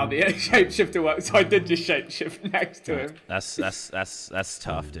didn't know how the shapeshifter worked, so I did just shapeshift next to him. That's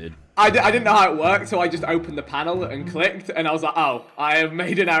tough, dude. I didn't know how it worked, so I just opened the panel and clicked, and I was like, oh, I have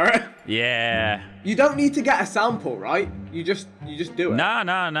made an error. Yeah. You don't need to get a sample, right? You just do it.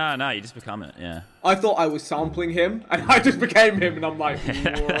 No. You just become it. Yeah. I thought I was sampling him, and I just became him, and I'm like,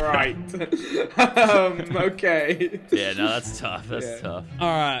 right. Okay. Yeah, no, that's tough. That's tough. All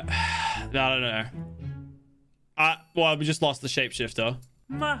right. I don't know. Well, we just lost the shapeshifter.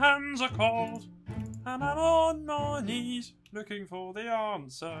 My hands are cold, and I'm on my knees looking for the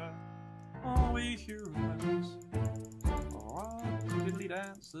answer. Are we humans? Or are we diddly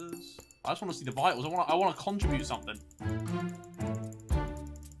dancers? I just want to see the vitals. I want to contribute something.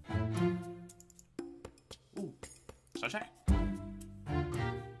 Ooh. So check.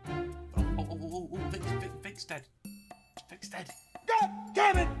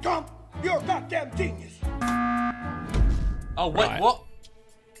 Damn it, Gump! You're a goddamn genius. Oh wait, what?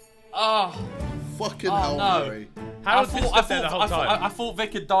 Oh, fucking hell, no. I thought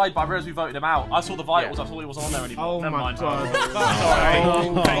Vic had died, but I realised we voted him out. I saw the vitals. I thought he wasn't on there anymore. Never mind. Thank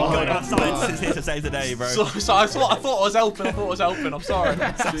God our science is here to save the day, bro. So I thought it was helping. I'm sorry.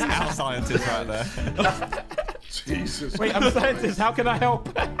 That's our scientist right there. Jesus. Wait, I'm a scientist. How can I help?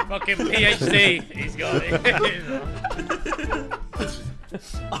 Fucking PhD. He's got it.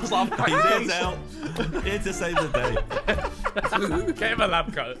 I was like, he's here to help. Here to save the day. Get him a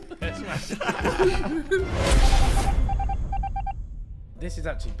lab coat. This is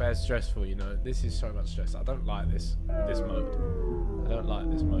actually very stressful, you know. This is so much stress. I don't like this mode. I don't like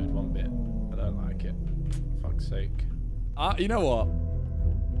this mode one bit. I don't like it. For fuck's sake. You know what?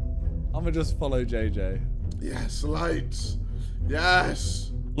 I'm gonna just follow JJ. Yes, lights.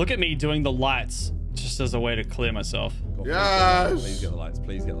 Yes. Look at me doing the lights just as a way to clear myself. Yes. Please get the lights.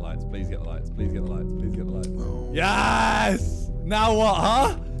 Please get the lights. Please get the lights. Please get the lights. Please get the lights. Yes. Now what,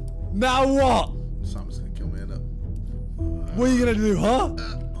 huh? Now what? Someone's gonna kill me in it. What are you gonna do, huh?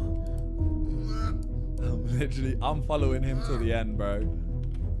 I'm following him to the end, bro.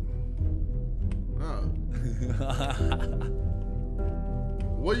 Oh.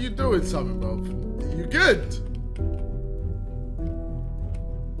 What are you doing, Simon, bro? You good?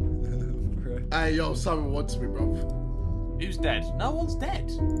 Hey, yo, Simon wants me, bro. Who's dead? No one's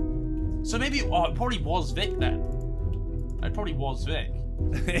dead. So maybe it probably was Vic then. It probably was Vic.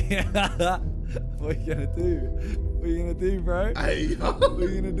 What are you gonna do? What are you gonna do, bro? Hey, what are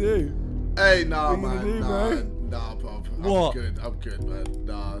you gonna do? Hey, nah, what are you man. gonna do, bro? Nah, bro. What? I'm good, man.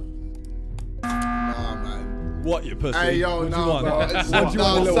 Nah, man. What, you pussy? Hey, yo, what nah, you want? bro. What do you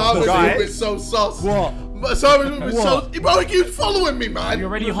want, little Simon's guy? moving so sus. What? Simon's moving so... Bro, he keeps following me, man. You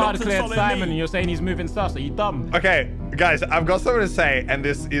already hard cleared Simon and you're saying he's moving sus. Are you dumb? Okay, guys, I've got something to say, and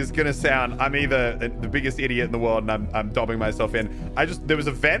this is gonna sound, I'm either the biggest idiot in the world and I'm dobbing myself in. There was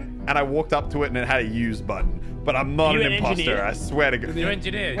a vent, and I walked up to it and it had a use button. But I'm not an imposter, I swear to God. You're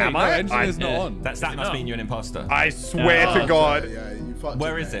engineer. Am I? Engineer's not on. That must mean you're an imposter. I swear to God.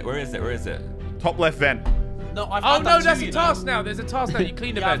 Where is it? Where is it? Where is it? Top left vent. No, I've Oh had no, that that's too, a you task now. There's a task now. You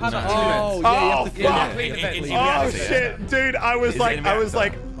clean the vents. I've had that too. Oh, yeah, you have to clean the vents. Oh shit, dude! I was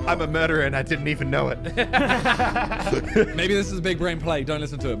like, I'm a murderer and I didn't even know it. Maybe this is a big brain play. Don't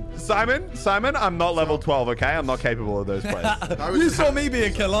listen to him. Simon, I'm not level 12, okay? I'm not capable of those plays. You saw me be a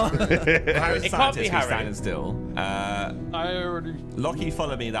killer. It can't be Harry. Standing still. I already... Lockie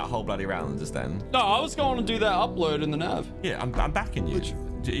followed me that whole bloody round just then. No, I was going to do that upload in the nav. Yeah, I'm backing you.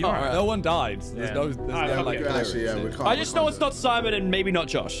 You all right? No one died. There's no like Actually, yeah, we can't. I just know it's not Simon and maybe not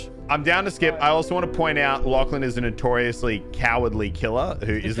Josh. I'm down to skip. I also want to point out Lachlan is a notoriously cowardly killer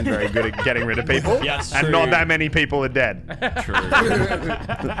who isn't very good at getting rid of people. Yes, and true. not that many people are dead. True.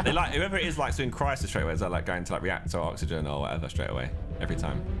 Whoever it is likes to in crisis straight away. Is that like going to like reactor oxygen or whatever straight away every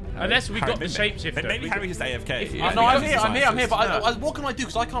time? Unless we got the shapeshifter. Maybe Harry's just AFK. No, I'm here, but what can I do?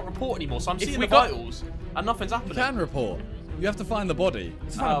 Because I can't report anymore, so I'm seeing the vitals, and nothing's happening. You can report. You have to find the body.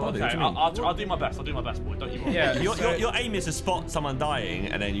 Okay, I'll do my best. I'll do my best, boy. Don't you worry. Yeah. Your aim is to spot someone dying,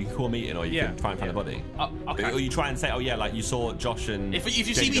 and then you call a meeting, or you can try and find the body. Okay. Or you try and say, oh yeah, like you saw Josh and... If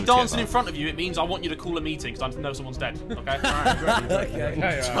you see me dancing in front of you, it means I want you to call a meeting, because I know someone's dead. Okay? Alright, great.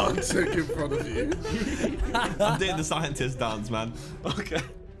 Dancing in front of you. I'm doing the scientist dance, man. Okay.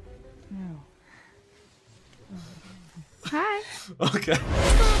 Hi. Okay.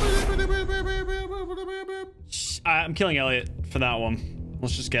 I'm killing Elliot for that one.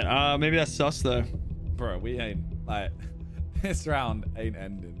 Let's just get... maybe that's sus, though. Bro, we ain't... Like, this round ain't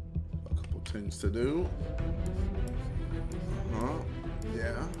ending. A couple things to do.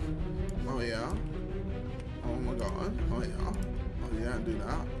 Yeah. Oh, yeah. Oh, my God. Oh, yeah. Oh, yeah, do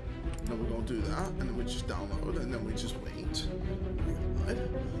that. Then we're going to do that. And then we just download. And then we just wait.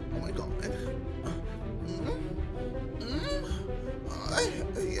 Oh, my God.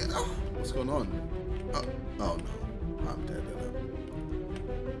 Yeah. What's going on? Oh no. I'm dead.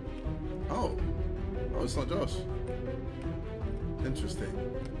 Oh, it's not Josh. Interesting.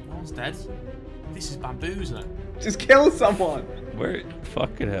 No one's dead. This is bamboo, isn't it? Just kill someone. Where?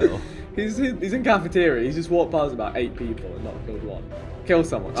 Fucking hell. He's in cafeteria. He's just walked past about 8 people and not killed one. Kill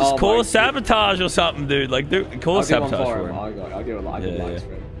someone. Just call sabotage or something, dude. Like, call sabotage for him. I'll give a like for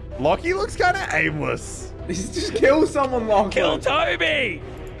him. Lockie looks kind of aimless. Just kill someone, Lachlan. Kill Tobi!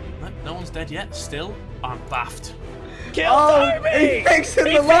 No one's dead yet. Still, I'm baffed. Kill Tobi! He's fixing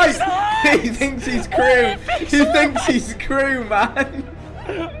the lights! He thinks he's crew! He thinks he's crew, man!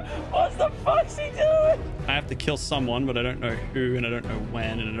 What the fuck's he doing? I have to kill someone, but I don't know who, and I don't know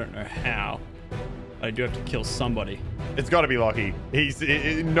when, and I don't know how. But I do have to kill somebody. It's got to be Lockie.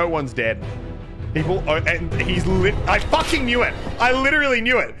 No one's dead. People, and he's lit. I fucking knew it. I literally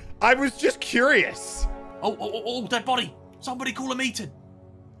knew it. I was just curious. Oh, dead body. Somebody call a meeting.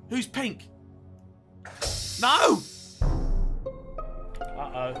 Who's pink? No!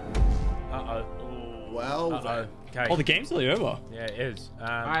 Uh-oh. Well, okay. Oh, the game's nearly over. Yeah, it is.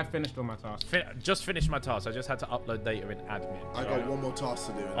 I have finished all my tasks. Just finished my task. I just had to upload data in admin. I got one more task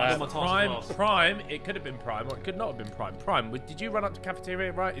to do. Prime. It could have been Prime, or it could not have been Prime. Prime. Did you run up to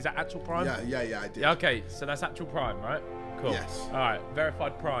cafeteria? Right? Is that actual Prime? Yeah, I did. Yeah, okay, so that's actual Prime, right? Cool. Yes. All right.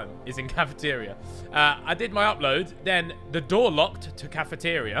 Verified Prime is in cafeteria. I did my upload. Then the door locked to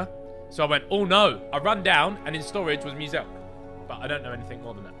cafeteria, so I went, oh no! I run down, and in storage was Muselk, but I don't know anything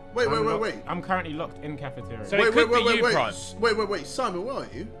more than that. Wait. I'm currently locked in cafeteria. So wait. Simon, where are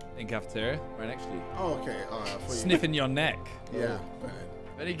you? In cafeteria, right next to you. Oh, okay. I thought you... Sniffing your neck. Yeah.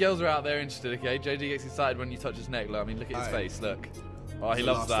 If any girls are out there interested, okay? JJ gets excited when you touch his neck. Look, I mean, look at his face. Look. Oh, he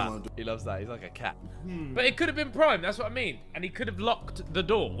loves that. He loves that. He's like a cat. But it could have been Prime. That's what I mean. And he could have locked the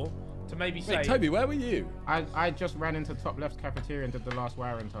door to maybe say. Wait, Toby, where were you? I just ran into top left cafeteria and did the last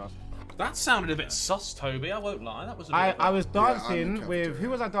wiring task. That sounded a bit sus, Toby. I won't lie. That was a bit I was dancing with... Who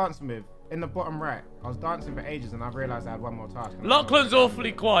was I dancing with? In the bottom right. I was dancing for ages and I realised I had one more task. Lachlan's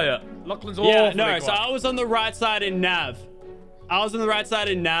awfully quiet. Lachlan's awfully quiet. So I was on the right side in Nav. And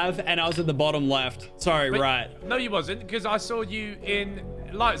I was at the bottom left. Sorry, right. No, you wasn't, because I saw you in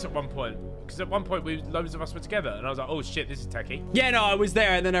lights at one point. Because at one point, loads of us were together, and I was like, oh shit, this is techie. Yeah, no, I was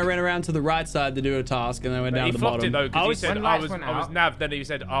there, and then I ran around to the right side to do a task, and then I went down to the bottom. He flopped it, though, because he said I was out, Nav, then he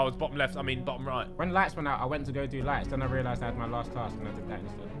said I was bottom left, I mean bottom right. When lights went out, I went to go do lights, then I realised I had my last task, and I did that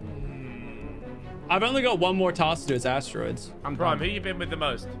instead. I've only got one more task to do, it's asteroids. I'm Prime, who you been with the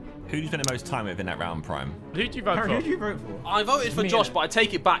most? Who do you spend the most time with in that round, Prime? Who did you vote for? Who did you vote for? I voted for Josh, but I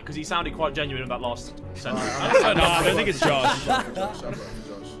take it back because he sounded quite genuine in that last sentence. No, I don't think it's Josh. I'm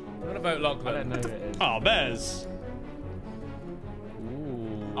gonna vote Lachlan. I don't know who it is. Oh, Bez.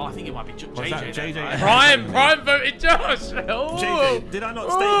 Oh, I think it might be JJ. JJ. Prime voted Josh. JJ, did I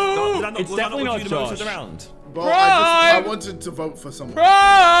not stay? It's definitely not Josh. Around? Well, I wanted to vote for someone.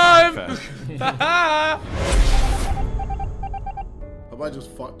 Prime! Have I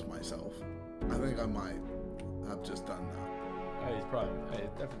just fucked myself? I think I might have just done that. Hey, he's Prime. Hey,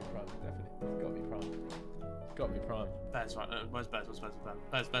 definitely Prime. Definitely. It's gotta be Prime. It's gotta be Prime. Bez, right. Where's Bez?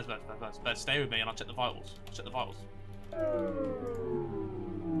 Bez, stay with me and I'll check the vitals.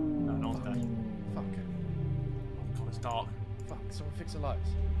 No, no one's dead. Fuck. Oh god, it's dark. Fuck, someone fix the lights.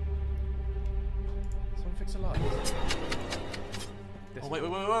 Someone fix the lights. Oh, wait.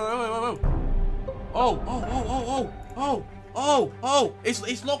 Oh,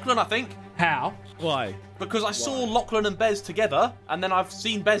 it's Lachlan, I think. How? Why? Because I saw Lachlan and Bez together, and then I've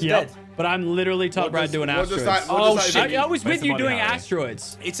seen Bez dead. But I'm literally top right doing asteroids. I was with you doing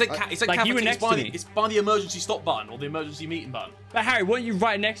asteroids. It's a like you were next to me. It's by the emergency stop button or the emergency meeting button. But Harry, weren't you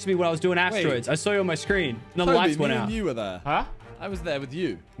right next to me when I was doing asteroids? I saw you on my screen. And the lights went out. You were there. Huh? I was there with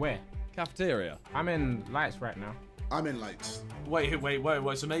you. Where? Cafeteria. I'm in lights right now. I'm in lights. Wait.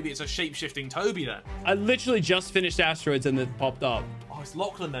 So maybe it's a shape-shifting Toby then? I literally just finished asteroids and it popped up. Oh, it's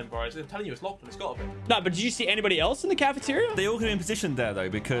Lachlan then, bro. I'm telling you, it's Lachlan. It's gotta be. No, but did you see anybody else in the cafeteria? They all could have been positioned there though,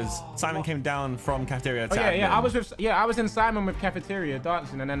 because Simon came down from cafeteria to admin. I was in Simon with cafeteria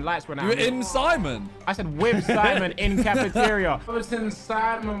dancing, and then lights went out. You were in Simon? I said with Simon in cafeteria. I was in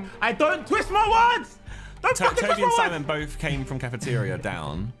Simon. I don't twist my words. Don't fucking twist my words. Toby and Simon both came from cafeteria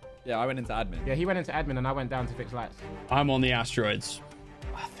down. Yeah, I went into admin. Yeah, he went into admin, and I went down to fix lights. I'm on the asteroids.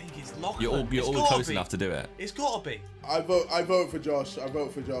 I think it's Lachlan. You're all close enough to do it. It's gotta be. I vote for Josh.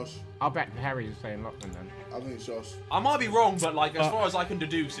 I'll bet Harry's saying Lachlan then. I think it's Josh. I might be wrong, but like as far as I can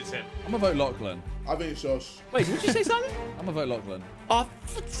deduce, it's him. I'm gonna vote Lachlan. I think it's Josh. Wait, what did you say, Simon? I'm gonna vote Lachlan. Oh,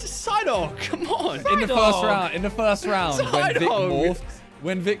 Sidog, come on. In the first round,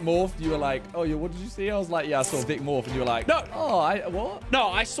 when Vic morphed, you were like, oh, what did you see? I was like, yeah, I saw Vic morph, and you were like, no. Oh, what? No,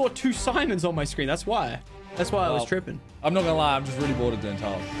 I saw 2 Simons on my screen. That's why. I was tripping. I'm not gonna lie, I'm just really bored of doing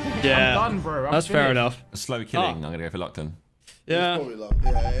tasks. Yeah, I'm done, bro. That's fair enough. A slow killing. I'm gonna go for Lachlan. Yeah. It's probably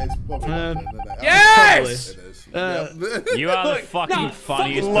Lachlan. Yes! It is. You are the fucking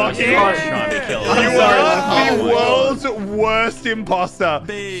funniest Lucky. person trying to kill us. You are the world's worst imposter.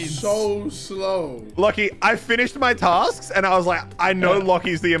 So slow. Lucky, I finished my tasks and I was like, I know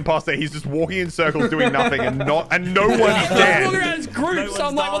Lockie's the imposter. He's just walking in circles doing nothing and no one's dead. Walking around his group, so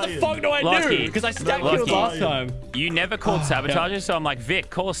I'm like, what the fuck do I do? Because I stacked kills last time. You never called sabotages, so I'm like, Vic,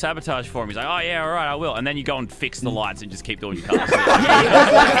 call sabotage for him. He's like, oh yeah, all right, I will. And then you go and fix the lights and just keep doing your tasks. Fix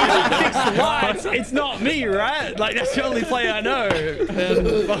the lights. It's not me, right? Like that's the only play I know.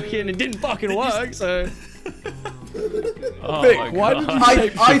 And fucking, it didn't fucking work. So Oh Vic, why did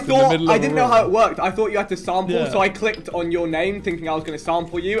you I thought I didn't know how it worked. I thought you had to sample, so I clicked on your name thinking I was going to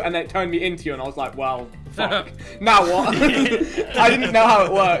sample you, and then it turned me into you, and I was like, well, fuck. Now what? I didn't know how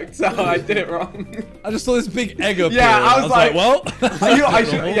it worked, so I did it wrong. I just saw this big egg up here. Yeah, I was like, well,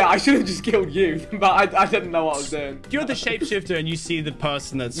 I should have just killed you, but I didn't know what I was doing. You're the shapeshifter, and you see the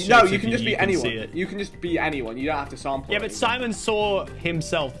person that's no, you can just you be anyone. see it. You can just be anyone. You don't have to sample. Yeah, but Simon saw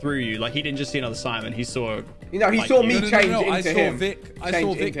himself through you. Like he didn't just see another Simon. He saw. You know, he like, saw me you. change I into saw him. Vic. I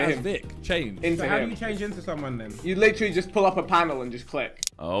saw Vic as Vic change. Into So how do him. you change into someone then? You literally just pull up a panel and just click.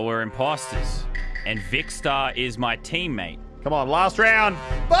 Oh, we're imposters. And Vicstar is my teammate. Come on, last round.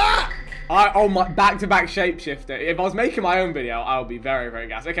 Oh my, back-to-back shapeshifter. If I was making my own video, I would be very, very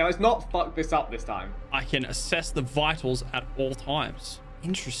gassed. Okay, let's not fuck this up this time. I can assess the vitals at all times.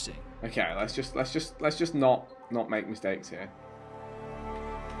 Interesting. Okay, let's just not make mistakes here.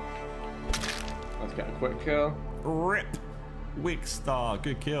 Let's get a quick kill. Rip. Wickstar.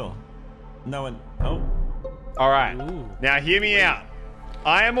 Good kill. No one. Oh. All right. Now hear me out.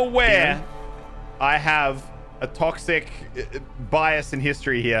 I am aware I have a toxic bias in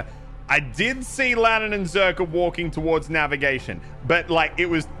history here. I did see Lannon and Zerkaa walking towards navigation, but like it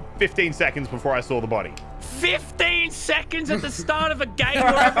was 15 seconds before I saw the body. 15 seconds at the start of a game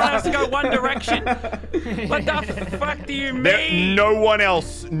where everyone has to go one direction? What the fuck do you mean? No one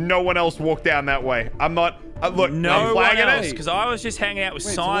else walked down that way. I'm not. Look, no one else, because I was just hanging out with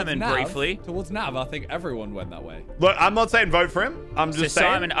Simon briefly. Towards Nav, I think everyone went that way. Look, I'm not saying vote for him. I'm just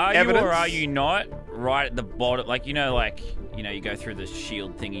saying. Simon, are evidence. you or are you not right at the bottom? Like you go through the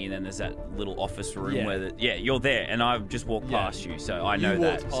shield thingy, and then there's that little office room where you're there, and I've just walked past you, so I know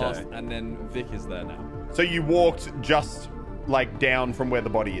that. Past, and then Vic is there now. So you walked just like down from where the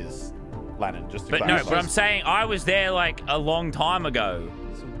body is, Lannon. Just to clarify. No, but I'm saying I was there like a long time ago.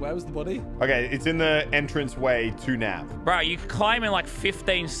 So where was the body? Okay, it's in the entrance way to Nav. Bro, you can climb in like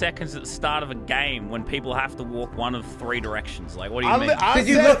 15 seconds at the start of a game when people have to walk one of 3 directions. Like, what do you mean? Did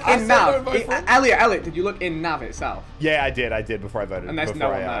you look in Nav? Elliot, did you look in Nav itself? Yeah, I did before I voted. And there's before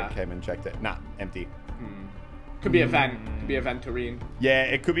no one I there. came and checked it. Nah, empty. Could be a vent. Could be a venturine. Yeah,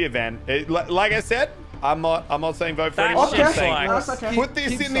 it could be a van. Like I said, I'm not saying vote for anyone. Okay. I'm saying Okay. put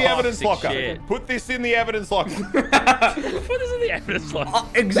this in the evidence locker. Put this in the evidence locker. Put this in the evidence locker.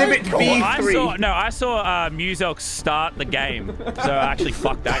 Exhibit B3. I saw Muselk start the game, so I actually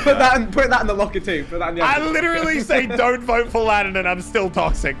fucked that Put guy. that in the locker too. Put that in the I evidence. literally say don't vote for Lannon and I'm still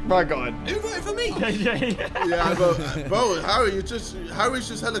toxic. My God. Who voted for me? Yeah, bro, Harry's just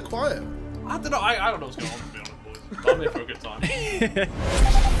hella quiet. I don't know. I don't know what's going on, to be honest, boys. I'm here for a good time.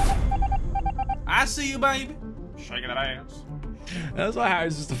 I see you, baby. Shaking that ass. That's why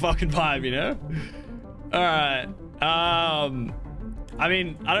Harry's just a fucking vibe, you know? Alright. I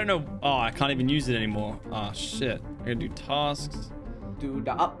mean, I don't know. Oh, I can't even use it anymore. Oh, shit. I'm gonna do tasks. Do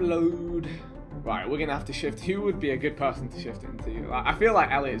the upload. Right, we're gonna have to shift. Who would be a good person to shift into? Like, I feel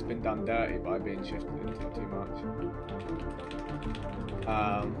like Elliot's been done dirty by being shifted into too much.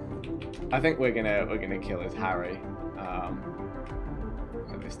 I think we're gonna kill his Harry.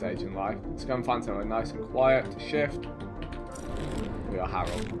 At this stage in life, let's go and find somewhere nice and quiet to shift. We are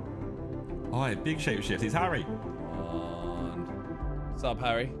Harold. Oh, big shapeshift. He's Harry. What's up,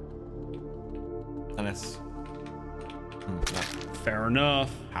 Harry? Unless. Fair enough.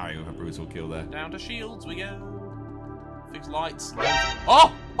 Harry with a brutal kill there. Down to shields we go. Fix lights.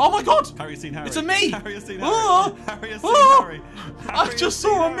 Oh! Oh my God! Harry's seen Harry. It's a me! Harry has seen Harry. Oh! Harry has seen Harry. I just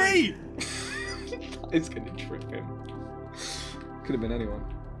saw a me! It's gonna trip him. Could have been anyone.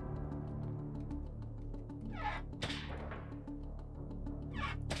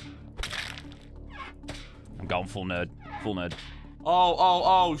 I'm going full nerd. Full nerd.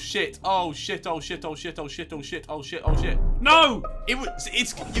 Oh shit. Oh shit. Oh shit. Oh shit. Oh shit. Oh shit. Oh shit. Oh shit. No!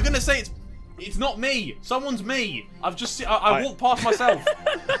 It's you're gonna say it's not me. Someone's me. I've just I walked past myself.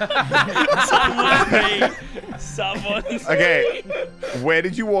 Someone's me. Someone's Okay, where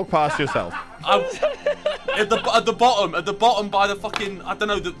did you walk past yourself? At the bottom by the fucking, I don't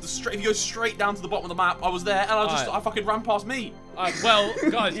know, if you go straight down to the bottom of the map, I was there and I fucking ran past me. Well,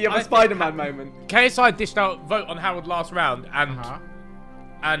 guys, you have a Spider-Man moment. KSI dished out vote on Harold last round,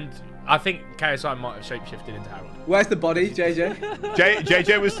 and I think KSI might have shapeshifted into Harold. Where's the body, JJ?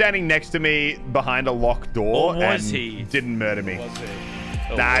 JJ was standing next to me behind a locked door Or was and he? didn't murder me. Was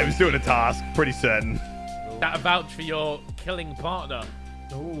he? Nah, he was doing a task, pretty certain. That vouch for your killing partner.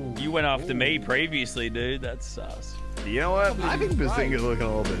 Ooh. You went after me previously, dude. That's sus. You know what? I think Behzinga's looking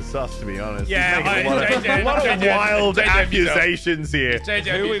a little bit sus, to be honest. Yeah, He's making a lot of wild accusations here. Who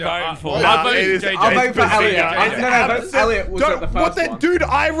are we voting for? Nah, I'm voting for Elliot. No, Elliot was at the first one. Dude,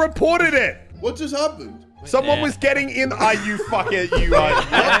 I reported it. What just happened? Someone was getting in. Are you fucking you? You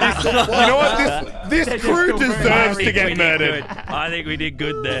know what? This crew deserves to get murdered. I think we did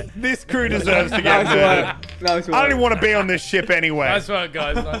good there. This crew deserves to get murdered. I don't even want to be on this ship anyway. Nice work,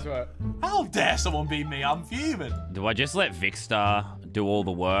 guys. Nice work. How dare someone beat me? I'm fuming. Do I just let Vicstar do all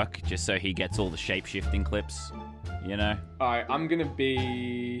the work just so he gets all the shape-shifting clips? You know? Alright, I'm gonna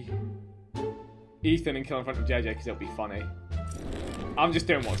be Ethan and kill in front of JJ because it'll be funny. I'm just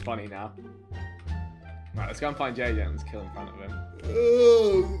doing what's funny now. Right, let's go and find JJ and let's kill in front of him.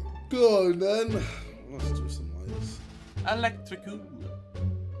 Oh, go on then. Let's do some lights. Electrical.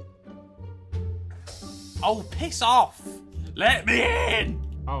 Oh, piss off! Let me in!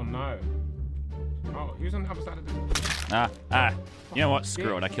 Oh no. Oh, who's on the other side of the... You know what?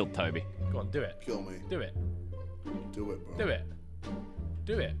 Screw it. I killed Tobi. Go on, do it. Kill me. Do it. Do it, bro. Do it.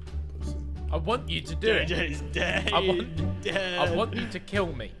 Do it. I want you to do it. JJ's dead. I want you to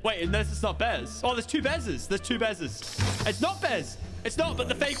kill me. Wait, and this is not Bez. Oh, there's two Bezes. There's two Bezes. It's not Bez. It's not, but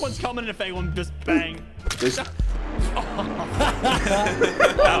the fake one's coming and the fake one just bang. That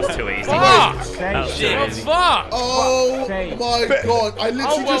was too easy. Fuck! That was too easy. Fuck! Oh my god! I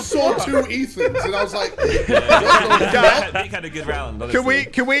literally just saw two Ethans and I was like, Vic had a good round. Can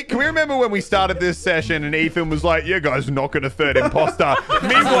we remember when we started this session and Ethan was like, "You guys are not going to third imposter."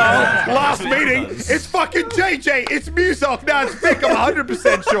 Meanwhile, last meeting, it's fucking JJ, it's Muselk, now it's Vic. I'm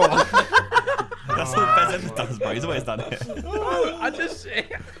 100% sure. That's what Behzinga does, bro. He's always done it. I just...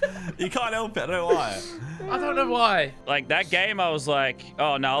 You can't help it. I don't know why. I don't know why. Like, that game, I was like,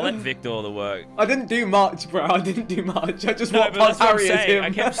 oh, no, I'll let Vic do all the work. I didn't do much, bro. I didn't do much. I just but walked that's past what I'm Harry as saying. him.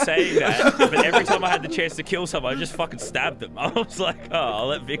 I kept saying that, but every time I had the chance to kill someone, I just fucking stabbed them. I was like, oh, I'll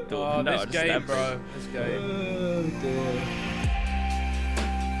let Vic do it. Oh, No, I this just game, stabbed bro. them. This game. Oh, dear.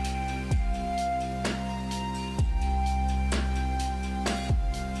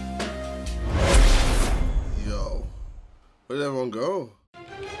 where did everyone go? Oh,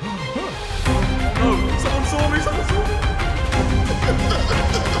 someone saw me, someone saw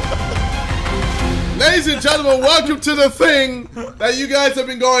me. Ladies and gentlemen, welcome to the thing that you guys have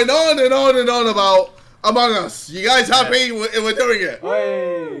been going on and on and on about Among Us. You guys happy? We're doing it.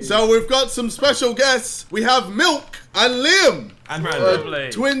 Hey. So we've got some special guests. We have Milk and Liam. And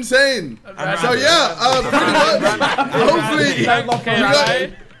Randolph. Twin Sane. So yeah, pretty much. Hopefully, you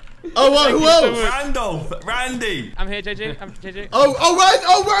guys... Oh, who else? Randolph, Randy. I'm here, JJ. I'm JJ.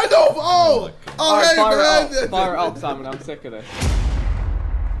 Randolph. Oh, hey, man. Fire it up, Simon. I'm sick of this.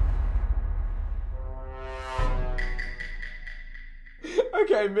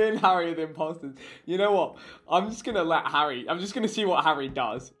 Okay, me and Harry are the imposters. You know what? I'm just gonna see what Harry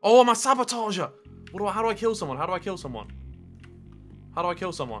does. Oh, I'm a sabotager. How do I kill someone? How do I kill someone? How do I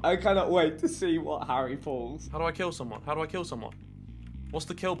kill someone? I cannot wait to see what Harry pulls. How do I kill someone? How do I kill someone? What's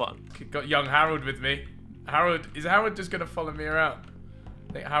the kill button? Got young Harold with me. Is Harold just gonna follow me around?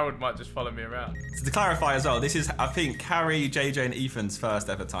 I think Harold might just follow me around. So to clarify as well, this is, I think, Harry, JJ, and Ethan's first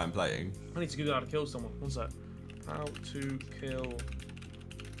ever time playing. I need to Google how to kill someone. One sec. How to kill...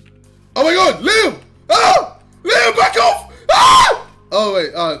 Oh my god, Liam! Ah! Liam, back off! Ah! Oh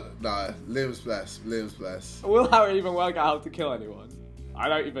wait, nah, Liam's blessed. Liam's blessed. Will Harry even work out how to kill anyone? I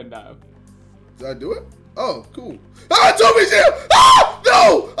don't even know. Did I do it? Oh, cool. Ah, Tommy's here! Ah!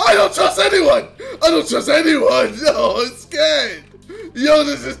 No! I don't trust anyone! I don't trust anyone! No, I'm scared! Yo,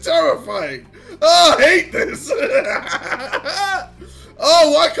 this is terrifying! Oh, I hate this!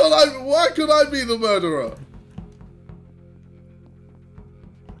 Oh, why could I be the murderer?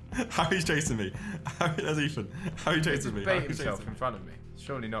 Harry's chasing me. There's Ethan. Harry chasing me. Bait himself in front of me.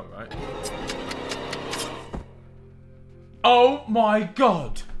 Surely not, right? Oh my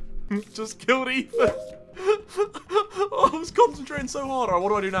god! Just killed Ethan. Oh, I was concentrating so hard. Alright, what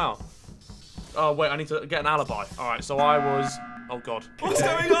do I do now? Oh wait, I need to get an alibi. Alright, so I was... Oh god. What's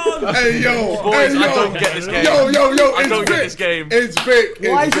going on? Hey yo! Boys, hey, yo. I don't get this game. Yo! I don't get this game. It's Vic.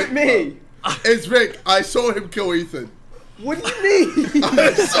 Why is it me? It's Vic. I saw him kill Ethan. What do you mean?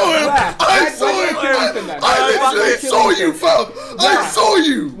 I saw him. I literally saw you, fam. I saw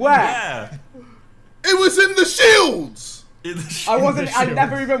you. Where? It was in the shields. I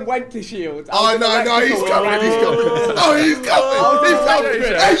never even went to Shields. Oh no, he's coming. Oh, he's coming.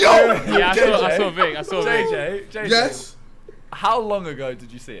 Hey yo. Yeah, I saw Vic. I saw JJ. Yes. How long ago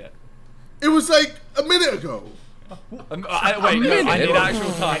did you see it? It was like a minute ago. Wait, I need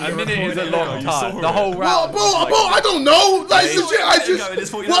actual time. A minute is a long time. The whole round. Bro, I don't know. Like legit, I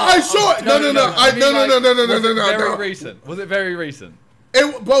saw it. No. Very recent. Was it very recent?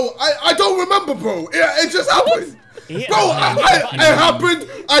 Bro, I don't remember, bro. It just happened. Bro, it happened.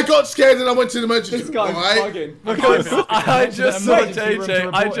 I got scared and I went to the emergency room. This guy's bugging. Because I just saw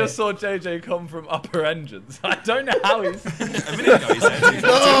JJ. I just saw JJ come from upper engines. I don't know how he's.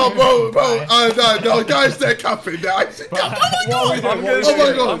 No, bro. No, guys, they're capping now. Oh my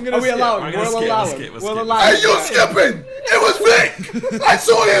god. Are we allowing? We'll allow. Hey, you skipping? It was Vic. I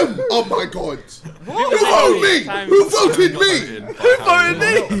saw him. Oh my god. Who voted me? Who voted me? Who voted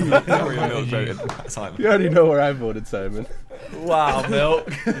me? You already know where I voted, Simon. Wow, Milk.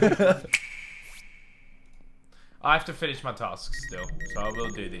 I have to finish my tasks still, so I will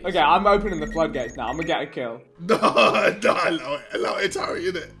do these. Okay, I'm opening the floodgates now. I'm gonna get a kill. No, allow it. It's Harry,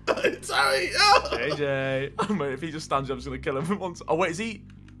 isn't it? It's Harry. JJ. Mate, if he just stands up, I'm just gonna kill him once. Oh wait,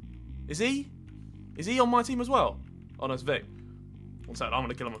 is he on my team as well? Oh no, it's Vic. One second, I'm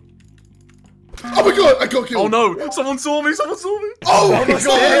gonna kill him. Oh my god, I got killed. Oh no, someone saw me. Oh my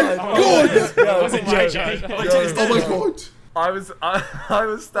god. Was it JJ? Oh my god. I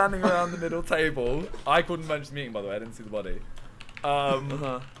was standing around the middle table. I couldn't manage the meeting, by the way. I didn't see the body.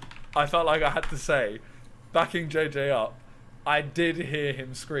 I felt like I had to say, backing JJ up, I did hear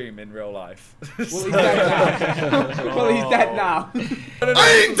him scream in real life. Well, he's dead now. Well, he's dead now.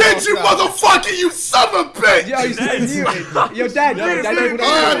 I ain't dead, you motherfucker, you son of a bitch! Yo, he's muted. You're dead.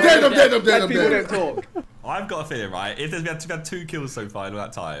 I'm dead. People don't talk. I've got a feeling, right? If we've had 2 kills so far in all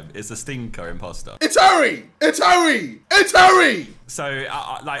that time, it's a stinker imposter. It's Harry! So,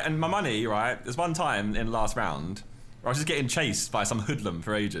 and my money, right? There's one time in the last round where I was just getting chased by some hoodlum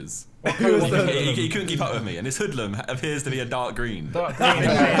for ages. He couldn't keep up with me, and this hoodlum appears to be a dark green.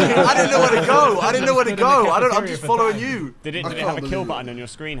 I didn't know where to go. I'm just following you. Did it have a kill button on your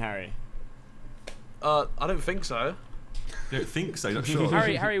screen, Harry? I don't think so. You don't think so? Not sure.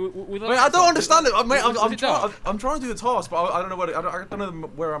 Harry, wait, I don't understand it. Mate, I'm trying to do the task, but I don't know where. I don't know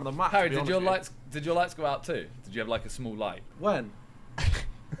where I'm on the map. Harry, did your lights go out too? Did you have like a small light? When?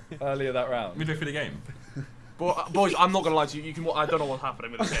 Earlier that round. Midway through the game. Boys, I'm not gonna lie to you. I don't know what's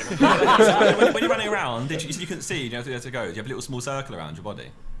happening with this game. When you're running around, you couldn't see. You know where to go. Do you have a little small circle around your body,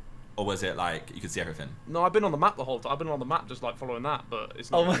 or was it like you could see everything? No, I've been on the map the whole time. I've been on the map just like following that, but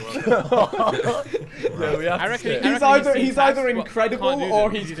it's not. Oh my god! Yeah, we have he's either incredible or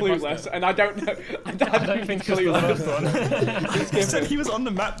he's clueless, and I don't know. I don't think clueless. He said he was on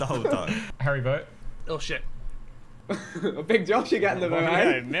the map the whole time. Harry vote. Oh shit. Big Josh, you're getting the vote,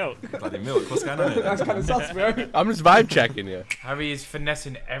 eh? Milk. Bloody Milk, what's going on here? That's kind of sus, bro. I'm just vibe checking you. Harry is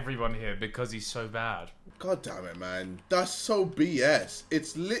finessing everyone here because he's so bad. God damn it, man. That's so BS.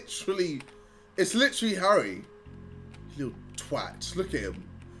 It's literally Harry. You little twat. Look at him.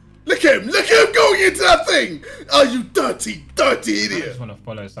 Look at him going into that thing. Oh, you dirty I idiot. just want to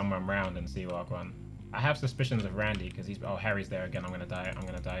follow someone around and see what I run. I have suspicions of Randy because he's. Oh, Harry's there again. I'm gonna die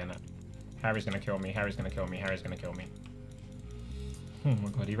in it. Harry's gonna kill me. Harry's gonna kill me. Oh my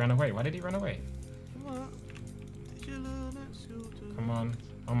god, he ran away. Why did he run away? Come on.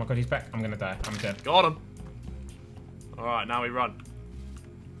 Oh my god, he's back. I'm gonna die. I'm dead. Got him. Alright, now we run.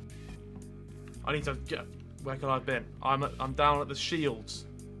 I need to get... Where could I have been? I'm down at the shields.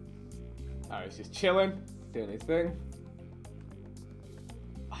 Harry's just chilling, doing his thing.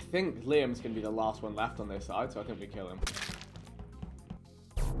 I think Liam's gonna be the last one left on this side, so I think we kill him.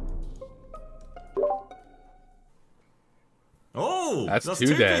 Oh, that's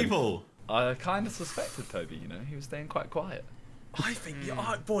 2 dead. people. I kind of suspected Toby, you know, he was staying quite quiet. I think,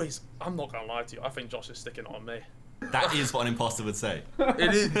 boys, I'm not gonna lie to you. I think Josh is sticking it on me. That is what an imposter would say.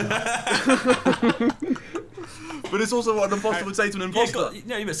 It is. But it's also what an imposter would say to an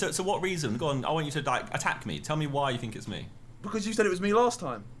imposter. So what reason? Go on, I want you to like attack me. Tell me why you think it's me. Because you said it was me last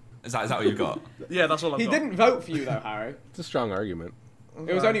time. Is that what you've got? Yeah, that's all I've got. He didn't vote for you though, Harry. It's a strong argument.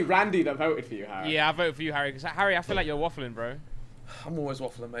 It was only Randy that voted for you, Harry. Yeah, I voted for you, Harry. Because Harry, I feel like you're waffling, bro. I'm always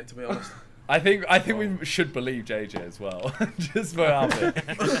waffling, mate. To be honest. I think we should believe JJ as well. Just for our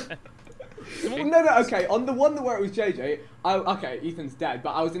bit. No, okay. On the one where it was JJ, okay, Ethan's dead,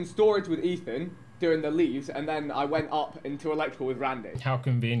 but I was in storage with Ethan doing the leaves, and then I went up into electrical with Randy. How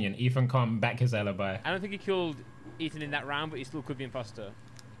convenient. Ethan can't back his alibi. I don't think he killed Ethan in that round, but he still could be imposter.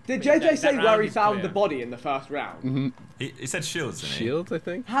 Did JJ say where he found the body in the first round? Mm-hmm. He said shields, didn't he? Shields, I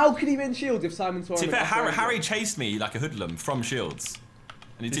think. How could he be in shields if Simon saw him? To be fair, Harry chased me like a hoodlum from shields.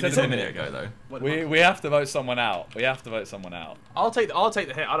 And he did it a minute ago, though. We have to vote someone out. I'll take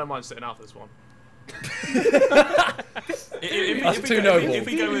the hit. I don't mind sitting out for this one. If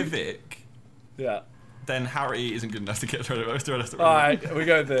we go with Vic, yeah, then Harry isn't good enough to get through the rest of the Alright, we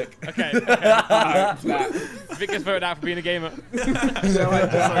go Vic. Okay. Vic gets voted out for being a gamer.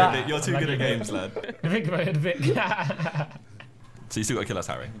 Sorry, Vic, you're too good at games, lad. Vic voted Vic. So you still got to kill us,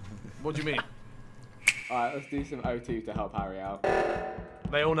 Harry. What do you mean? Alright, let's do some O2 to help Harry out.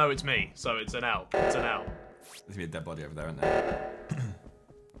 They all know it's me, so it's an L. It's an L. There's gonna be a dead body over there, isn't there?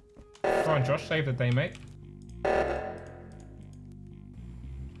 Come on, Josh, save the day, mate. There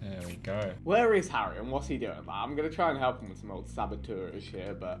we go. Where is Harry and what's he doing? I'm gonna try and help him with some old saboteur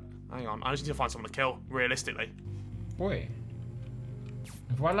shit, but... Hang on, I just need to find someone to kill, realistically. Boy.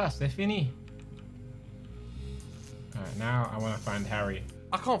 Voila, c'est fini. Alright, now I want to find Harry.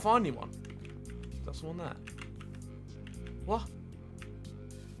 I can't find anyone. Is that someone there? What?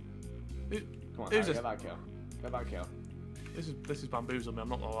 Come on, Who's Harry, this? get that kill. Get that kill. This is bamboozling me, I'm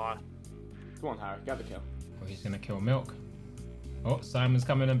not gonna lie. Come on, Harry, get the kill. Oh, he's gonna kill Milk. Oh, Simon's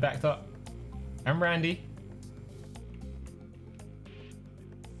coming and backed up. And Randy.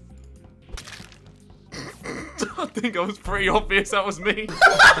 I think it was pretty obvious that was me.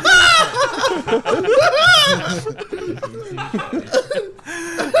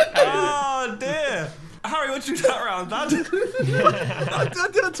 Oh dear! Harry, what'd you do that round, Dad? I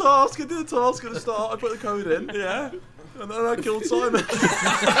did a task at the start. I put the code in. Yeah. And then I killed Simon. You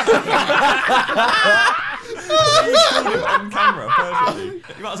killed him on camera, perfectly.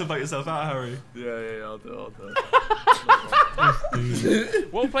 You might as well vote yourself out, Harry. Yeah, I'll do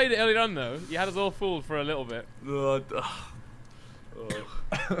it. Well played it early on, though. You had us all fooled for a little bit.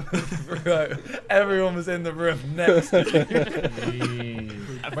 Right. Everyone was in the room next to you.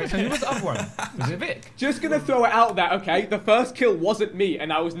 Wait, so who was the other one? Was it Vic? Just gonna throw it out there, okay? The first kill wasn't me,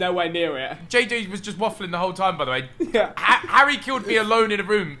 and I was nowhere near it. JJ was just waffling the whole time, by the way. Yeah. Harry killed me alone in a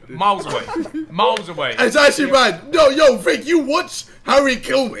room, miles away. Miles away. It's actually bad. No, yo, Vic, you watch Harry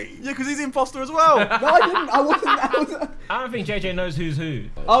kill me. Yeah, because he's the imposter as well. No, I didn't. I wasn't. I don't think JJ knows who's who.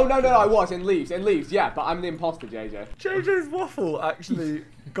 Oh, no, I was. In Leaves, yeah, but I'm the imposter, JJ. JJ's waffle actually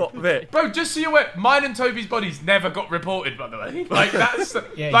got Vic. Bro, just so you're aware, mine and Toby's bodies never got reported, by the way. Like, that's...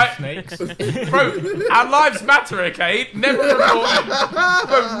 Yeah, like, snakes. Bro, our lives matter, okay? Never reported.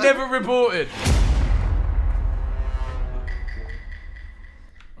 Bro, never reported.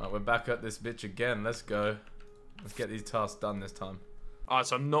 Right, we're back at this bitch again. Let's go. Let's get these tasks done this time. Alright,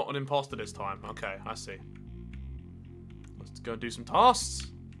 so I'm not an imposter this time. Okay, I see. Let's go do some tasks.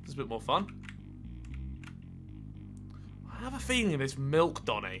 This is a bit more fun. I have a feeling this Milk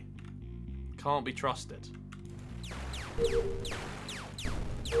Donny can't be trusted. I'm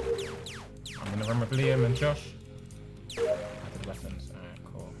gonna run with Liam and Josh. I did weapons. Alright,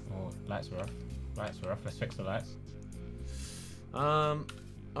 cool. Oh, lights were off. Lights were off. Let's fix the lights.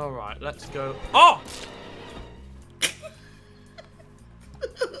 Alright, let's go. Oh!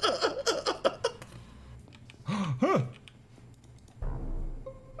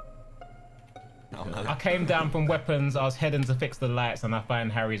 I came down from weapons, I was heading to fix the lights, and I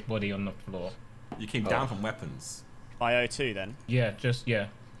find Harry's body on the floor. You came down from weapons? By O2 then? Yeah,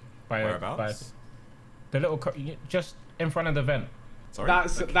 by whereabouts? The little, just in front of the vent. Sorry?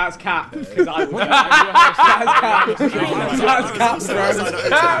 That's Cap. Because I was That's Cap,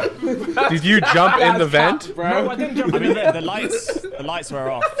 bro. Did you jump in the vent? No, I didn't jump in the vent. The lights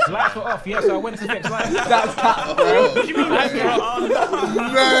were off. The lights were off, yeah, so I went to fix lights. That's Cap, bro. What do you mean lights were off?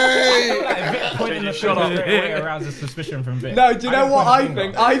 Vic pointing the shot off arouses suspicion from Vic. No, do you know what I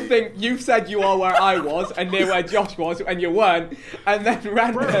think? I think you said you are where I was and near where Josh was, and you weren't. And then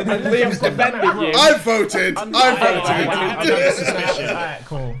Randolph and Liam's defending you. I voted. Alright,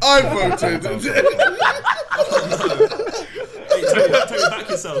 cool. I voted. Take back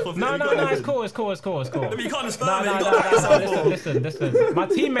yourself. No, it's cool. No, but you can't just vote. No, listen. My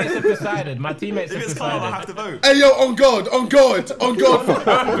teammates have decided. If it's Karl, I have to vote. Hey, yo, on God. On God,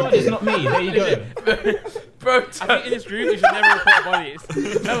 it's not me. There you go. Bro, I think in this room we should never report bodies.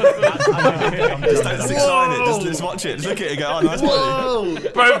 Just don't sign it. Just watch it. Just look at it and go, oh, nice body.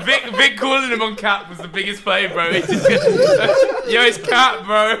 Bro, Vic calling him on Cap was the biggest play, bro. He's just yo, it's Cap,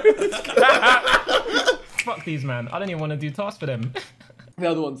 bro. It's Cap. Fuck these, man. I don't even want to do tasks for them. The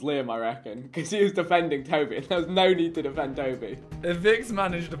other one's Liam, I reckon, because he was defending Toby, and there was no need to defend Toby. If Vic's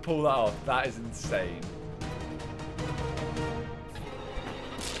managed to pull that off, that is insane.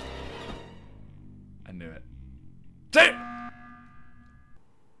 I knew it. JJ!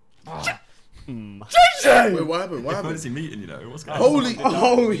 Wait, what happened? Emergency meeting, you know. What's going on?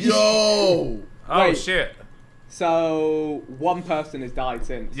 Holy yo! Oh, shit. So, one person has died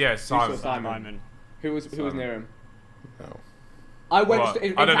since. Yeah, Simon. Who was near him? No. I went Well,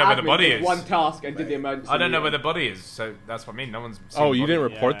 into I don't know where the admin, body did is. one task and did the emergency. I don't know meeting. where the body is, so that's what I mean. No one's. Seen Oh, the you body.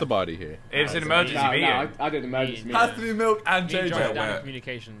 didn't report the body here. It's an emergency meeting. No, I did emergency meeting. Has to be Milk and Me and Josh JJ. down in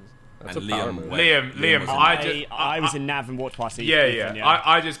communications. That's And a power Liam move. Liam, I was in Nav and walked past each. Yeah.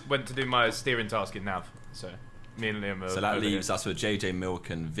 I just went to do my steering task in Nav, so. Me and Liam. So that leaves us with JJ, Milk,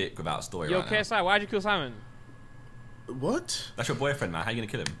 and Vic without story. Yo, right now. KSI, why'd you kill Simon? What? That's your boyfriend, man. How are you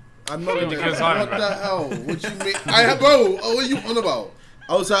gonna kill him? I'm not gonna kill Simon. What the hell? What you mean? Bro, what are you on about?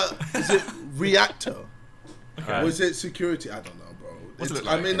 I was at, is it reactor? Okay. Was it security? I don't know, bro. What's it look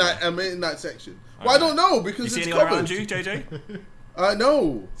like? I'm in that section. Well, I don't know because you see it's anyone covered. around you, JJ? No.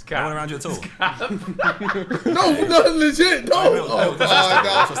 No one around you at all. No, legit. No.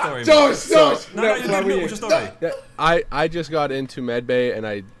 Josh. What's your story? I just got into medbay and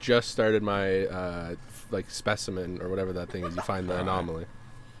I just started my like specimen or whatever that thing is. You find the anomaly.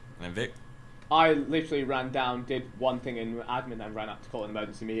 And then Vic. I literally ran down, did one thing in admin, and ran up to call an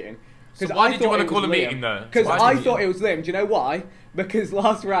emergency meeting. So why did you want to call a meeting though? Because I thought it was Liam. Do you know why? Because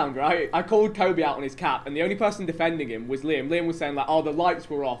last round, right, I called Tobi out on his cap, and the only person defending him was Liam. Liam was saying like, "Oh, the lights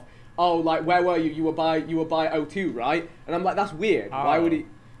were off. Oh, like where were you? You were by O2, right?" And I'm like, "That's weird. Why would he?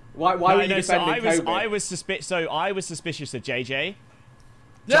 Why were you defending Tobi?" I was suspicious of JJ.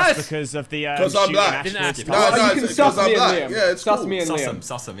 Yes! Just because of the because I'm black. You can suss me and Liam. Yeah, it's suss me and Liam.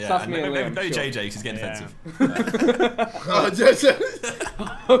 Suss him, yeah. Suss me and Liam. No JJ, because he's getting defensive.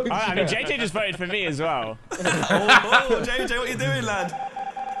 I mean, JJ just voted for me as well. JJ, what are you doing, lad?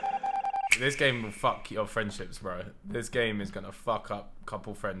 This game will fuck your friendships, bro. This game is gonna fuck up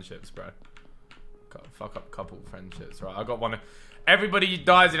couple friendships, bro. Fuck up couple friendships, right? I got one. Everybody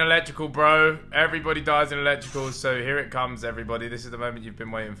dies in electrical, bro. Everybody dies in electrical, so here it comes, everybody. This is the moment you've been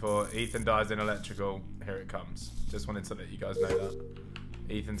waiting for. Ethan dies in electrical. Here it comes. Just wanted to let you guys know that.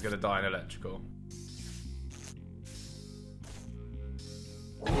 Ethan's gonna die in electrical.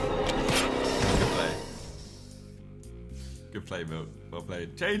 Good play, Milk. Well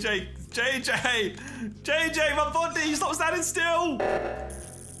played. JJ, my body, stop standing still.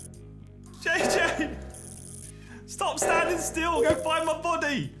 JJ. Stop standing still. Go find my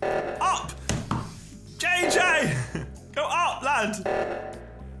body. Up. JJ. Go up, lad.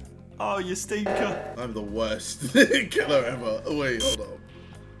 Oh, you stinker. I'm the worst killer ever. Oh, wait, hold on.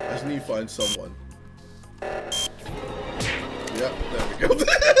 I just need to find someone. Yep, there we go.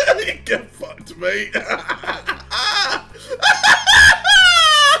 Get fucked, mate.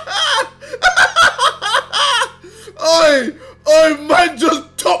 Oi, man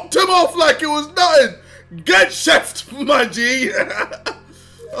just topped him off like it was nothing. Get chefed, my G.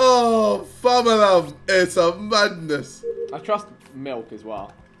 Oh, Famalam, it's a madness. I trust Milk as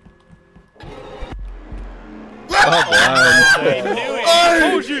well. Oh, I knew it. I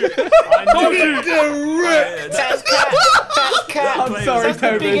told you. That's cat. I'm sorry,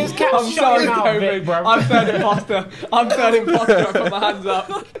 Tobi. I'm sorry, Tobi. I'm third imposter. I put my hands up.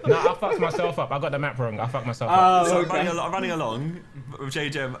 No, I fucked myself up. I got the map wrong. I fucked myself up. So I'm running along with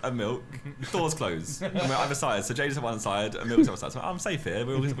JJ and Milk. Doors closed. And we're either side. So JJ's on one side and Milk's on the other side. So I'm safe here.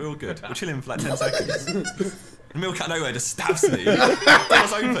 We're all good. We're chilling for like 10 seconds. And Milk out of nowhere just stabs me.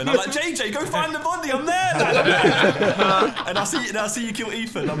 Doors open. I'm like, JJ, go find the body. I'm there. And I see you kill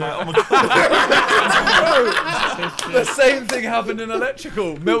Ethan. I'm like, oh my god. The same thing happened in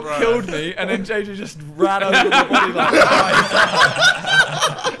electrical. Milk killed me, and then JJ just ran over my body like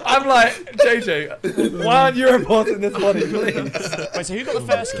I'm like, JJ, why aren't you reporting this body, please? Wait, so who got the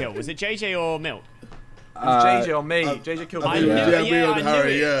first kill? Was it JJ or Milk? It was JJ or me. JJ killed me. I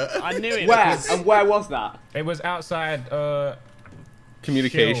knew it. Where? And where was that? It was outside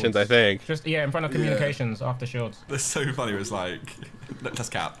Communications, Shields. I think. Just in front of communications after Shields. That's so funny. It was like, let's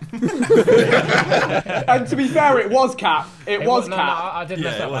cap. And to be fair, it was cap. It was cap. No, I did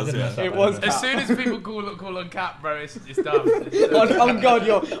mess up. It was cap. As soon as people call on cap, bro, it's done.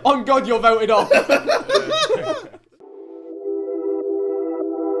 on God, you're voted off.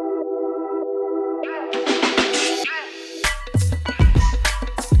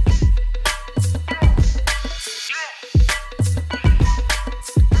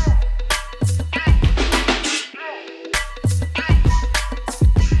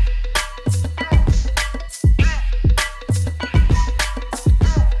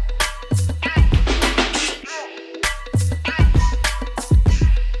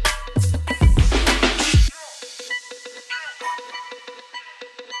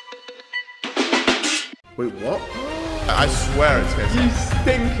 Wait, what? I swear it's KSI. You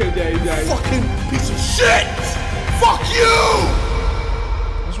stinker, JJ. Fucking piece of shit! Fuck you!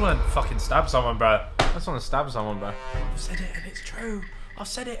 I just want to fucking stab someone, bro. I just want to stab someone, bro. I've said it and it's true. I've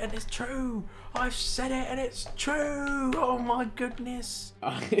said it and it's true. I've said it and it's true. Oh my goodness.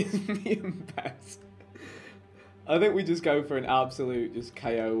 It's me and Bess. I think we just go for an absolute just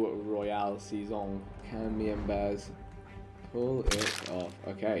KO Royale season. Can me and Bez pull it off?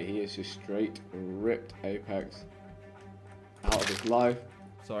 Okay, he is just straight ripped Apex out of his life.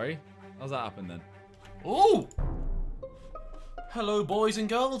 Sorry? How's that happen then? Ooh! Hello, boys and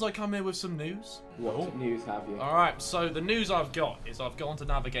girls. I come here with some news. What news have you? All right. So the news I've got is I've gone to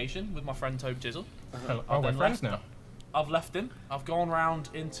navigation with my friend TBJZL. Oh, we're friends now. I've left him. I've gone round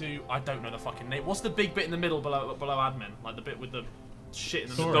into I don't know the fucking name. What's the big bit in the middle below admin? Like the bit with the shit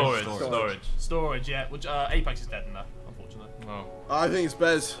in the middle. Storage. Yeah. Which Apex is dead in there, unfortunately. Oh. I think it's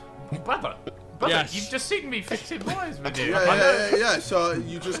Bez. Brother, yes. You've just seen me fixing wires with you. Yeah. So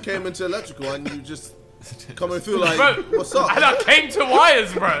you just came into electrical and you just coming through like, bro, what's up? And I came to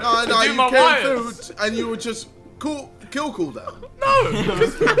wires, bro. No, you came wires. through and you were just kill cooldown. No,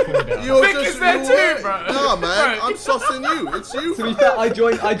 Vic is there too, bro. No, man, I'm sussing you. It's you. To be fair, I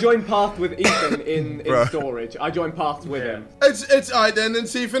joined path with Ethan in storage. I joined paths with him. It's Iden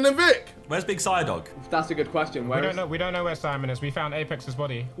and Ethan and Vic. Where's Big Psydog? That's a good question. We don't know where Simon is. We found Apex's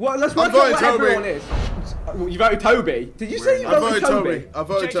body. Well, let's work out where everyone is. You voted Tobi. Did you say you voted Tobi? I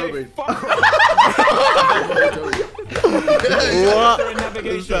voted Tobi.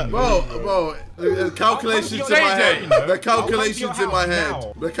 Well, the calculations in my head. The calculations in my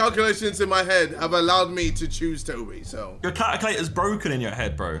head. The calculations in my head have allowed me to choose Tobi. So your calculator's broken in your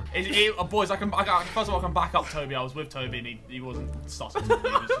head, bro. Boys, first of all, I can back up Tobi. I was with Tobi and he wasn't sussing. He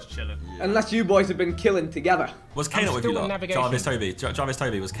was just chilling. Yeah. Unless you boys have been killing together. Was Kay not with you lot? Jarvis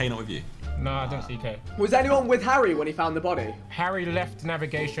Tobi, was Kay not with you? No, I didn't see Kay. Was anyone with Harry when he found the body? Harry left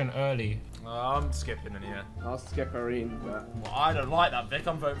navigation early. I'm skipping in here. I'll skip Irene, but... Well, I don't like that, Vic.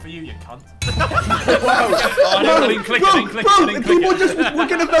 I'm voting for you, you cunt. I didn't click it. We're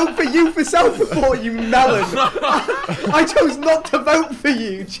going to vote for you for self-report, you melon. I chose not to vote for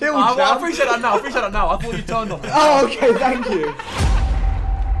you. Chill, champ. I appreciate that now. I thought you turned on me. Oh, okay. Thank you.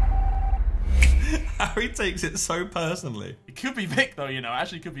 Harry takes it so personally. It could be Vic, though, you know. It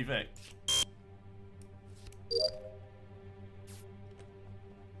actually could be Vic.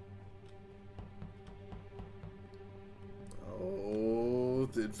 Oh,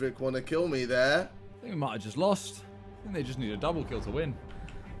 did Vic want to kill me there? I think we might have just lost. I think they just need a double kill to win.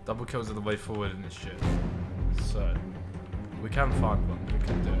 Double kills are the way forward in this shit. So, we can find one. We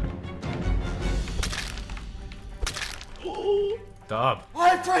can do it. Dub.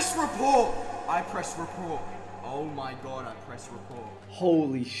 I press report. Oh my god, I press report.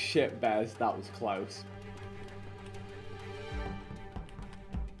 Holy shit, Bez, that was close.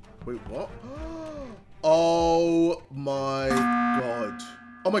 Wait, what? Oh my god.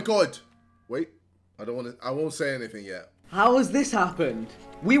 Oh my god. Wait, I won't say anything yet. How has this happened?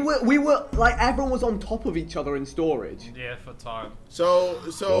 We were like, everyone was on top of each other in storage. Yeah, for time. So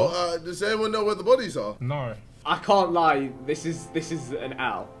does anyone know where the bodies are? No. I can't lie, this is an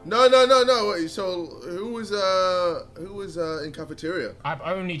L. No. Wait, so who was in cafeteria? I've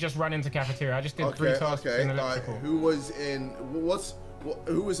only just run into cafeteria. I just did 3 tasks in electrical. Who was in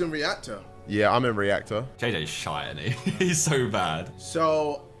reactor? Yeah, I'm in reactor. JJ's shy, isn't he? He's so bad.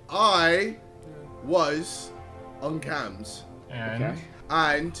 So I was on cams.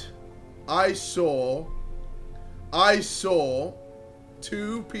 And I saw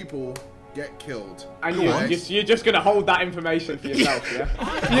 2 people get killed. And you're just gonna hold that information for yourself, yeah?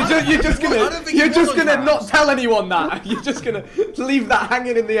 You're just gonna not tell anyone that. You're just gonna leave that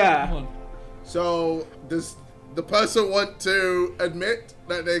hanging in the air. So does the person want to admit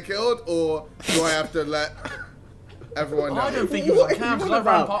that they killed, or do I have to let everyone know? I don't think he was on cams.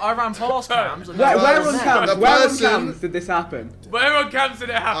 I ran past cams. Where on cams? Where on cams did this happen? Where on cams did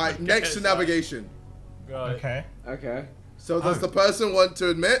it happen? Alright, next to navigation. Right. Okay. So does the person want to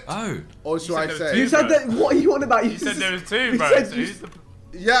admit? Or should I say? You said that. What are you on about? You said there was 2, bro.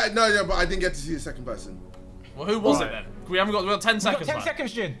 Yeah, no, but I didn't get to see the second person. Well, who was it then? We haven't got 10 seconds. 10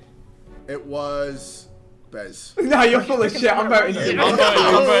 seconds, Jin. It was Bez. No, you're full of shit. I'm voting you. I'm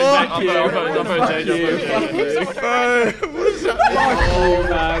voting JJ.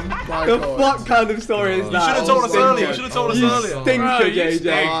 Man. The fuck kind of story is that? You should have told us earlier. You should have told us earlier. You stink,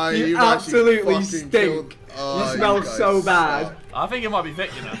 JJ. You absolutely stink. You smell so bad. I think it might be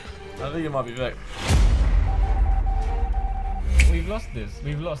Vic, you know. I think it might be Vic. We've lost this.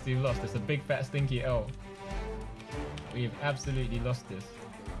 We've lost. It's a big fat stinky L. We've absolutely lost this.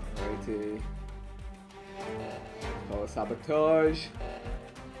 Righty. Call sabotage.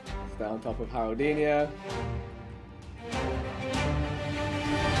 Stay on top of Haroldinho.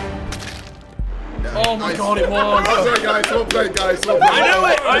 Oh my god, it was! Sorry guys, well played guys, well played.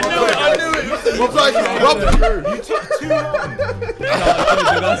 I knew it! Well played, you took too long!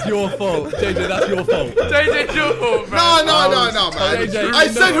 JJ, that's your fault. JJ, that's your fault. JJ, your fault, man. No, man. JJ, I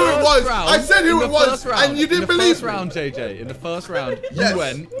said who it was. I said who it was, and you didn't believe me. In the first round, you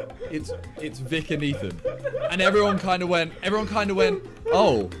went, it's Vic and Ethan. And everyone kind of went,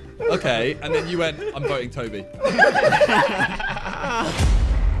 oh, Okay, and then you went, I'm voting Tobi.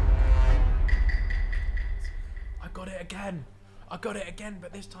 I got it again. I got it again,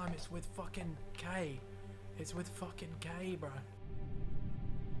 but this time it's with fucking Kay. It's with fucking Kay, bro.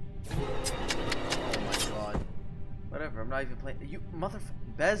 Oh my god. Whatever, I'm not even playing. You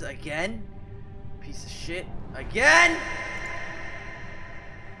motherfucking Bez again? Piece of shit. Again?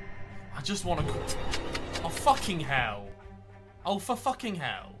 I just want to. Oh, fucking hell. Oh, for fucking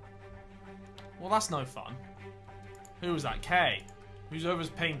hell. Well, that's no fun. Who was that? Kay. Who's over's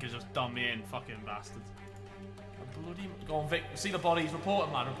pink has just done me in, fucking bastards. Bloody. Go on, Vic. See the bodies. Report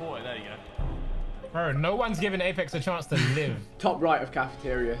it, man. Report it. There you go. Bro, no one's giving Apex a chance to live. Top right of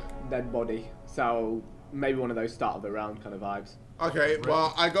cafeteria, dead body. So maybe one of those start of the round kind of vibes. Okay,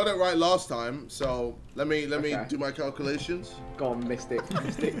 well I got it right last time, so let me do my calculations. Go on, Mystic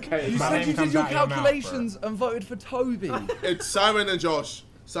K. You said you did your calculations and voted for Tobi. It's Simon and Josh.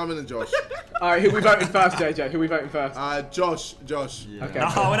 Simon and Josh. Alright, who we voting first, JJ? Who we voting first? Josh. Yeah. Okay.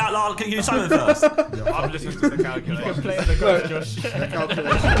 No, we're not allowed. Can you Simon first? I'm listening to the calculations. Play as a ghost, Josh. The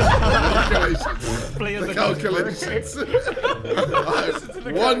calculations. Play as a calculations.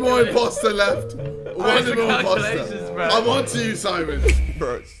 One more imposter left. One more imposter. I'm on to you, Simon.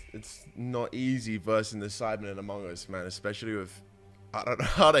 Bro, it's not easy versing the Sidemen Among Us, man. Especially with, I don't know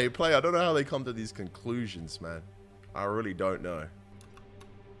how they play. I don't know how they come to these conclusions, man. I really don't know.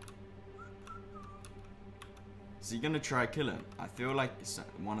 So you're gonna try killing? I feel like it's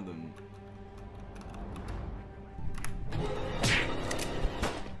one of them.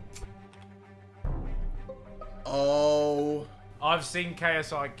 Oh. I've seen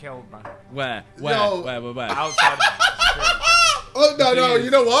KSI killed, man. Where? No. Where? Outside. Oh no!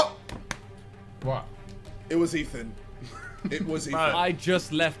 You know what? What? It was Ethan. It was Ethan. I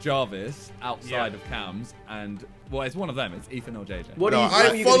just left Jarvis outside of cams, and well, it's one of them. It's Ethan or JJ. What No,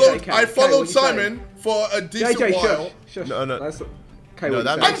 are you I followed Simon for a decent JJ, while. Shush. No. Kay, No,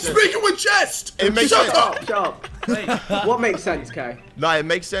 that I'm makes sense. speaking with chest. It makes Shut sense. up. Shut up. What makes sense, Kay? No, it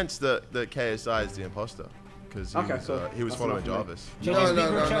makes sense that KSI is the imposter because he was following Jarvis.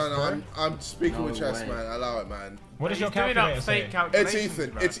 No. I'm speaking with chest, man. Allow it, man. What does your calculator say? It's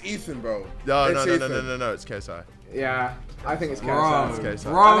Ethan. It's Ethan, bro. No. It's KSI. Yeah, I think it's KSI. It's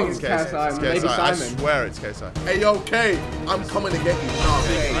KSI. I think it's KSI. Maybe I Simon. swear it's KSI. Hey, yo, Kay, I'm coming to get you.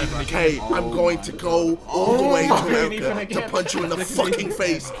 Kay, I'm going to go all the way to America to punch you in the fucking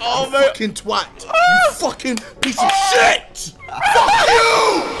face. Oh, you fucking twat. You fucking piece of shit. Fuck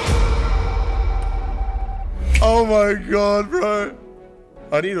you. Oh my god, bro.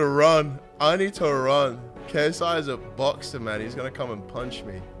 I need to run. KSI is a boxer, man. He's gonna come and punch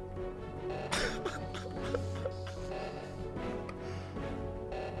me.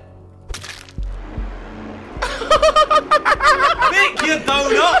 Pick your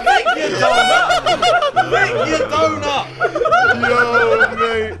donut! Pick your donut! Pick your donut! Yo,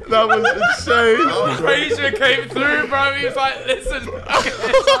 mate, that was insane. Fraser came through, bro. He was like, listen.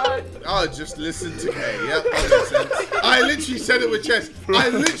 Oh, just listen to Kay. Yep, I literally said it with chest. I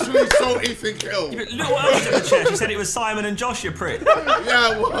literally saw Ethan kill. Look what else at the chest. You said it was Simon and Josh, you prick.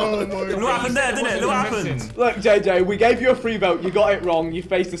 Yeah, well, Look what happened there, didn't it? Look what happened. Look, JJ, we gave you a free vote. You got it wrong. You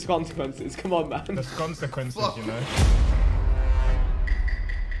faced the consequences. Come on, man. There's consequences, you know.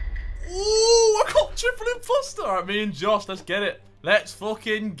 Ooh, I got triple imposter. Alright, me and Josh, let's get it. Let's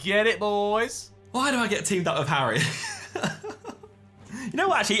fucking get it, boys. Why do I get teamed up with Harry? You know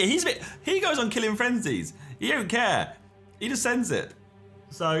what, actually, he goes on killing frenzies. He don't care. He just sends it.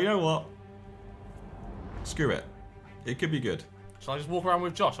 So, you know what? Screw it. It could be good. Shall I just walk around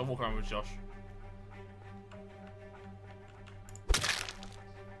with Josh? I'll walk around with Josh.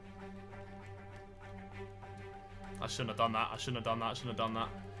 I shouldn't have done that.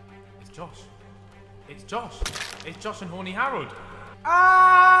 It's Josh. It's Josh. It's Josh and Horny Harold.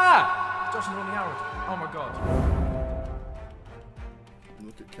 Ah! Josh and Horny Harold. Oh my god.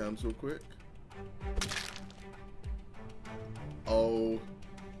 Look at cams real quick. Oh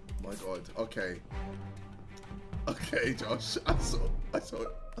my god. Okay. Okay, Josh. I saw it.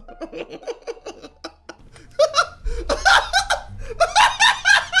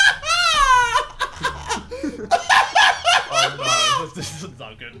 Oh no, this is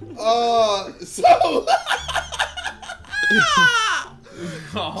not good.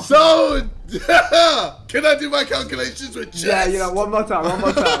 So, can I do my calculations with chest? Yeah, you know, one more time.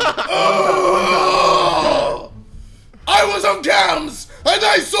 I was on cams and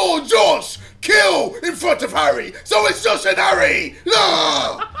I saw Josh kill in front of Harry, so it's Josh and Harry.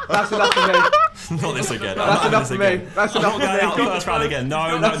 No, that's enough for me. Not this again. That's enough for me. That's enough I'm for not me. going out first round again.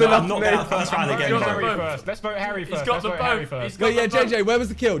 No, That's no, enough I'm not for going me. out first round again, Harry bro. first. Let's vote Harry first. He's got Let's the vote Harry both. first. But yeah, JJ, where was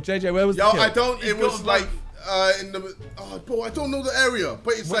the kill? JJ, where was the Yo, kill? I don't. It was like in the. Oh, bro, I don't know the area,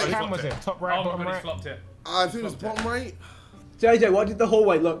 but it's What like. cam was it? Top right, bottom right? Flopped it. I think it was bottom right. JJ, what did the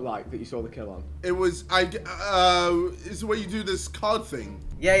hallway look like that you saw the kill on? It was it's where you do this card thing.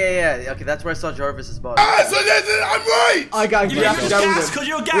 Yeah. Okay, that's where I saw Jarvis's body. Ah, so I'm right. I got You're gas because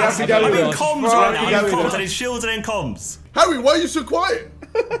you're gas. I'm in comms right now. I'm in comms and in shields and in comms. Harry, why are you so quiet?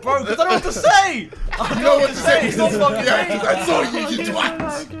 Bro, because I don't know what to say. You know what to say? It's not fucking Yeah, I saw you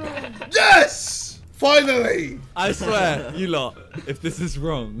twat. Yes. Finally! I swear, you lot, if this is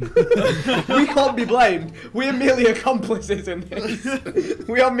wrong. We can't be blamed. We're merely accomplices in this.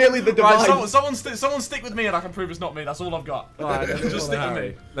 We are merely the device. Right, someone stick with me and I can prove it's not me. That's all I've got. Alright, just stick with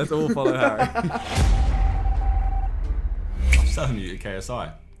me. Let's all follow Harry. I'm so muted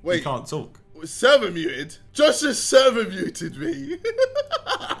KSI. Wait. You can't talk. Server muted? Josh just server muted me.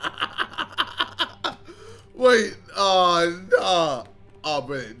 Wait, no. Oh,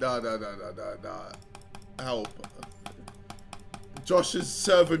 wait, no. Help. Josh's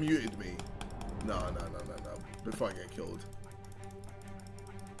server muted me. No. Before I get killed.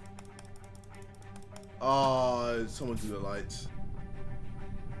 Someone do the lights.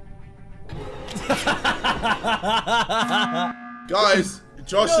 Guys,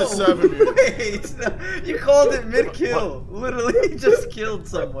 Josh's server muted. Wait, you called it mid-kill. Literally, he just killed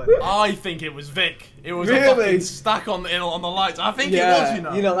someone. I think it was Vic. It was Really? a fucking stack on the lights. I think it was, you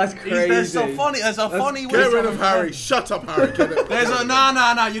know. You know, that's crazy. There's so funny. There's a funny way. Get rid of Harry. Shut up, Harry. Get it. There's a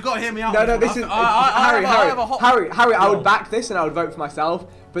no. You gotta hear me out. No, this is Harry. I would back this and I would vote for myself.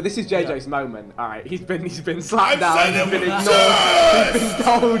 But this is JJ's moment. All right, he's been slapped down. He's been ignored. He's been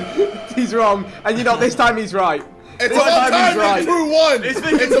told he's wrong, and you know this time he's right. It's about time through one. It's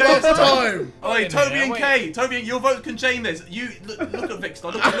Vic and about Kay. time. Oh, wait, Toby and Kay. Toby, your vote can change this. You look at Vic.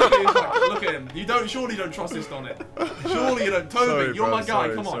 Look at him. You surely don't trust this on it. Surely you don't. Toby, Sorry, you're bro, my guy.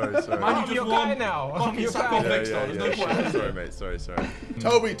 sorry, Come on. sorry. Man, you just won. Now. Fucking sack off Vic. There's no point. Sorry, mate. Sorry.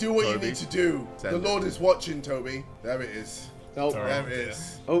 Toby, do what you need to do. The Lord is watching, Toby. There it is. Oh, there it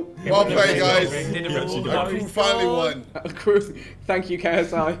is. Oh, well played, guys. Our crew finally won. Thank you,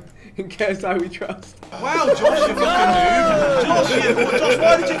 KSI. In KSI we trust. Wow, Josh, you fucking noob. Josh,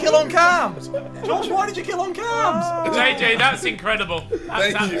 why did you kill on cams? Josh, why did you kill on cams? JJ, that's incredible.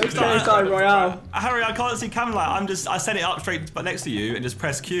 Thank you. KSI Royale. Harry, I can't see cam light. I set it up straight next to you and just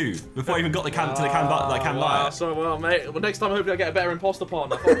press Q before I even got the cam to the cam button, like cam light. So well, mate. Well, next time hopefully I get a better imposter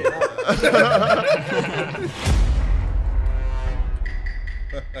partner. Fucking hell.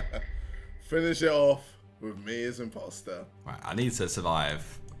 Finish it off with me as imposter. Right, I need to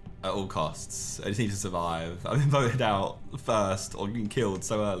survive at all costs. I just need to survive. I've been voted out first or getting killed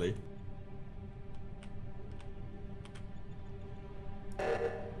so early. I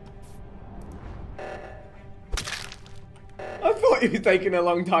thought it was taking a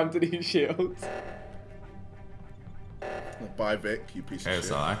long time to do shields. Bye, Vic, you piece of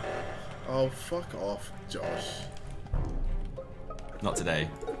shit. Oh, fuck off, Josh. Not today.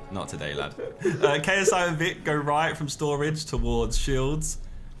 Not today, lad. KSI and Vic go right from storage towards shields.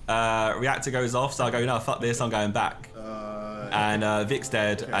 Reactor goes off, so I go, no, fuck this, I'm going back. And Vic's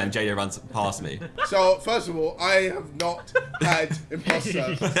dead, and JJ runs past me. So, first of all, I have not had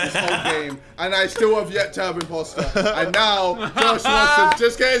imposter this whole game, and I still have yet to have imposter. And now, Josh wants to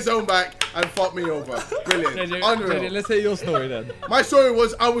just get his own back and fuck me over. Brilliant. Unreal. JJ, let's hear your story then. My story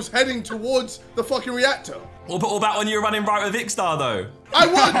was I was heading towards the fucking reactor. What about when you were running right with Vicstar, though? I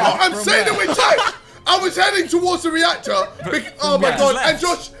was, I'm saying it with text. I was heading towards the reactor. Oh my god, and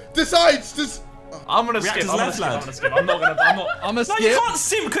Josh decides to... I'm gonna skip. I'm gonna skip. I'm not gonna. I'm No, you can't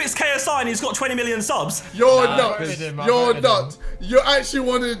sim because it's KSI and he's got 20 million subs. You're nuts. You're nuts. You actually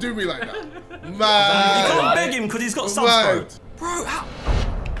wanted to do me like that. Man. You can't beg him because he's got subs, bro. Bro, how?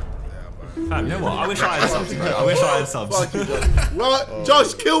 You know what? I wish I had subs, bro. I wish I had subs. Fuck you, Josh. Well,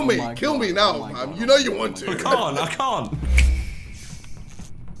 Josh, kill me. Kill me now, man. You know you want to. I can't.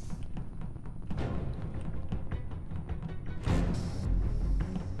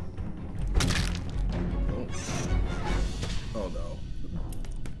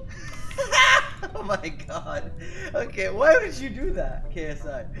 Oh my god. Okay, why would you do that,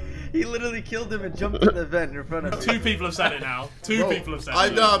 KSI? He literally killed him and jumped in the vent in front of him. Two people have said it now. Two people have said it. I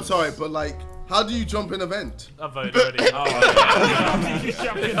know, I'm sorry, but like, how do you jump in a vent? I voted already.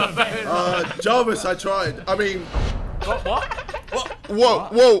 Jarvis, I tried. I mean... What?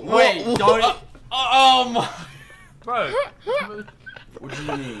 Whoa. Wait, don't... Oh my... Bro. What do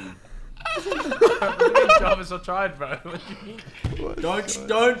you mean? Jarvis, I tried, bro. What do you mean?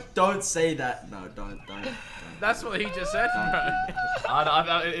 Don't say that. No, don't. That's what he just said, bro.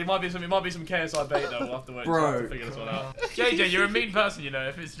 It might be some KSI bait though. We'll have to wait to figure this one out. JJ, you're a mean person, you know.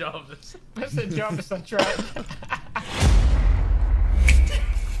 If it's Jarvis. I said Jarvis, I tried.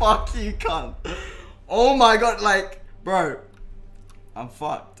 Fuck you, cunt. Oh my god, like, bro. I'm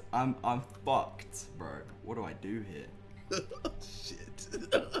fucked. I'm fucked, bro. What do I do here? Shit.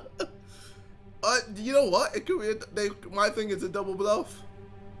 You know what? It could be. They might think it's a double bluff.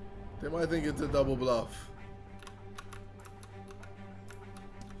 They might think it's a double bluff.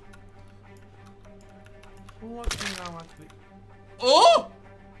 Oh!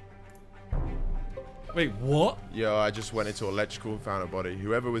 Wait, what? Yo, I just went into electrical and found a body.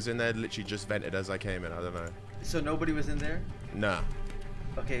 Whoever was in there literally just vented as I came in. I don't know. So nobody was in there? Nah.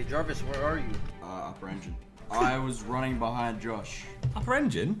 Okay, Jarvis, where are you? Upper engine. I was running behind Josh. Upper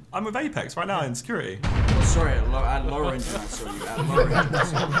engine? I'm with Apex right now in security. Oh, sorry, at lower engine I saw you. At lower engine I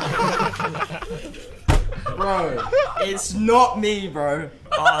saw you. Bro, it's not me, bro.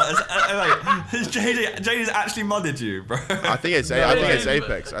 JJ's actually modded you, bro. I think it's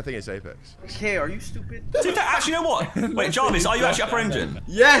Apex. I think it's Apex. Okay, are you stupid? Actually, you know what? Wait, Jarvis, are you actually upper engine?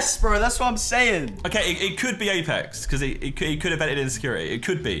 Yes, bro, that's what I'm saying. Okay, it could be Apex, because he could have vented in security. It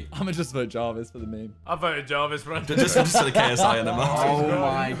could be. I'm gonna just vote Jarvis for the meme. I voted Jarvis, bro. Just for the KSI in the mouth. Oh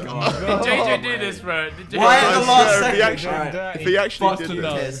my god. Did JJ do this, bro? Why at the last second? If he actually did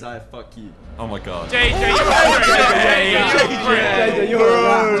this. KSI, fuck you. Oh my god. JJ, you're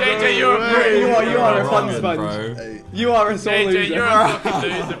a fun sponge. You are a sole loser. JJ, you're a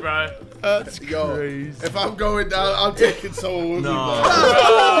fucking loser, bro. That's crazy. If I'm going down, I'm taking someone with me, bro.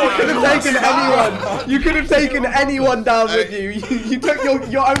 You could have taken anyone. You could have taken anyone down with you. You took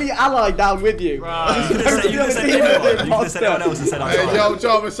your only ally down with you. You could have said anyone else and said I'm sorry. Yo,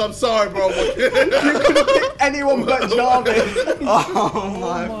 Jarvis, I'm sorry, bro. You could have picked anyone but Jarvis. Oh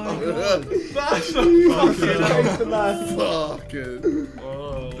my god. That's so fucking. Fucking.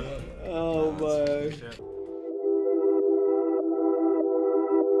 Oh my.